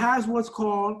 So it has what's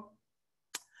called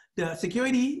the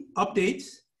security updates,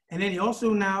 and then it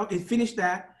also now, it finished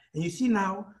that, And you see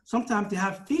now, sometimes they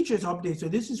have features updates. So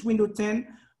this is Windows 10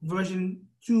 version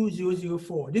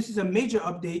 2004. This is a major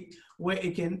update where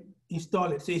it can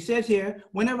install it. So it says here,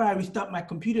 whenever I restart my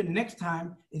computer the next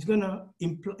time, it's gonna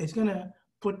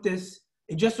put this.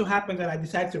 It just so happened that I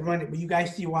decided to run it, but you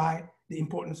guys see why the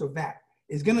importance of that.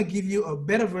 It's gonna give you a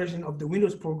better version of the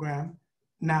Windows program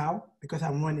now because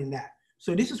I'm running that.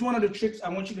 So this is one of the tricks I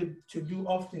want you to do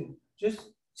often.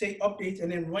 Just say updates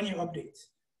and then run your updates,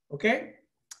 okay?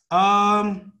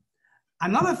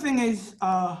 Another thing is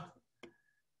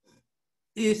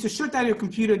to shut down your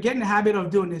computer. Get in the habit of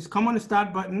doing this. Come on the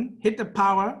start button, hit the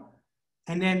power,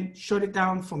 and then shut it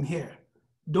down from here.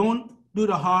 Don't do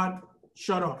the hard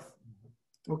shut off,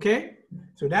 okay?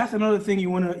 So that's another thing you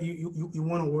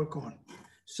wanna work on.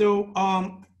 So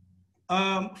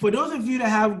for those of you that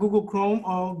have Google Chrome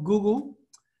or Google,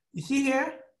 you see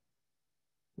here,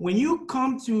 when you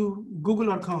come to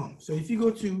google.com, so if you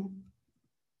go to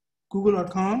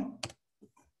google.com,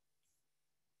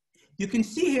 you can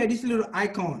see here this little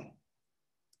icon.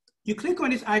 You click on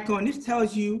this icon, this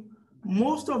tells you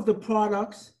most of the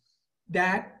products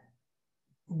that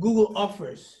Google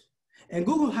offers. And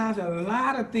Google has a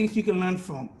lot of things you can learn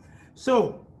from.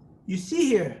 So you see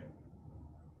here,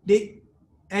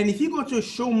 and if you go to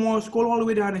show more, scroll all the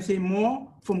way down and say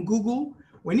more from Google,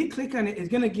 when you click on it, it's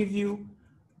gonna give you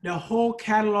the whole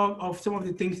catalog of some of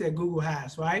the things that Google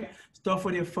has, right? Stuff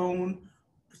for their phone,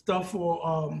 stuff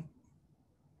for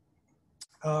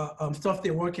stuff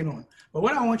they're working on. But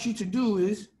what I want you to do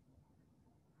is,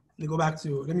 let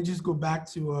me just go back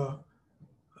to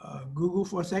Google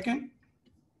for a second.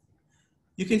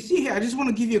 You can see here, I just want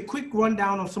to give you a quick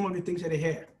rundown of some of the things that are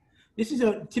here. This is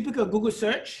a typical Google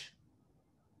search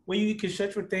where you can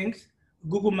search for things.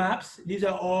 Google Maps, these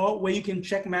are all where you can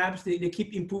check maps. They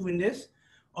keep improving this.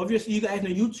 Obviously, you guys know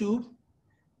YouTube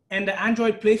and the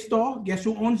Android Play Store. Guess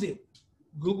who owns it?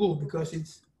 Google, because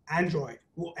it's Android.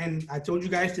 And I told you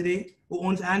guys today, who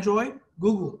owns Android?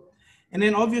 Google. And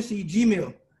then obviously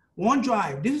Gmail.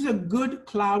 OneDrive, this is a good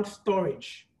cloud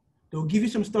storage. They'll give you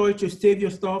some storage to save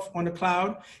your stuff on the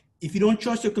cloud. If you don't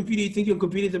trust your computer, you think your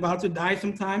computer is about to die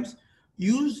sometimes,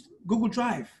 use Google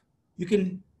Drive. You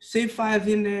can save files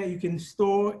in there, you can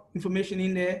store information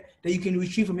in there that you can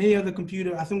retrieve from any other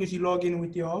computer as long as you log in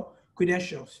with your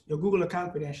credentials, your Google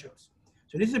account credentials.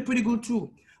 So this is a pretty good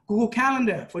tool. Google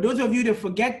Calendar, for those of you that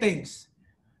forget things,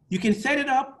 you can set it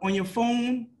up on your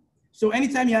phone. So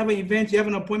anytime you have an event, you have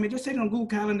an appointment, just set it on Google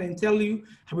Calendar and tell you,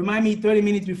 remind me 30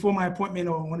 minutes before my appointment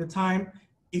or on the time,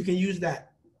 you can use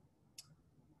that.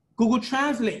 Google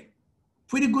Translate,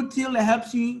 pretty good tool that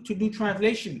helps you to do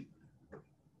translation.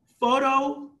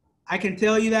 Photo, I can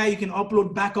tell you that you can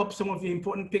upload, back up some of your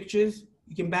important pictures.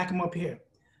 You can back them up here.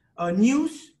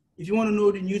 News, if you want to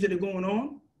know the news that are going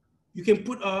on, you can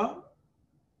put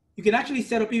you can actually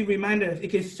set up even reminders. It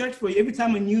can search for you every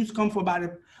time a news comes for about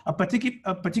a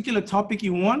particular topic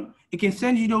you want. It can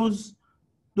send you those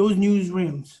news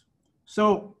reels.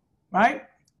 So, right?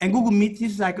 And Google Meet,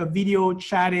 this is like a video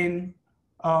chatting.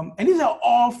 And these are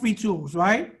all free tools,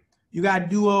 right? You got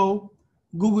Duo,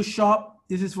 Google Shop.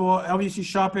 This is for obviously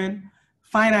shopping.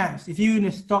 Finance, if you're in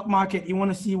the stock market, you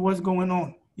want to see what's going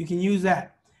on, you can use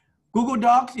that. Google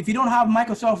Docs, if you don't have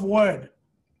Microsoft Word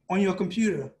on your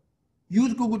computer,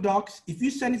 use Google Docs. If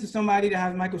you send it to somebody that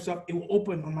has Microsoft, it will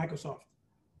open on Microsoft.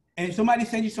 And if somebody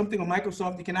sends you something on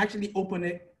Microsoft, you can actually open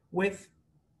it with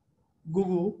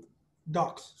Google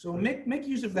Docs. So make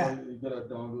use of that. You gotta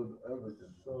download everything.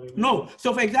 No,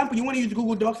 so for example, you want to use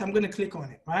Google Docs, I'm gonna click on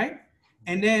it, right?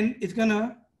 And then it's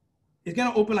gonna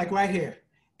open like right here.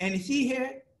 And you see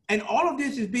here, and all of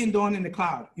this is being done in the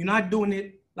cloud. You're not doing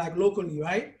it like locally,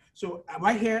 right? So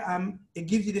right here, it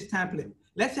gives you this template.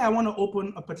 Let's say I want to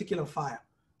open a particular file.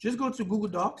 Just go to Google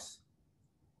Docs,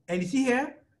 and you see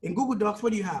here, in Google Docs,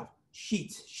 what do you have?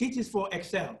 Sheets. Sheets is for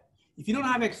Excel. If you don't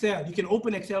have Excel, you can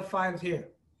open Excel files here.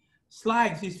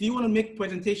 Slides, if you want to make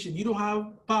presentation, you don't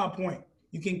have PowerPoint,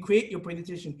 you can create your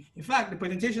presentation. In fact, the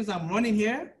presentations I'm running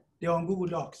here, they're on Google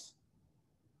Docs,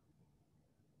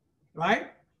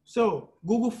 right? So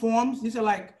Google Forms, these are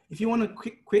like, if you want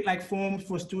to create like forms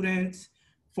for students,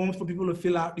 forms for people to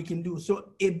fill out, you can do.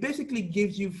 So it basically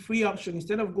gives you free option.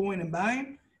 Instead of going and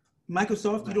buying,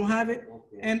 Microsoft, you don't have it.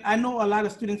 And I know a lot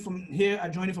of students from here are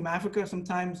joining from Africa.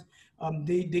 Sometimes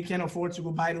they can't afford to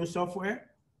go buy those software.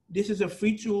 This is a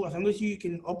free tool. As long as you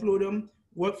can upload them,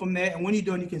 work from there, and when you're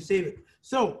done, you can save it.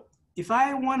 So if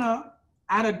I want to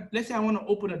add let's say I want to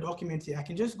open a document here, I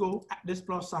can just go at this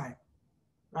plus sign,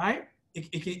 right?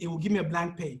 It will give me a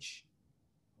blank page.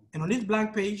 And on this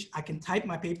blank page, I can type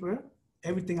my paper,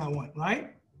 everything I want,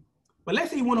 right? But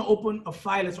let's say you want to open a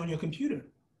file that's on your computer.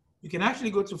 you can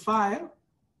actually go to File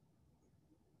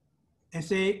and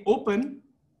say Open,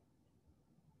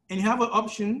 and you have an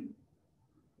option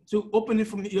to open it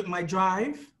from my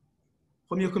drive,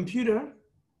 from your computer,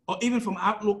 or even from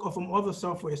Outlook or from other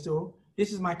software. So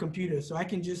this is my computer. So I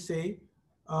can just say,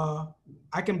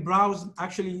 I can browse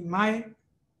actually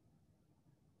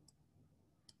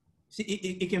see,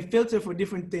 it can filter for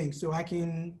different things. So I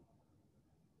can,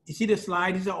 you see the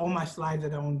slide, these are all my slides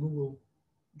that are on Google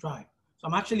Drive. So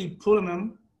I'm actually pulling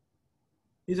them.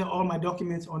 These are all my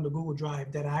documents on the Google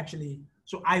Drive that I actually,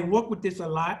 so I work with this a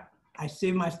lot. I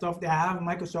save my stuff there. I have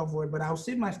Microsoft Word, but I'll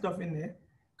save my stuff in there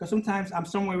because sometimes I'm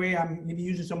somewhere where I'm maybe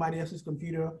using somebody else's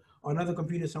computer or another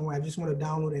computer somewhere. I just want to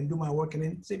download and do my work and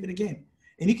then save it again.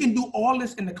 And you can do all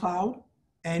this in the cloud,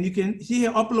 and you can see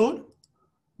here, upload.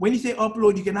 When you say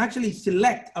upload, you can actually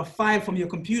select a file from your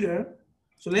computer.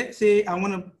 So let's say I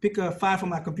want to pick a file from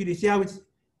my computer. See how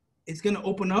it's going to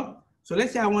open up. So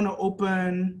let's say I want to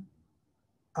open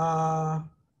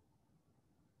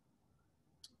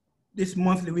this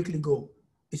monthly weekly goal.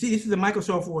 You see, this is a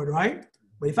Microsoft Word, right?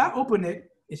 But if I open it,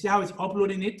 you see how it's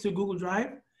uploading it to Google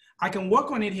Drive? I can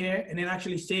work on it here and then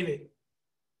actually save it.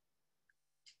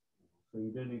 So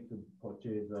you don't need to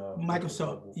purchase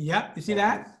Microsoft. Yeah, you see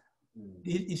that?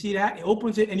 You see that? It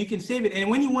opens it and you can save it. And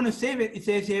when you want to save it, it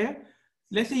says here,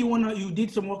 let's say you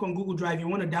did some work on Google Drive, you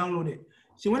want to download it.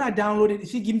 So when I download it, you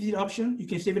see, it gives you the option. You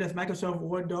can save it as Microsoft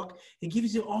Word doc. It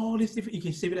gives you all this different, you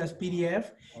can save it as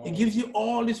PDF. It gives you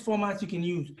all these formats you can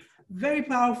use. Very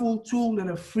powerful tool that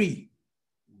are free.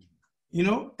 You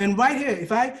know, and right here,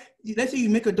 let's say you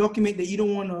make a document that you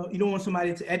don't want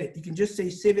somebody to edit, you can just say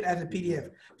save it as a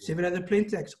PDF, save it as a plain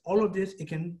text. All of this, it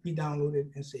can be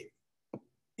downloaded and saved.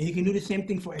 And you can do the same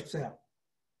thing for Excel.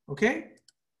 Okay,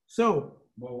 so.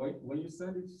 But when you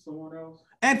send it to someone else.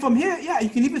 And from here, yeah, you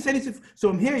can even send it to. So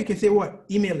from here, you can say what?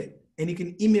 Email it, and you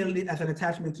can email it as an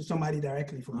attachment to somebody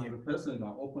directly from here. The person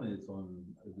can open it on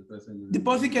the person.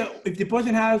 If the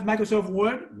person has Microsoft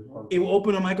Word, it will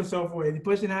open on Microsoft Word. If the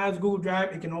person has Google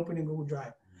Drive, it can open in Google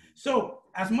Drive. So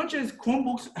as much as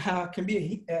Chromebooks can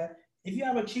be, if you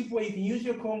have a cheap way, you can use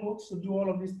your Chromebooks to do all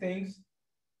of these things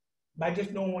by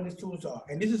just knowing what these tools are.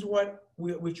 And this is what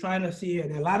we're trying to see here.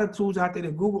 There are a lot of tools out there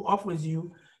that Google offers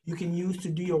you can use to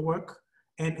do your work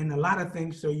and a lot of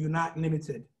things, so you're not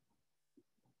limited.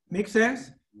 Make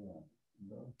sense?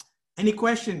 Yeah. Any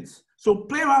questions? So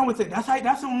play around with it. That's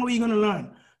the only way you're gonna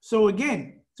learn. So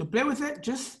again, to play with it,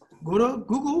 just go to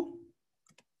Google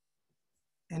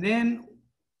and then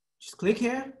just click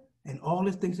here and all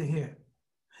these things are here.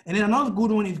 And then another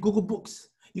good one is Google Books.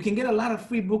 You can get a lot of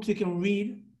free books you can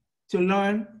read to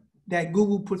learn that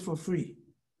Google puts for free.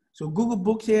 So Google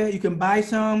Books here, you can buy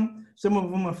some of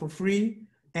them are for free.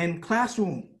 And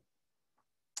Classroom.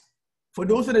 For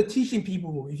those that are teaching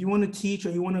people, if you want to teach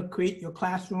or you want to create your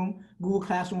classroom, Google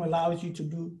Classroom allows you to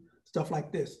do stuff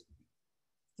like this.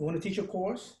 You want to teach a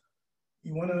course,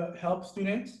 you want to help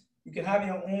students, you can have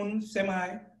your own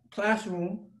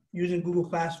semi-classroom using Google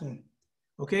Classroom,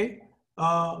 okay?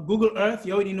 Google Earth,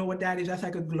 you already know what that is, that's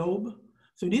like a globe.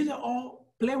 So these are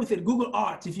all, play with it. Google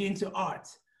Arts, if you're into art,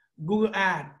 Google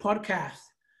Ad, podcast.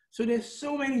 So there's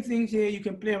so many things here you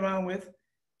can play around with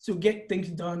to get things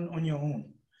done on your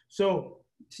own. So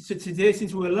today,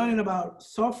 since we're learning about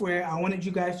software, I wanted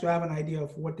you guys to have an idea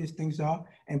of what these things are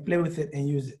and play with it and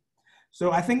use it.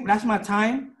 So I think that's my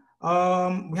time.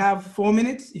 We have 4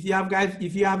 minutes. If you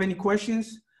have any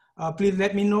questions, please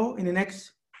let me know in the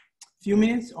next few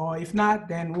minutes, or if not,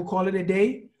 then we'll call it a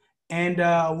day. And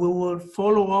we will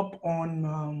follow up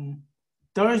on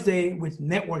Thursday with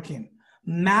networking.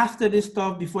 Master this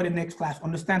stuff before the next class.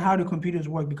 Understand how the computers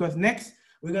work, because next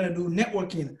we're gonna do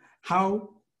networking, how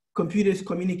computers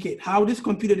communicate, how this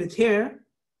computer that's here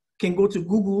can go to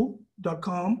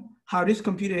google.com, how this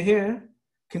computer here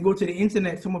can go to the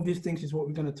internet. Some of these things is what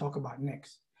we're gonna talk about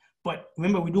next. But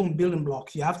remember, we're doing building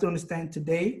blocks. You have to understand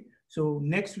today. So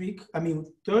next week,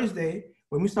 Thursday,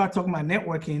 when we start talking about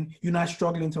networking, you're not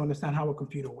struggling to understand how a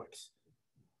computer works.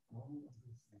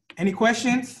 Any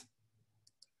questions?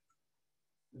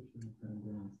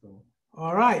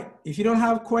 All right, if you don't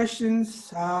have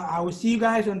questions, I will see you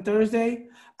guys on Thursday.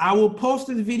 I will post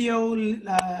this video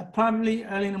probably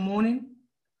early in the morning.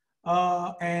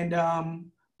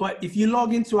 But if you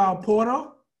log into our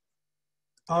portal,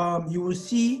 you will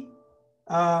see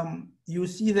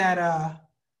that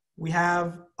we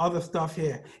have other stuff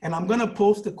here. And I'm gonna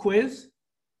post the quiz.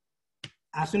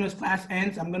 As soon as class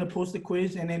ends, I'm gonna post the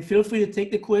quiz, and then feel free to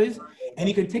take the quiz, and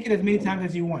you can take it as many times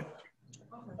as you want.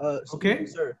 Okay,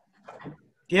 sir.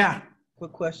 Yeah.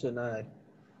 Quick question. I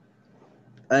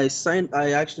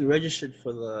actually registered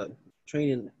for the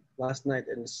training last night,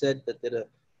 and it said that it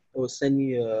will send me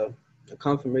a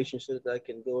confirmation so that I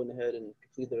can go ahead and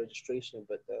complete the registration.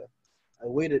 But I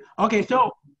waited. Okay, so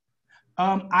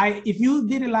if you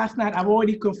did it last night, I've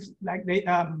already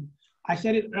I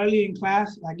said it early in class.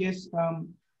 I guess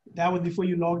that was before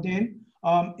you logged in.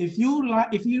 If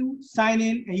you sign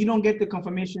in and you don't get the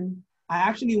confirmation, I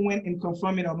actually went and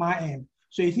confirmed it on my end.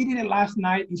 So if you did it last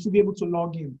night, you should be able to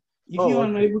log in. If you are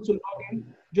unable to log in,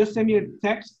 just send me a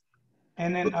text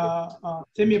and then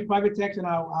send me a private text and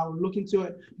I'll look into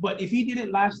it. But if you did it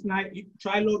last night, you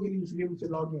try logging in, you should be able to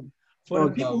log in. For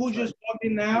the people who just logged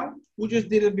in now, who just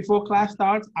did it before class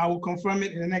starts, I will confirm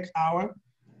it in the next hour.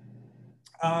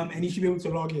 And you should be able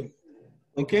to log in.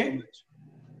 Okay?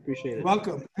 Appreciate it.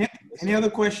 Welcome. Any other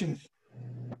questions?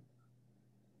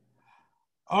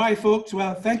 All right, folks.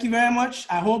 Well, thank you very much.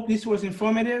 I hope this was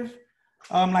informative.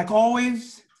 Like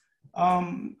always,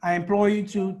 I implore you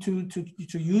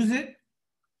to use it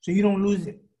so you don't lose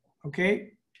it.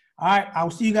 Okay? All right.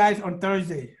 I'll see you guys on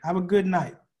Thursday. Have a good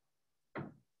night.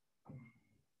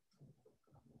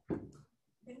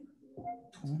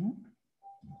 Mm-hmm.